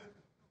there?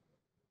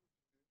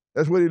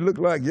 That's what he looked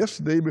like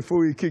yesterday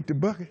before he kicked the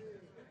bucket.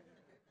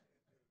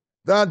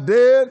 Thy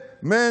dead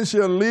man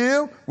shall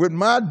live, with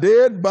my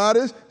dead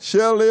bodies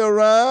shall they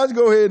arise.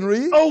 Go ahead and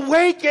read.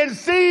 Awake and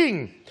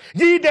sing,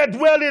 ye that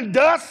dwell in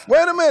dust.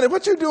 Wait a minute,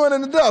 what you doing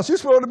in the dust? You're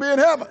supposed to be in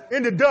heaven.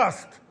 In the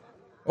dust.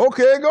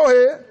 Okay, go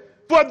ahead.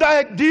 For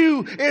thy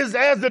dew is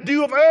as the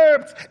dew of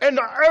herbs, and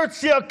the earth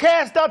shall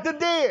cast out the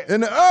dead.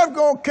 And the earth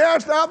going to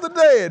cast out the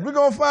dead. We're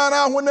going to find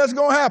out when that's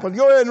going to happen.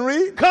 Go ahead and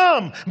read.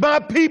 Come,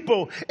 my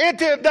people,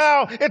 enter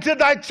thou into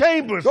thy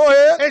chambers. Go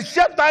ahead. And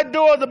shut thy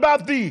doors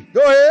about thee.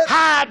 Go ahead.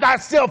 Hide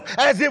thyself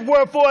as it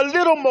were for a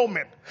little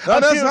moment. Now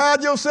that's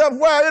hide yourself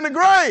where? In the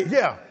grave.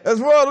 Yeah. As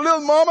for a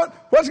little moment,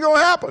 what's going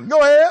to happen? Go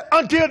ahead.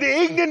 Until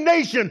the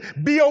indignation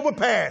be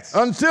overpassed.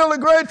 Until the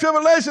great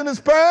tribulation is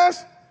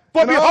past.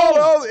 For and behold,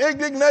 all the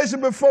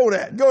indignation before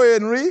that. Go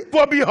ahead and read.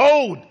 For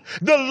behold,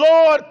 the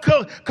Lord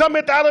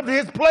cometh out of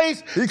his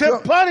place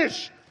to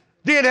punish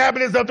the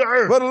inhabitants of the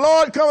earth. But the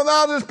Lord cometh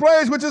out of his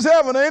place, which is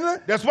heaven, ain't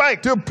it? That's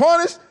right. To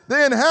punish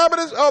the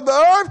inhabitants of the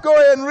earth. Go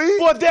ahead and read.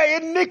 For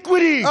their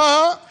iniquity.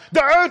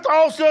 The earth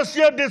also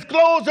shall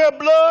disclose her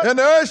blood. And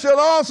the earth shall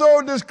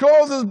also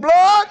disclose his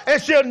blood.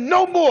 And shall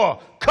no more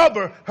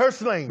cover her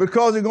slain.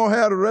 Because you're going to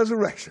have the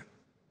resurrection.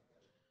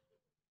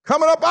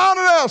 Coming up out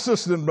of there,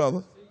 sisters and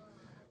brothers.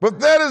 But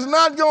that is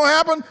not going to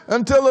happen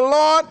until the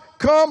Lord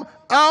come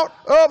out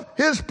of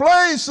his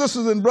place,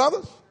 sisters and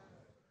brothers.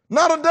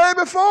 Not a day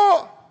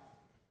before.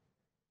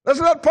 Let's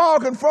let Paul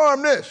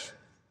confirm this.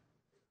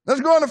 Let's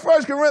go into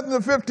 1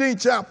 Corinthians, the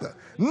 15th chapter.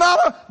 Not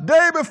a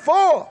day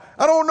before.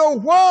 I don't know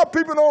why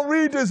people don't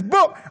read this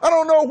book. I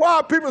don't know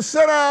why people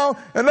sit down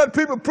and let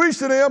people preach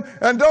to them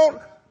and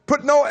don't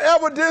put no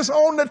evidence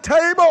on the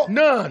table.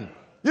 None.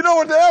 You know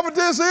what the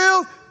evidence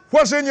is?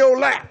 What's in your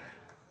lap.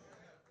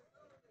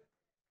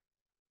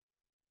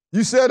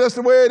 You said that's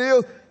the way it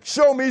is.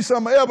 Show me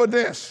some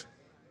evidence.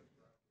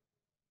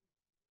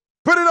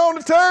 Put it on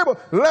the table.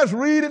 Let's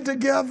read it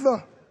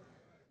together.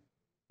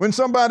 When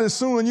somebody's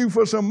suing you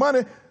for some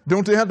money,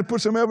 don't they have to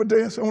put some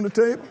evidence on the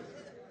table?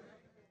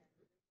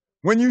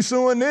 When you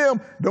suing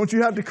them, don't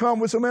you have to come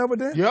with some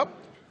evidence? Yep.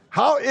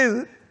 How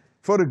is it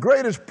for the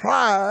greatest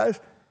prize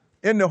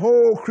in the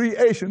whole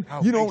creation,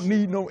 you don't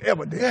need no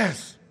evidence?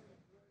 Yes.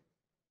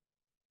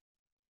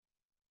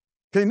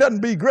 Can't nothing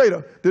be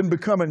greater than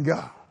becoming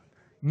God.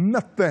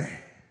 Nothing.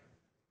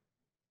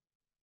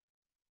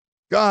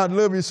 God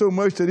loves you so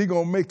much that he's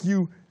going to make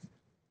you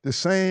the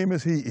same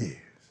as he is.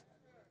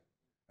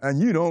 And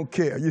you don't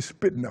care. You're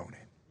spitting on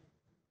it.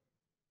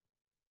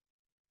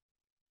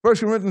 1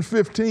 Corinthians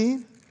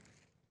 15.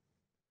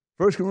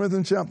 1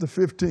 Corinthians chapter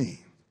 15.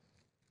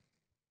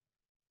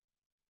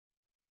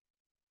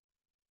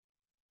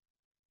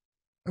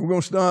 And we're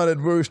going to start at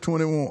verse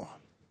 21.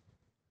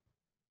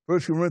 1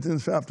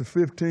 Corinthians chapter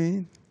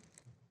 15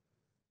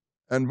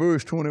 and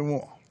verse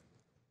 21.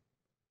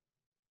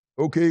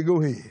 Okay,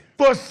 go ahead.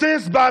 For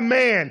since by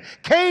man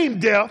came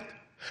death,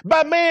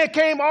 by man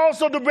came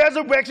also the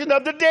resurrection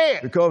of the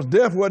dead. Because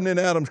death wasn't in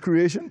Adam's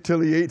creation till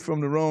he ate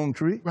from the wrong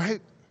tree.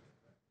 Right?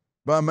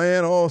 By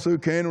man also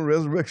came the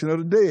resurrection of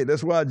the dead.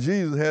 That's why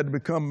Jesus had to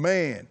become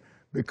man.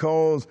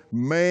 Because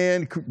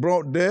man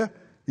brought death,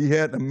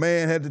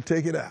 man had to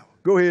take it out.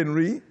 Go ahead and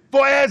read.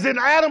 For as in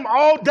Adam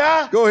all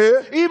die, Go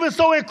ahead. even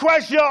so in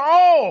Christ shall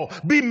all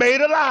be made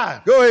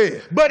alive. Go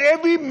ahead. But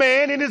every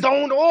man in his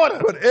own order.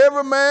 But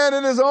every man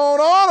in his own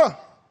order.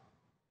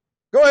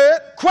 Go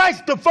ahead.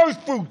 Christ the first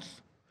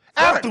fruits.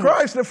 Afterwards,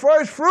 Christ the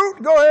first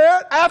fruit. Go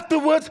ahead.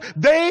 afterwards,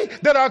 they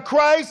that are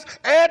Christ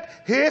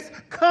at his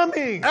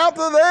coming.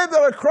 After they that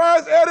are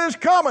Christ at his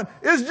coming.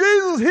 Is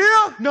Jesus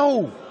here?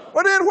 No,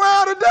 But then where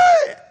are the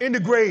dead? in the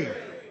grave.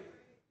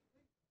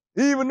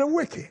 Even the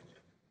wicked.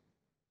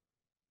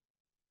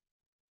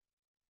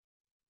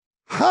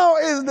 How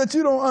is it that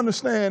you don't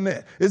understand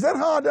that? Is that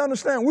hard to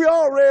understand? We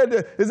all read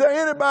that. Is there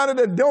anybody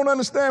that don't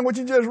understand what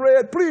you just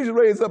read? Please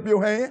raise up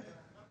your hand.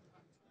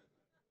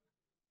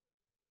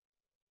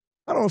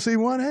 I don't see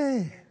one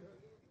hand.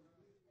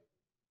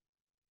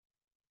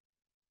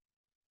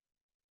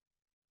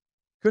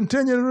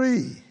 Continue to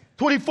read.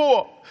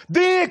 24.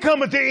 Then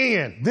cometh the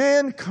end.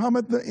 Then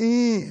cometh the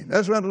end.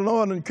 That's right, the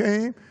Lord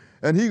came,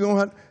 and he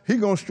gonna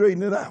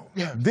straighten it out.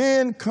 Yeah.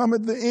 Then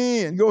cometh the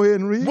end. Go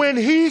ahead and read. When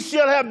he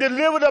shall have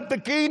delivered up the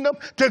kingdom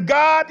to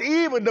God,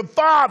 even the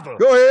Father.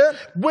 Go ahead.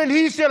 When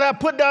he shall have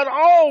put down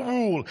all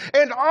rule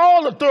and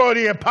all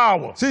authority and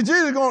power. See,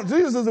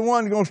 Jesus is the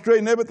one that's going to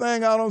straighten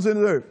everything out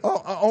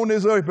on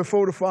this earth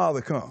before the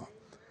Father comes.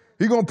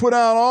 He's going to put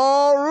out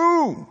all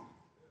rule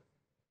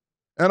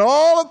and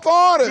all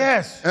authority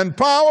Yes. and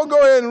power.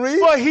 Go ahead and read.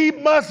 For he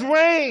must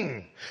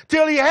reign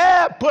till he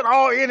have put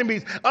all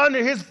enemies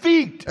under his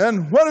feet.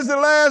 And what is the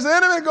last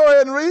enemy? Go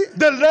ahead and read.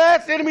 The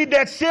last enemy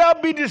that shall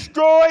be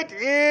destroyed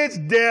is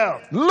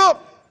death. Look,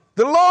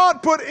 the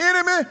Lord put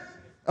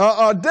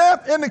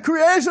death in the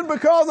creation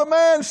because of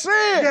man's sin.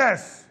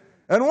 Yes.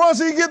 And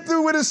once he get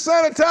through with his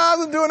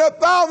sanitizing during that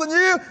 1,000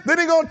 years, then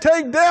he's going to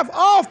take death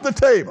off the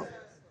table.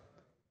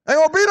 Ain't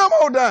going to be no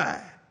more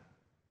dying.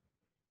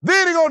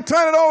 Then he's going to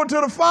turn it over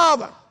to the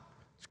Father.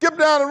 Skip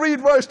down and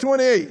read verse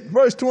 28.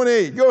 Verse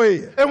 28, go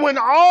ahead. And when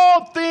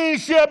all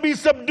things shall be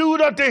subdued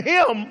unto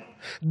him,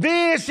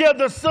 then shall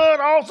the Son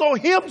also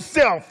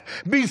himself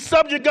be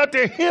subject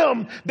unto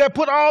him that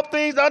put all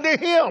things under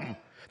him,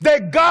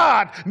 that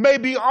God may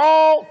be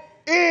all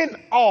in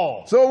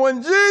all. So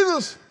when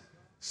Jesus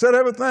set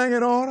everything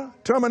in order,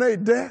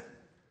 terminate death,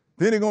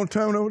 then he's going to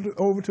turn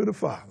over to the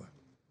Father.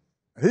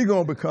 He's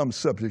going to become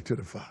subject to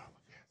the Father.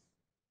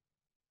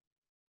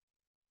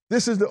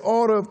 This is the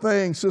order of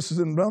things, sisters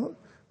and brothers.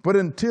 But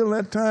until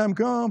that time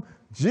comes,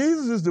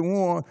 Jesus is the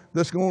one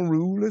that's going to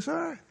rule this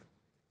earth.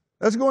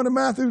 Let's go into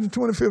Matthew, the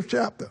 25th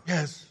chapter.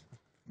 Yes.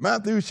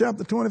 Matthew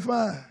chapter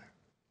 25.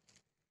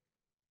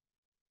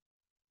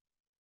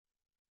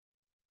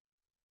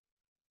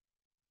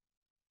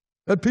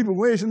 That people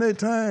wasting their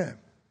time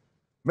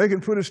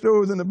making pretty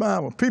stories in the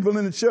Bible. People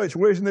in the church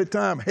wasting their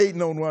time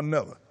hating on one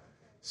another,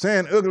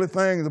 saying ugly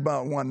things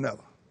about one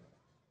another.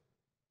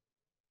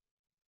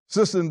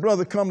 Sisters and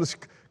brothers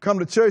come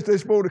to church, they're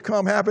supposed to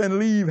come happy and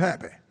leave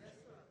happy.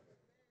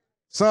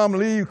 Some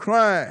leave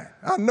crying.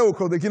 I know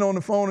because they get on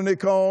the phone and they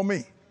call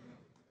me.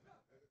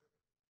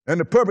 And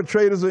the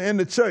perpetrators are in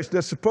the church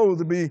that's supposed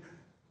to be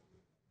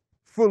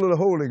full of the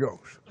Holy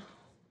Ghost.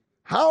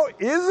 How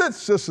is it,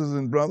 sisters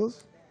and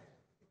brothers,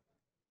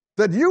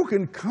 that you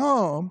can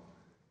come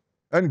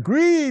and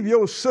grieve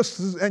your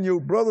sisters and your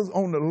brothers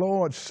on the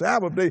Lord's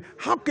Sabbath day?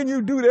 How can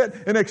you do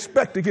that and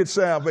expect to get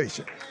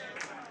salvation?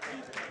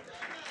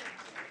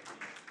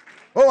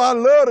 Oh, I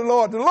love the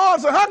Lord. The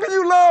Lord said, how can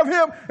you love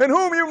him in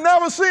whom you've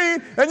never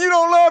seen, and you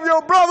don't love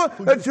your brother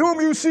that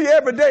whom you see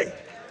every day?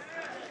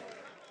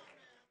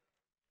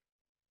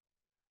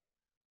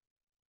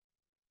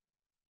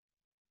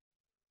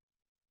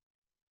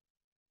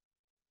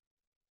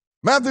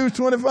 Matthew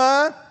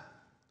 25,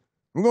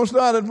 we're going to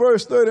start at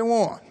verse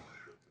 31.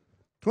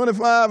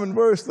 25 and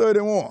verse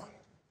 31.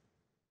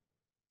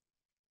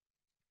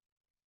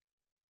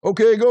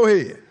 Okay, go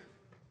ahead.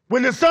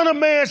 When the Son of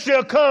Man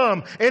shall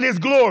come in his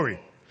glory,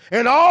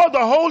 and all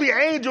the holy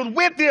angels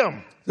with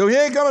him. So he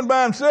ain't coming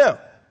by himself.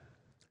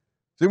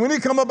 See, when he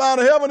come up out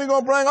of heaven, he's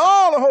going to bring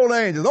all the holy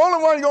angels. The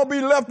only one going to be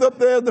left up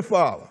there is the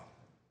Father.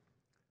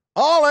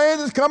 All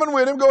angels coming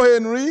with him. Go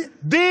ahead and read.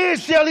 Then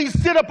shall he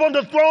sit upon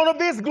the throne of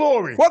his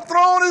glory. What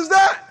throne is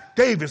that?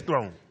 David's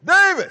throne.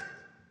 David.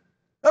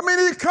 I mean,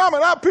 he's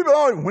coming. Our people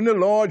always, when the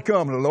Lord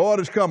comes, the Lord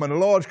is coming, the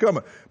Lord's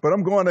coming. But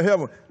I'm going to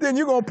heaven. Then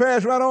you're going to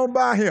pass right on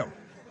by him.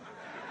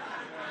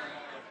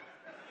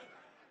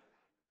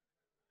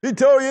 He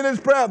told you in his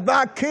prayer,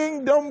 thy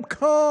kingdom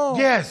come.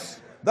 Yes.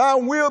 Thy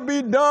will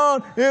be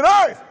done in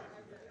earth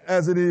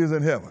as it is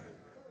in heaven.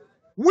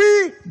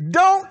 We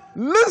don't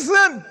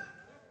listen.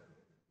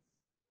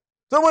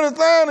 So when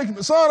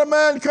the Son of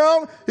Man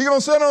comes, he's going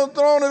to sit on the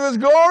throne of his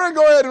glory.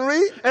 Go ahead and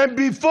read. And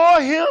before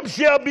him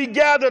shall be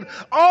gathered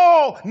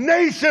all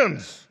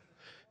nations.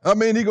 I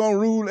mean, he's going to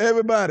rule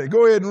everybody.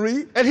 Go ahead and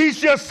read. And he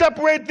shall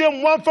separate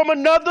them one from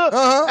another,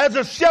 as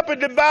a shepherd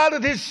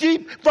divided his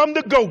sheep from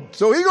the goats.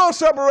 So he's going to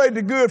separate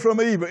the good from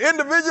the evil,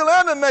 individual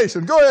and the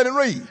nation. Go ahead and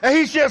read. And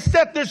he shall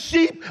set the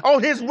sheep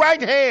on his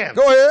right hand.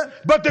 Go ahead.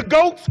 But the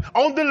goats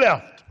on the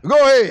left. Go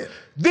ahead.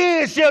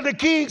 Then shall the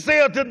king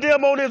say unto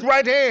them on his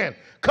right hand,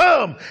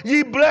 come,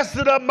 ye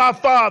blessed of my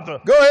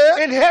Father. Go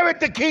ahead. Inherit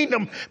the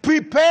kingdom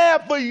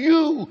prepared for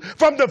you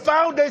from the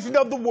foundation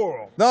of the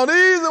world. Now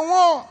these are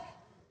one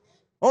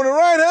on the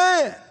right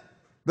hand.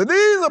 But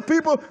these are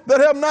people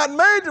that have not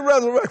made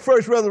the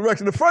first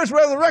resurrection. The first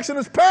resurrection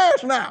is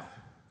past now.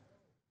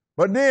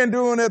 But then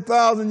during that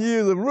 1,000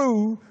 years of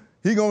rule,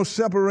 he's going to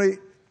separate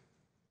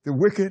the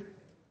wicked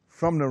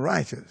from the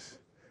righteous.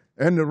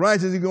 And the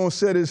righteous, he's going to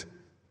set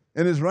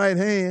in his right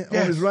hand,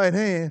 on his right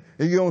hand,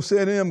 he's going to say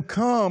to them,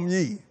 come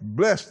ye,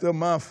 blessed of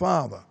my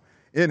Father.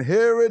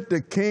 Inherit the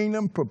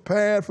kingdom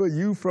prepared for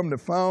you from the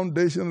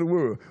foundation of the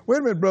world. Wait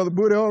a minute, Brother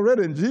Boo, they're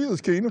already in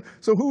Jesus' kingdom.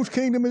 So whose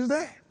kingdom is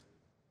that?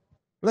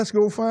 Let's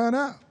go find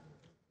out.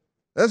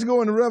 Let's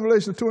go into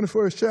Revelation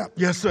 21st chapter.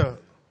 Yes, sir.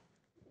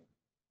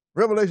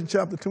 Revelation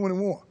chapter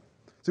 21.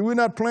 See, we're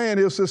not playing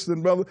here, sister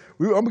and brother.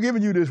 I'm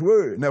giving you this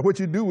word. Now, what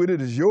you do with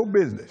it is your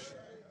business.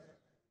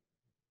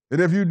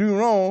 And if you do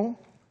wrong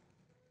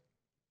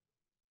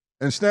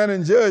and stand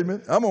in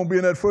judgment, I'm going to be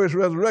in that first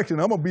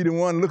resurrection. I'm going to be the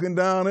one looking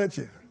down at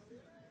you.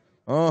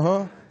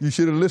 You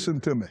should have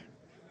listened to me.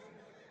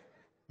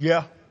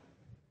 Yeah.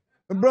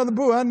 And Brother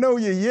Boo, I know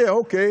you. Yeah,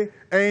 okay.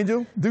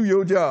 Angel, do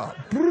your job.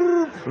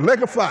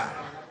 Like a fire.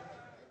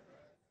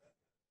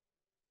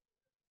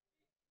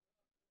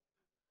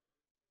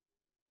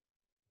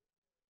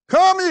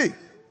 Come ye,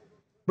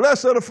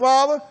 blessed of the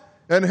Father,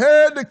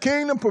 inherit the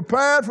kingdom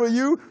prepared for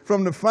you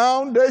from the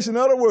foundation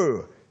of the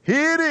world.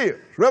 Here it is,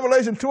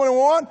 Revelation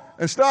 21,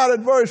 and start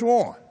at verse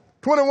 1.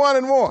 21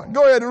 and 1.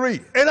 Go ahead and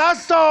read. And I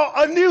saw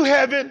a new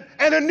heaven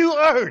and a new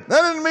earth. That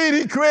doesn't mean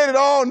he created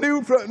all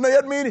new.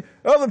 That means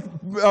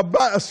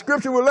other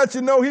scripture will let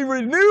you know he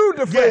renewed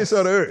the face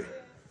of the earth.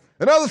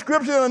 Another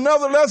scripture and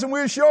another lesson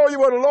will show you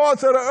what the Lord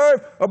said, the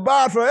earth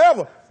abide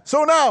forever.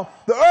 So now,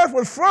 the earth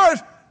was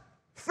first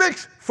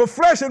fixed for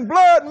flesh and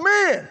blood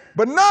men,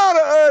 but now the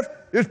earth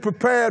is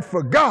prepared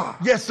for God.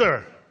 Yes,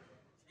 sir.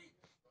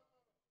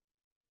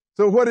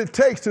 So what it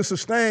takes to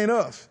sustain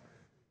us,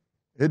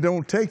 it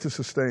don't take to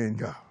sustain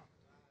God.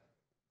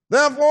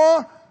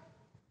 Therefore,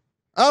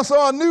 I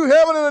saw a new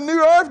heaven and a new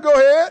earth. Go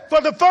ahead.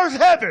 For the first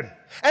heaven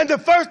and the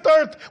first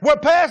earth were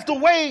passed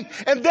away,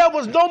 and there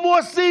was no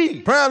more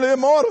sea. Apparently,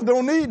 immortals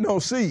don't need no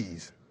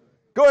seas.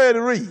 Go ahead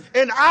and read.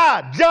 And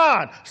I,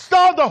 John,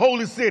 saw the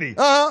holy city,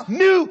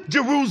 New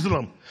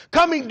Jerusalem,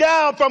 coming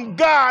down from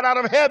God out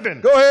of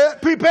heaven. Go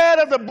ahead. Prepared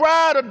as a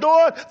bride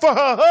adorned for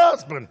her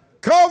husband.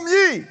 Come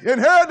ye,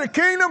 inherit the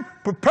kingdom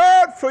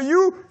prepared for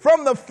you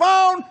from the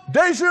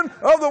foundation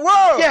of the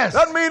world. Yes.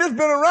 That means it's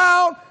been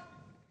around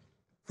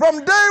from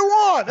day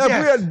one. If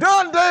we had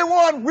done day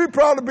one, we'd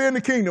probably be in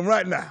the kingdom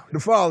right now, the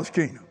Father's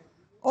kingdom,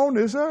 on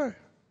this earth.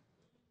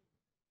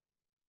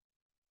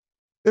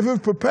 If it was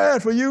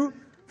prepared for you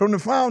from the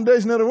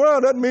foundation of the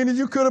world, that means that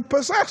you could have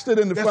possessed it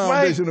in the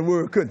foundation of the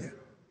world, couldn't you?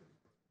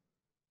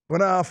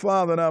 When our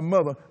father and our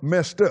mother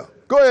messed up.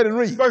 Go ahead and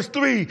read. Verse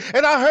 3,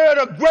 and I heard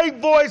a great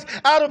voice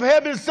out of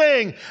heaven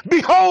saying,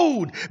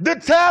 behold, the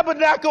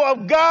tabernacle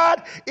of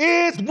God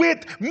is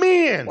with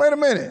men. Wait a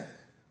minute.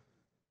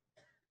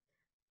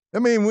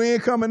 That means we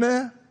ain't coming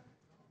there?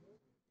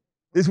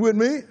 It's with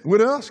me, with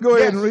us? Go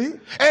ahead and read.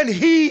 And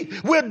he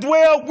will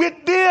dwell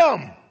with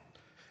them,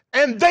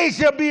 and they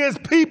shall be his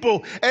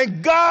people,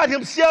 and God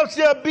himself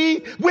shall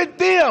be with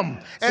them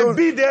and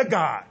be their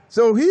God.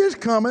 So he is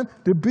coming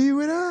to be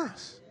with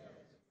us.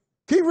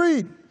 Keep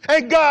reading.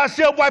 And God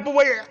shall wipe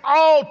away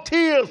all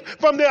tears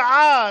from their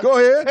eyes. Go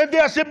ahead. And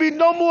there shall be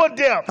no more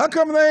death. How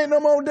come there ain't no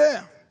more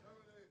death?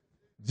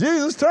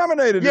 Jesus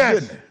terminated it,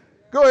 didn't he?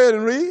 Go ahead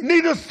and read.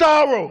 Neither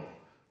sorrow,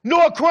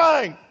 nor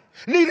crying,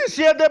 neither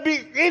shall there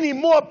be any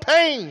more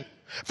pain.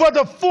 For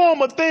the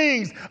former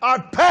things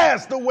are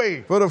passed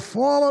away. For the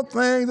former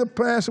things are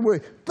passed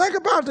away. Think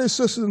about this,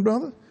 sisters and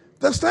brothers.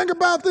 Let's think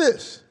about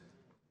this.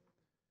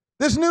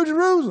 This New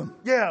Jerusalem.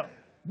 Yeah.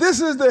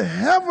 This is the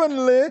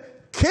heavenly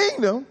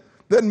kingdom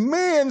that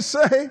men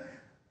say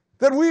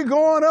that we're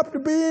going up to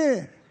be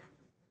in.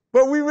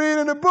 But we read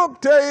in the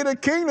book, tell you the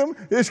kingdom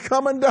is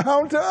coming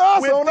down to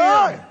us on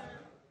earth.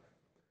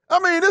 I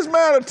mean, this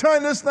man will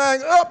turn this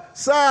thing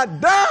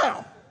upside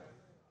down.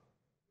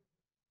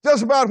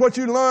 Just about what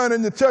you learn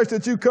in the church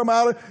that you come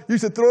out of, you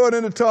should throw it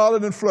in the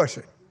toilet and flush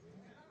it.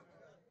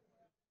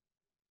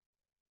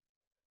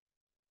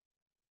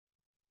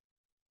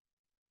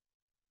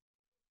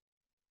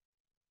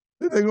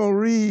 They're going to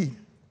read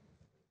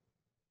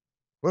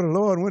where the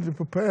Lord went to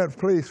prepare a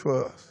place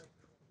for us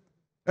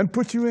and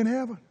put you in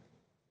heaven.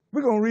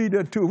 We're going to read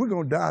that too. We're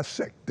going to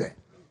dissect that.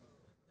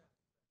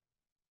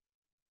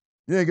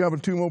 You ain't got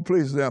but 2 more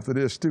places after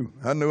this too.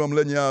 I know I'm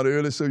letting you out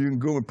early so you can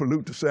go and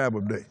pollute the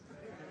Sabbath day.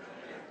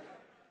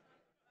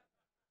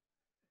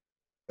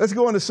 Let's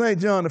go into St.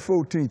 John, the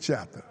 14th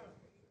chapter.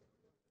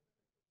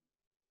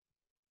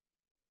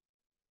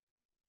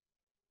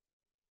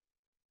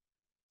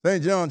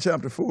 St. John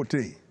chapter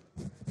 14.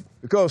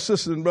 Because,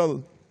 sisters and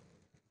brothers,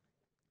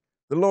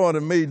 the Lord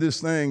has made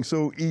this thing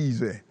so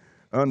easy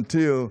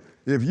until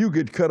if you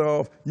get cut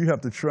off, you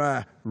have to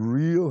try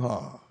real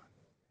hard.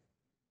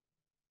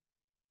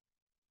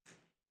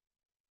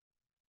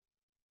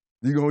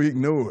 You're going to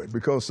ignore it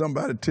because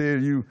somebody tell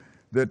you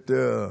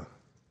that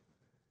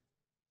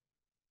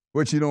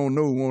what you don't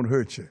know won't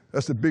hurt you.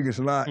 That's the biggest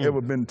lie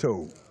ever been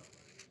told.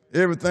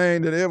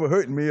 Everything that ever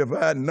hurt me, if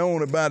I had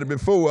known about it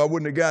before, I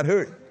wouldn't have got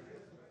hurt.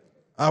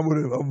 I would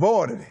have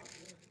avoided it.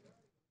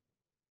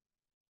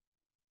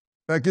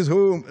 In fact,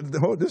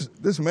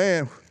 this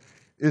man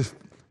is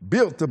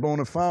built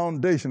upon a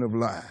foundation of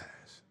lies.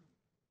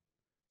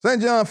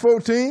 St. John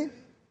 14,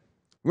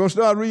 we're going to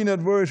start reading at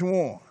verse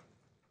 1.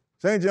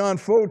 St. John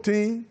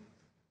 14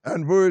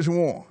 and verse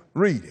 1.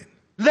 Read it.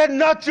 Let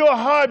not your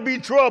heart be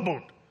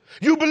troubled.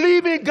 You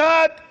believe in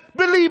God,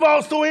 believe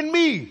also in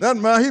me. Now,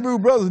 my Hebrew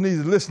brothers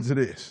need to listen to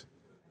this.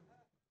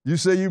 You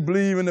say you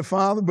believe in the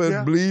Father,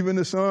 but believe in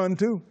the Son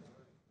too.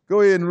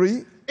 Go ahead and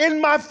read. In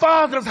my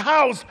Father's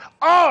house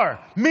are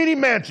many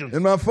mansions.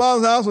 In my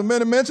Father's house are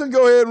many mansions.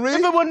 Go ahead and read.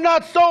 If it were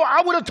not so,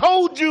 I would have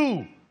told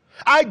you.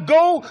 I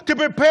go to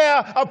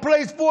prepare a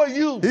place for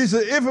you. He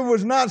said, if it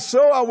was not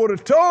so, I would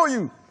have told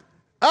you.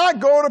 I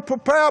go to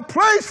prepare a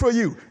place for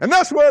you. And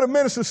that's where the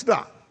minister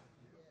stopped.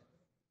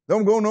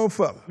 Don't go no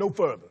further. No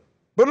further.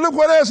 But look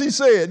what else he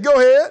said. Go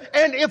ahead.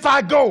 And if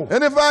I go.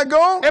 And if I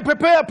go. And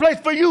prepare a place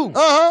for you.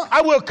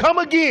 I will come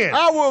again.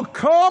 I will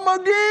come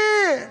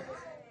again.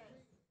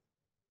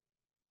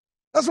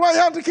 That's why you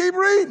have to keep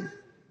reading.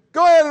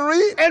 Go ahead and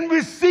read. And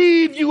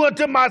receive you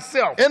unto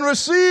myself. And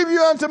receive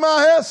you unto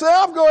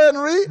myself. Go ahead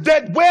and read.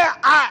 That where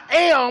I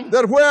am.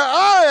 That where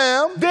I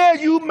am. There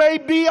you may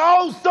be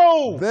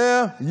also.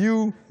 There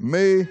you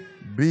may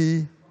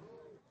be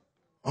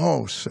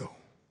also.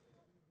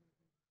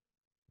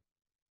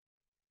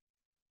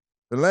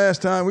 The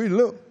last time we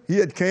looked, he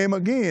had came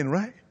again,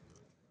 right?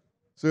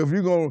 So if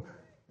he's going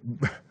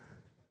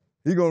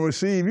to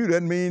receive you,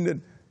 that means that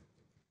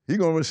he's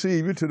going to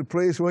receive you to the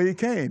place where he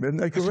came. Isn't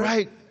that correct? That's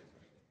right.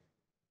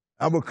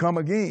 I will come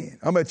again.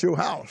 I'm at your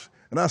house.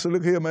 And I said,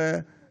 look here,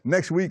 man,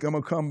 next week I'm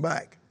going to come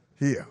back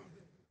here.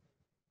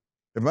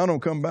 If I don't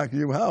come back to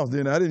your house,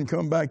 then I didn't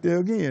come back there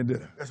again,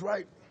 did I? That's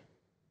right.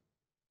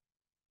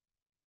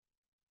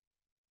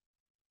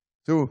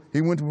 So he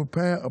went to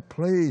prepare a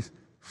place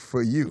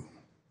for you.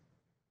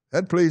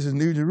 That place is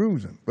New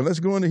Jerusalem. But let's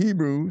go into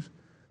Hebrews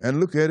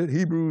and look at it.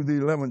 Hebrews, the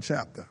 11th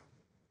chapter.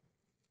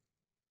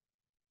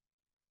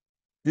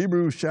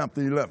 Hebrews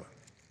chapter 11.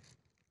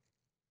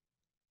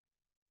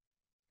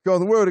 Because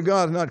the Word of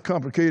God is not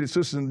complicated,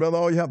 sisters and brothers.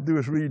 All you have to do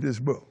is read this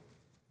book.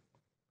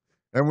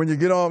 And when you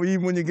get off,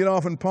 even when you get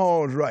off in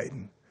Paul's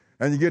writing,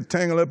 and you get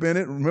tangled up in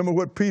it, remember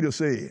what Peter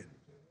said.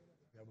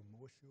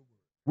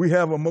 We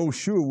have a most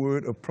sure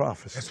word of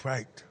prophecy. That's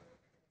right.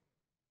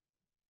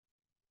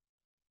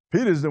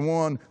 Peter's the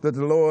one that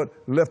the Lord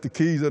left the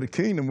keys of the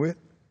kingdom with.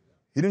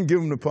 He didn't give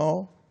them to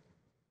Paul.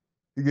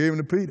 He gave them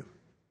to Peter.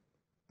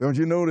 Don't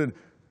you know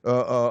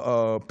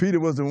that Peter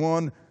was the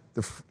one,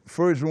 the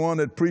first one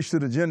that preached to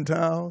the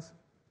Gentiles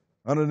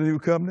under the new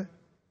covenant?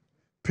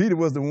 Peter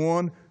was the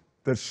one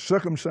that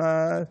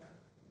circumcised,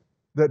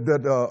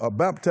 that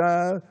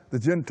baptized the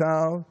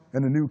Gentiles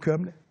in the new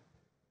covenant.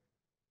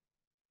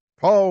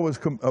 Paul was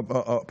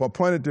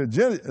appointed to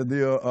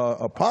the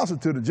apostle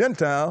to the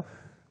Gentile,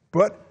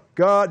 but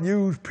God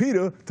used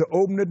Peter to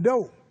open the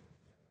door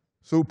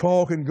so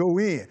Paul can go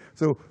in.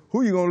 So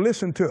who are you going to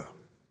listen to?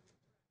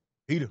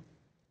 Peter.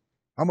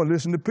 I'm going to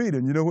listen to Peter.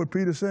 And you know what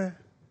Peter said?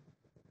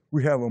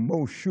 We have a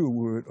most sure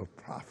word of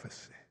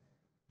prophecy.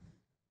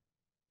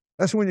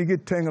 That's when you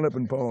get tangled up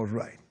in Paul's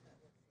writing.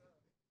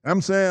 I'm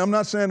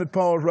not saying that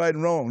Paul's right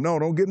and wrong. No,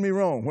 don't get me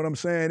wrong. What I'm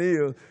saying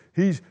is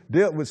he's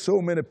dealt with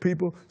so many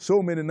people,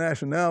 so many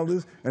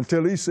nationalities,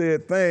 until he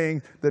said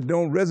things that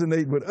don't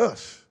resonate with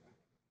us.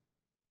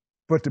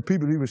 But the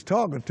people he was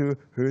talking to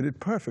heard it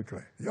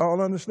perfectly. Y'all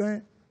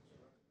understand?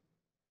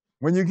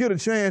 When you get a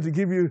chance to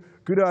give you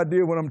a good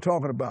idea of what I'm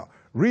talking about,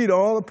 read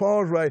all of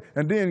Paul's writing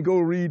and then go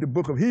read the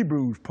book of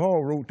Hebrews.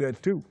 Paul wrote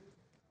that too.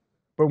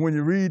 But when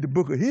you read the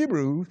book of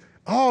Hebrews,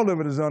 all of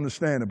it is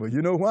understandable.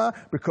 You know why?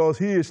 Because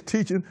he is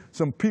teaching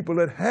some people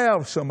that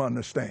have some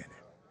understanding.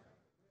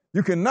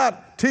 You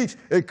cannot teach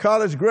a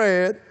college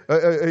grad,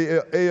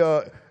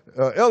 a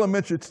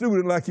elementary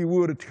student like you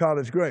would a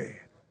college grad.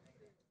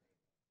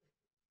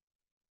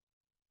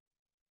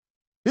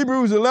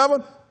 Hebrews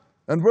 11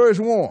 and verse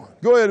 1.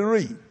 Go ahead and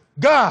read.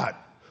 God,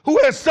 who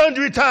has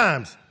sundry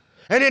times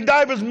and in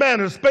divers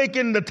manners spake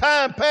in the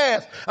time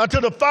past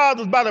unto the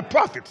fathers by the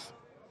prophets.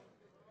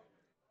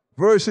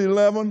 Verse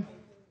 11.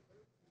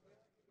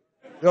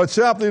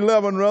 Chapter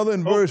 11, rather,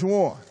 in verse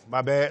 1.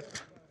 My bad.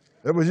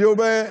 That was your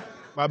bad?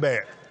 My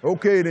bad.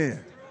 Okay,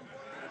 then.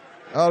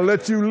 I'll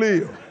let you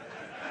live.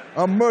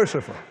 I'm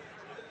merciful.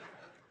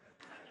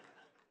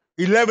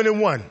 11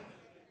 and 1.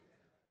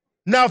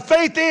 Now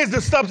faith is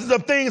the substance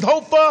of things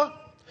hoped for,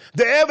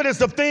 the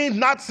evidence of things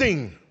not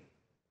seen.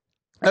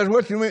 That's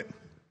what you meant.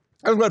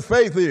 That's what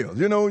faith is.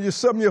 You know, you're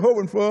something you're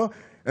hoping for,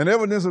 and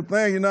evidence of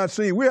things you're not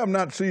seeing. We have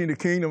not seen the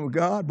kingdom of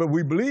God, but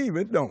we believe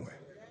it, don't we?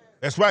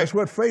 That's right. That's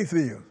what faith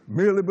is,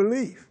 merely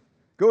belief.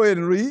 Go ahead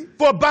and read.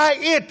 For by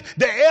it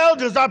the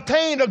elders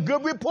obtained a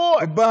good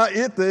report. For by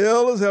it the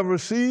elders have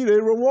received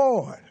a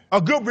reward.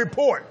 A good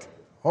report.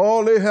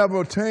 All they have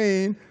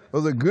obtained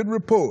was a good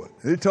report.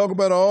 They talk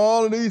about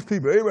all of these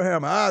people,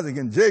 Abraham, Isaac,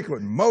 and Jacob,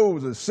 and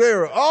Moses,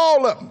 Sarah,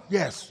 all of them.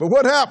 Yes. But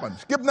what happened?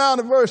 Skip down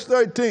to verse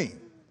 13.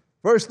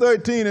 Verse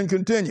 13 and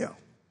continue.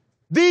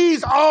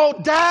 These all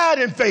died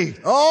in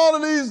faith. All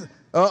of these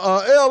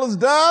elders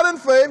died in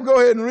faith. Go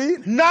ahead and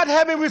read. Not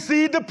having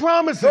received the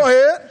promises. Go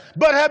ahead.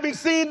 But having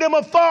seen them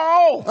afar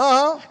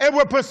off. And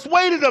were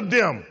persuaded of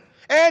them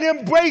and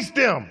embraced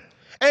them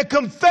and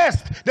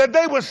confessed that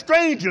they were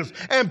strangers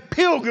and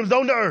pilgrims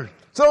on the earth.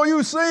 So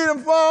you see them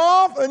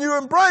far off and you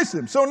embrace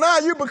them. So now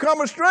you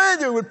become a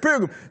stranger with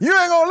pilgrim. You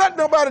ain't going to let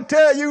nobody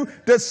tell you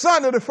that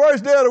Sunday, the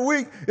first day of the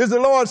week, is the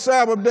Lord's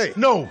Sabbath day.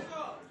 No.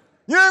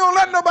 You ain't going to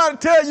let nobody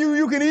tell you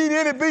you can eat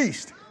any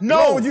beast. No.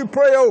 As long as you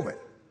pray over it.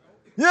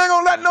 You ain't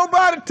going to let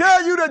nobody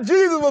tell you that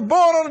Jesus was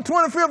born on the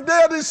 25th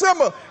day of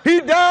December. He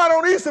died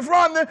on Easter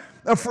Friday,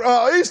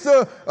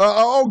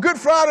 on Good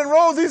Friday and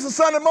rose Easter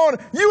Sunday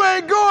morning. You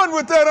ain't going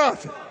with that,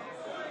 aren't you?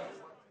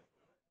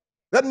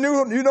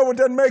 You know what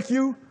that makes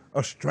you?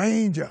 A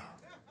stranger.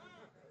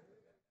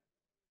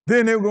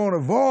 Then they're going to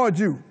avoid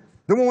you.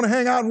 They want to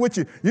hang out with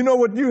you. You know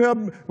what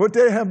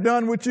they have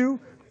done with you?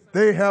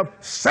 They have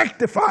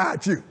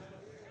sanctified you.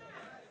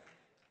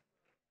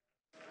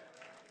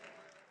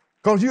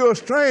 Because you're a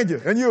stranger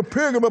and you're a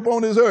pilgrim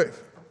upon this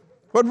earth.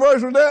 What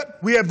verse was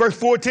that? We have verse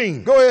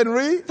 14. Go ahead and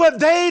read. For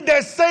they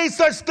that say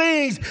such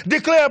things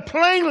declare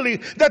plainly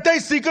that they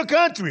seek a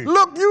country.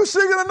 Look, you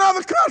seeking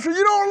another country.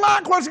 You don't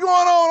like what's going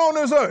on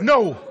this earth.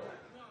 No.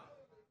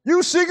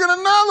 You seeking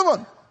another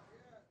one.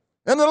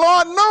 And the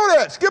Lord know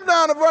that. Skip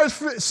down to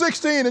verse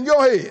 16 and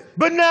go ahead.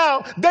 But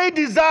now they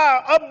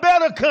desire a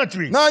better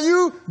country. Now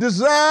you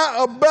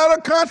desire a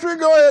better country.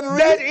 Go ahead and read.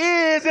 That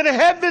is in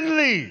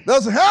heavenly.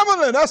 That's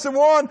heavenly. That's the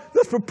one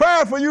that's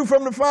prepared for you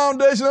from the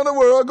foundation of the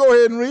world. Go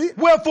ahead and read.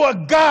 Wherefore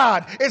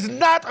God is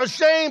not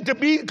ashamed to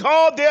be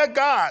called their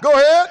God. Go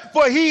ahead.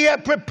 For he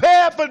hath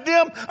prepared for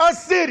them a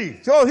city.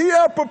 So he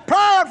hath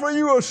prepared for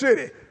you a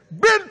city.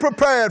 Been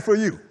prepared for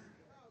you.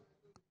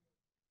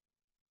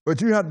 But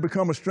you have to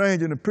become a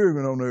stranger and a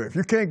pilgrim on the earth.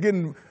 You can't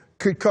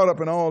get caught up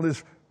in all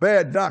this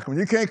bad doctrine.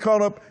 You can't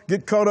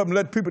get caught up and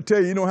let people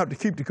tell you don't have to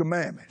keep the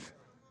commandments.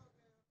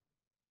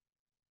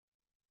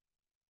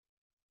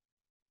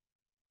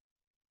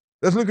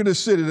 Let's look at the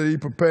city that he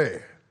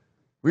prepared.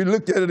 We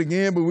looked at it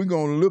again, but we're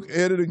going to look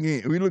at it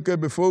again. We looked at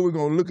it before, we're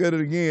going to look at it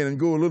again and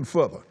go a little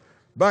further.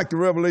 Back to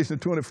Revelation,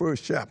 the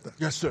 21st chapter.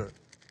 Yes, sir.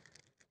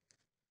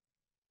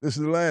 This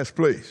is the last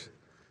place.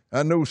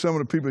 I know some of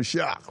the people are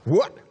shocked.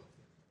 What?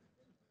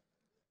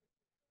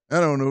 I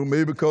don't know,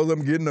 maybe because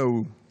I'm getting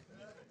old.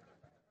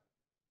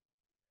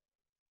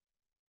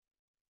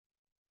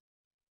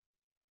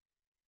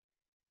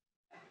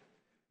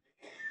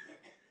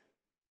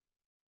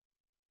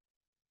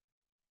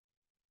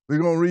 We're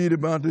going to read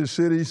about this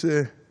city. He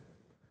said,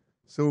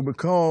 so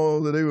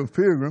because they were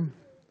pilgrim,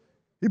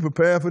 he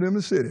prepared for them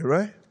a city,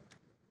 right?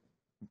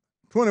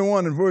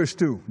 21 and verse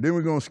 2. Then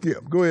we're going to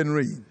skip. Go ahead and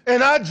read.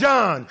 And I,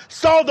 John,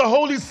 saw the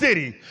holy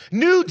city,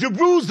 New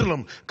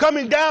Jerusalem,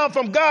 coming down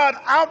from God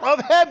out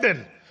of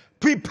heaven,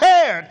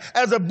 prepared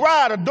as a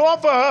bride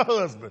adorned for her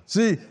husband.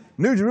 See,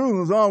 New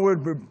Jerusalem was always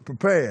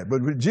prepared,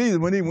 but with Jesus,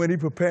 when he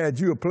prepared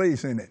you a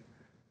place in it,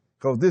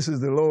 because this is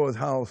the Lord's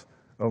house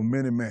of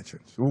many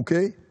mansions.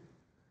 Okay?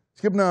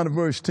 Skip down to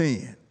verse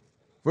 10.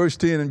 Verse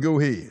 10 and go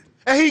ahead.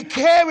 And he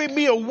carried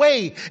me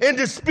away in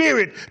the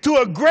spirit to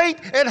a great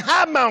and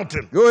high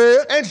mountain. Go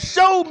ahead. And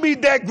showed me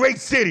that great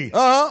city,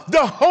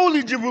 the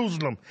holy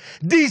Jerusalem,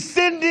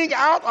 descending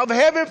out of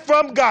heaven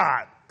from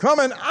God.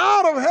 Coming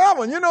out of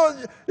heaven. You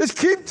know, just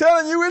keep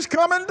telling you it's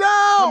coming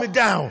down. Coming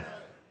down.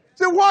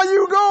 So why are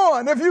you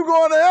going if you're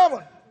going to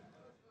heaven?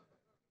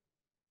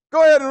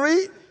 Go ahead and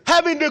read.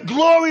 Having the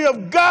glory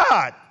of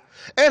God.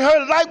 And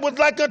her light was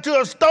like unto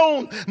a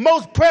stone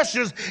most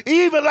precious,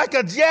 even like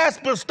a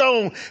jasper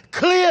stone,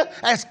 clear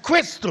as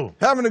crystal.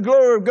 Having the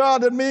glory of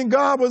God, that means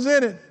God was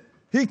in it.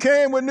 He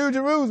came with New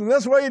Jerusalem.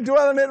 That's where he's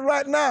dwelling in it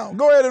right now.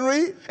 Go ahead and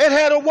read. It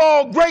had a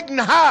wall great and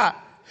high.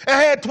 It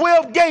had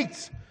 12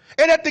 gates.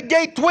 And at the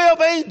gate,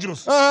 12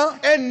 angels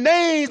and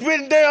names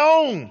written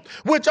thereon,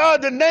 which are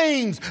the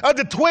names of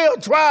the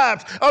 12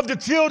 tribes of the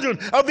children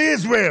of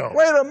Israel.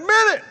 Wait a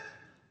minute.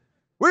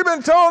 We've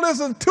been told this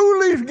is a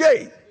two-leaf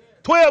gate.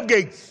 12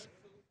 gates.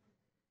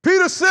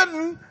 Peter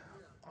sitting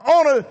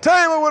on a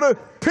table with a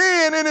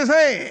pen in his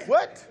hand.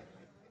 What?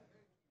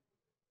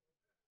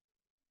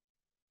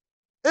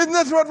 Isn't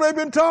that what they've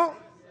been taught?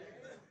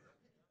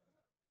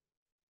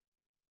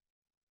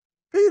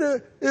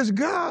 Peter is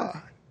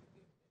God.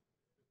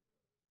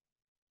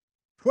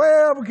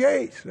 12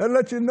 gates. That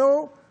let you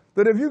know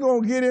that if you're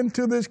going to get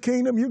into this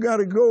kingdom, you got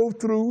to go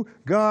through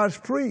God's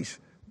priest,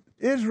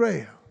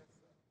 Israel.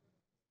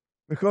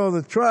 Because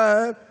the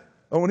tribe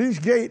on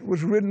each gate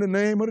was written the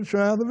name of the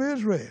tribe of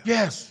Israel.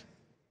 Yes.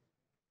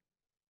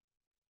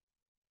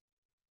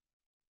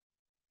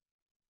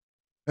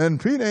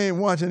 And Peter ain't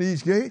watching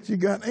each gate. You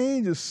got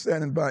angels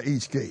standing by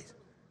each gate.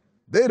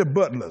 They're the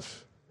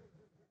butlers.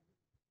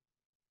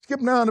 Skip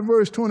down to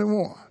verse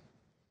 21.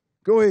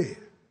 Go ahead.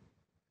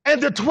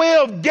 And the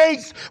 12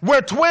 gates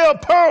were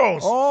 12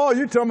 pearls. Oh,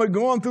 you talking about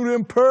going through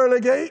them pearly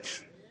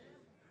gates?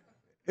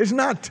 It's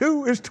not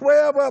 2, it's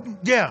 12 of them.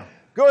 Yeah.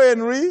 Go ahead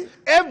and read.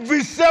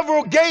 Every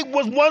several gate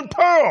was 1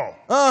 pearl.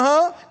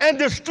 And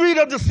the street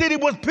of the city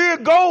was pure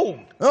gold.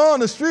 Oh,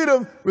 and the street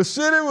of the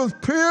city was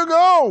pure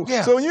gold.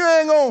 Yeah. So you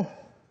ain't going to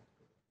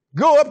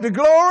go up to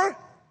glory.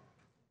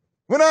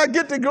 When I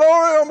get to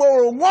glory, I'm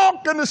going to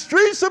walk in the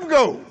streets of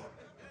gold.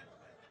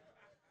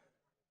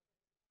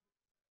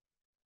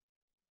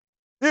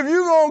 If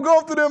you're going to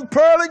go through them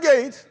pearly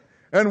gates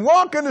and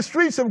walk in the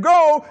streets of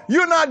gold,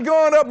 you're not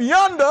going up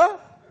yonder,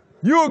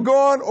 you're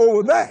going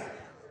over there.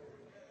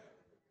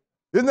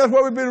 Isn't that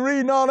what we've been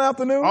reading all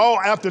afternoon? All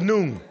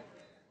afternoon.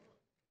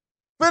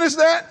 Finish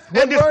that.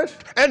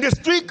 And the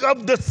street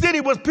of the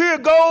city was pure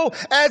gold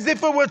as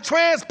if it were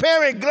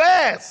transparent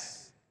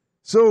glass.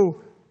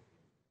 So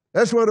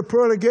that's where the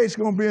pearly gates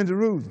going to be in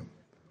Jerusalem.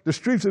 The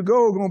streets of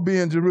gold going to be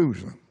in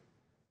Jerusalem.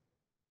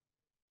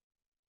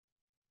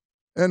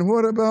 And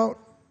what about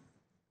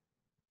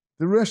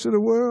the rest of the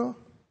world?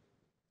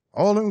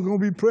 All of them going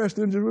to be pressed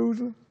in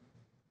Jerusalem?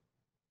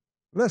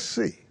 Let's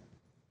see.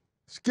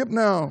 Skip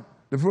now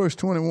to verse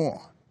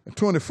 24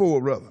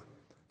 rather.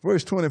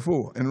 Verse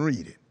 24 and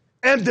read it.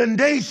 And the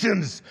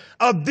nations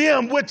of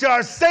them which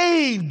are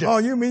saved. Oh,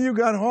 you mean you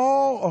got a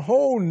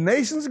whole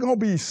nation's going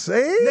to be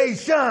saved?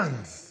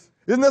 Nations.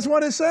 Isn't that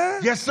what it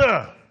says? Yes,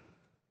 sir.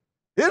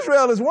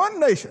 Israel is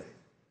one nation.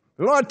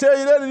 The Lord tell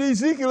you that in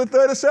Ezekiel, the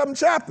 37th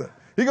chapter.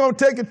 He's going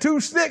to take the 2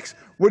 sticks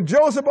with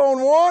Joseph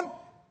on one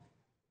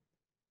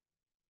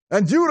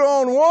and Judah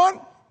on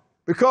one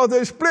because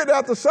they split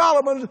after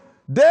Solomon's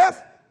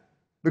death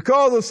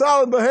because of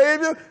Solomon's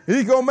behavior.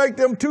 He's going to make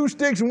them 2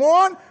 sticks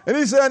one. And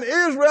he said,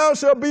 Israel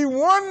shall be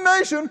one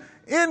nation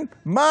in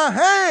my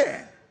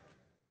hand.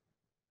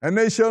 And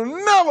they shall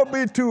never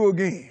be 2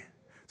 again.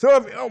 So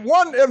if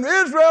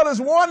Israel is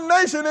one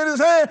nation in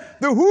his hand,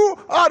 then who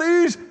are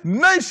these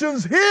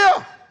nations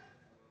here?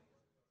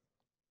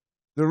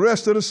 The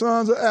rest of the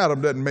sons of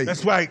Adam doesn't make it.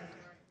 That's right.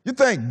 You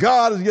think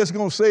God is just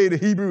going to save the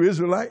Hebrew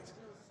Israelites?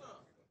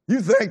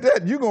 You think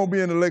that? You're going to be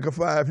in the lake of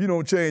fire if you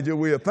don't change your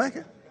way of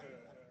thinking.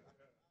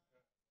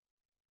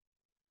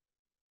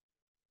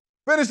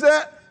 Finish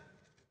that.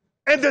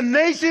 And the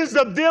nations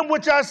of them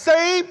which are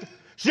saved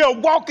shall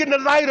walk in the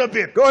light of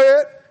it. Go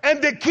ahead.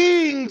 And the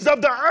kings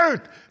of the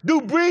earth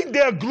do bring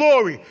their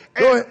glory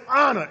and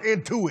honor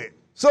into it.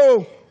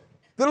 So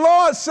the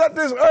Lord set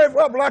this earth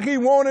up like he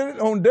wanted it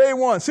on day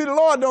one. See, the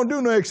Lord don't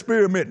do no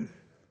experimenting.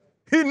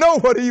 He know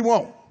what he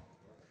wants.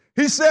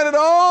 He set it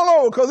all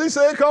over because he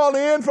said he called the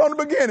end from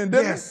the beginning,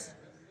 didn't he?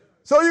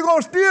 So you're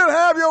going to still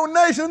have your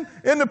nation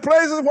in the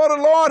places where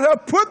the Lord has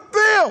put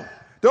them.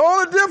 The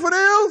only difference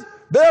is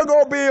they're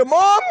going to be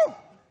immortal,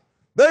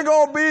 they're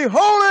going to be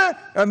holy,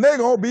 and they're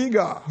going to be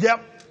God.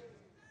 Yep.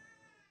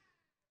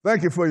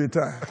 Thank you for your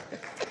time.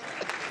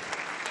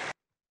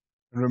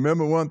 And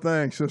remember one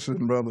thing, sisters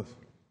and brothers.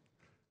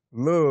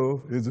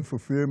 Love is the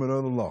fulfillment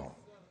of the law.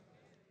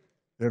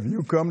 If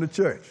you come to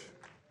church,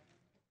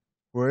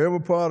 wherever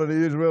part of the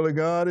Israeli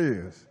God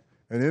is,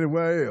 and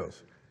anywhere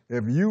else,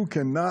 if you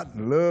cannot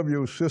love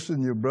your sister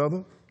and your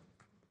brother,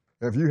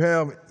 if you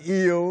have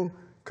ill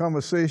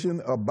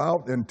conversation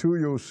about and to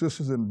your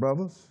sisters and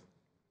brothers,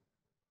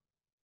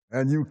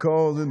 and you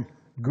causing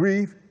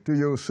grief to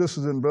your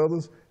sisters and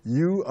brothers,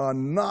 you are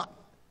not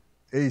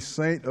a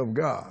saint of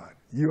God.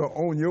 You are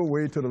on your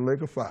way to the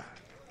lake of fire.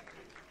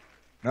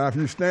 Now, if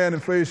you stand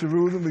and face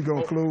Jerusalem, we're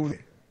going to close.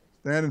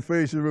 Stand and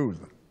face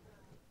Jerusalem.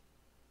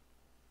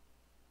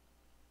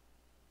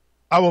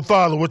 Our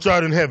Father, which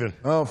art in heaven.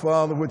 Our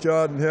Father, which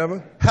art in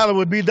heaven.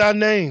 Hallowed be thy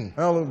name.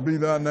 Hallowed be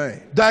thy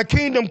name. Thy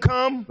kingdom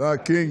come. Thy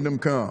kingdom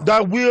come. Thy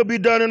will be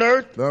done in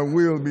earth. Thy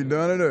will be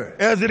done in earth.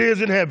 As it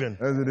is in heaven.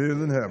 As it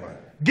is in heaven.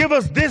 Give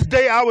us this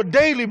day our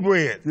daily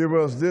bread. Give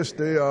us this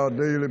day our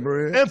daily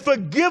bread. And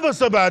forgive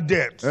us of our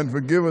debts. And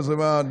forgive us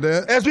of our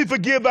debts. As we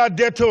forgive our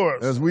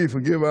debtors. As we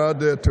forgive our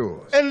debtors.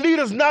 And lead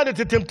us not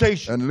into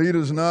temptation. And lead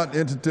us not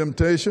into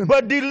temptation.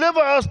 But deliver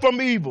us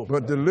from evil.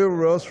 But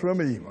deliver us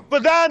from evil.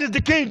 For thine is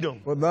the kingdom.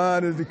 For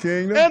thine is the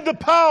kingdom. And the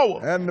power.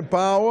 And the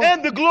power.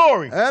 And the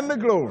glory. And the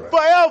glory.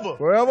 Forever.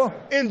 Forever.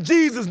 In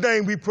Jesus'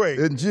 name we pray.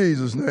 In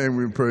Jesus' name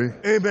we pray.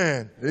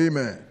 Amen.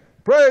 Amen.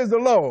 Praise the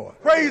Lord.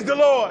 Praise the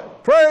Lord.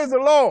 Praise the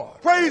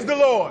Lord. Praise the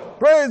Lord.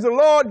 Praise the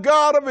Lord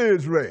God of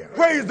Israel.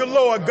 Praise the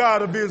Lord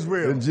God of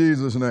Israel. In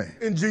Jesus' name.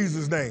 In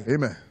Jesus' name.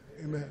 Amen.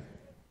 Amen.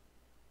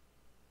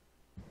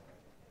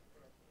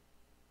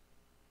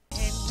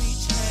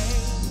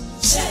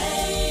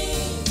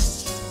 Change.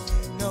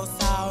 No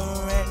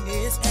sorrow and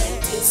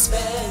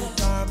despair.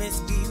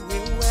 Garments be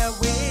with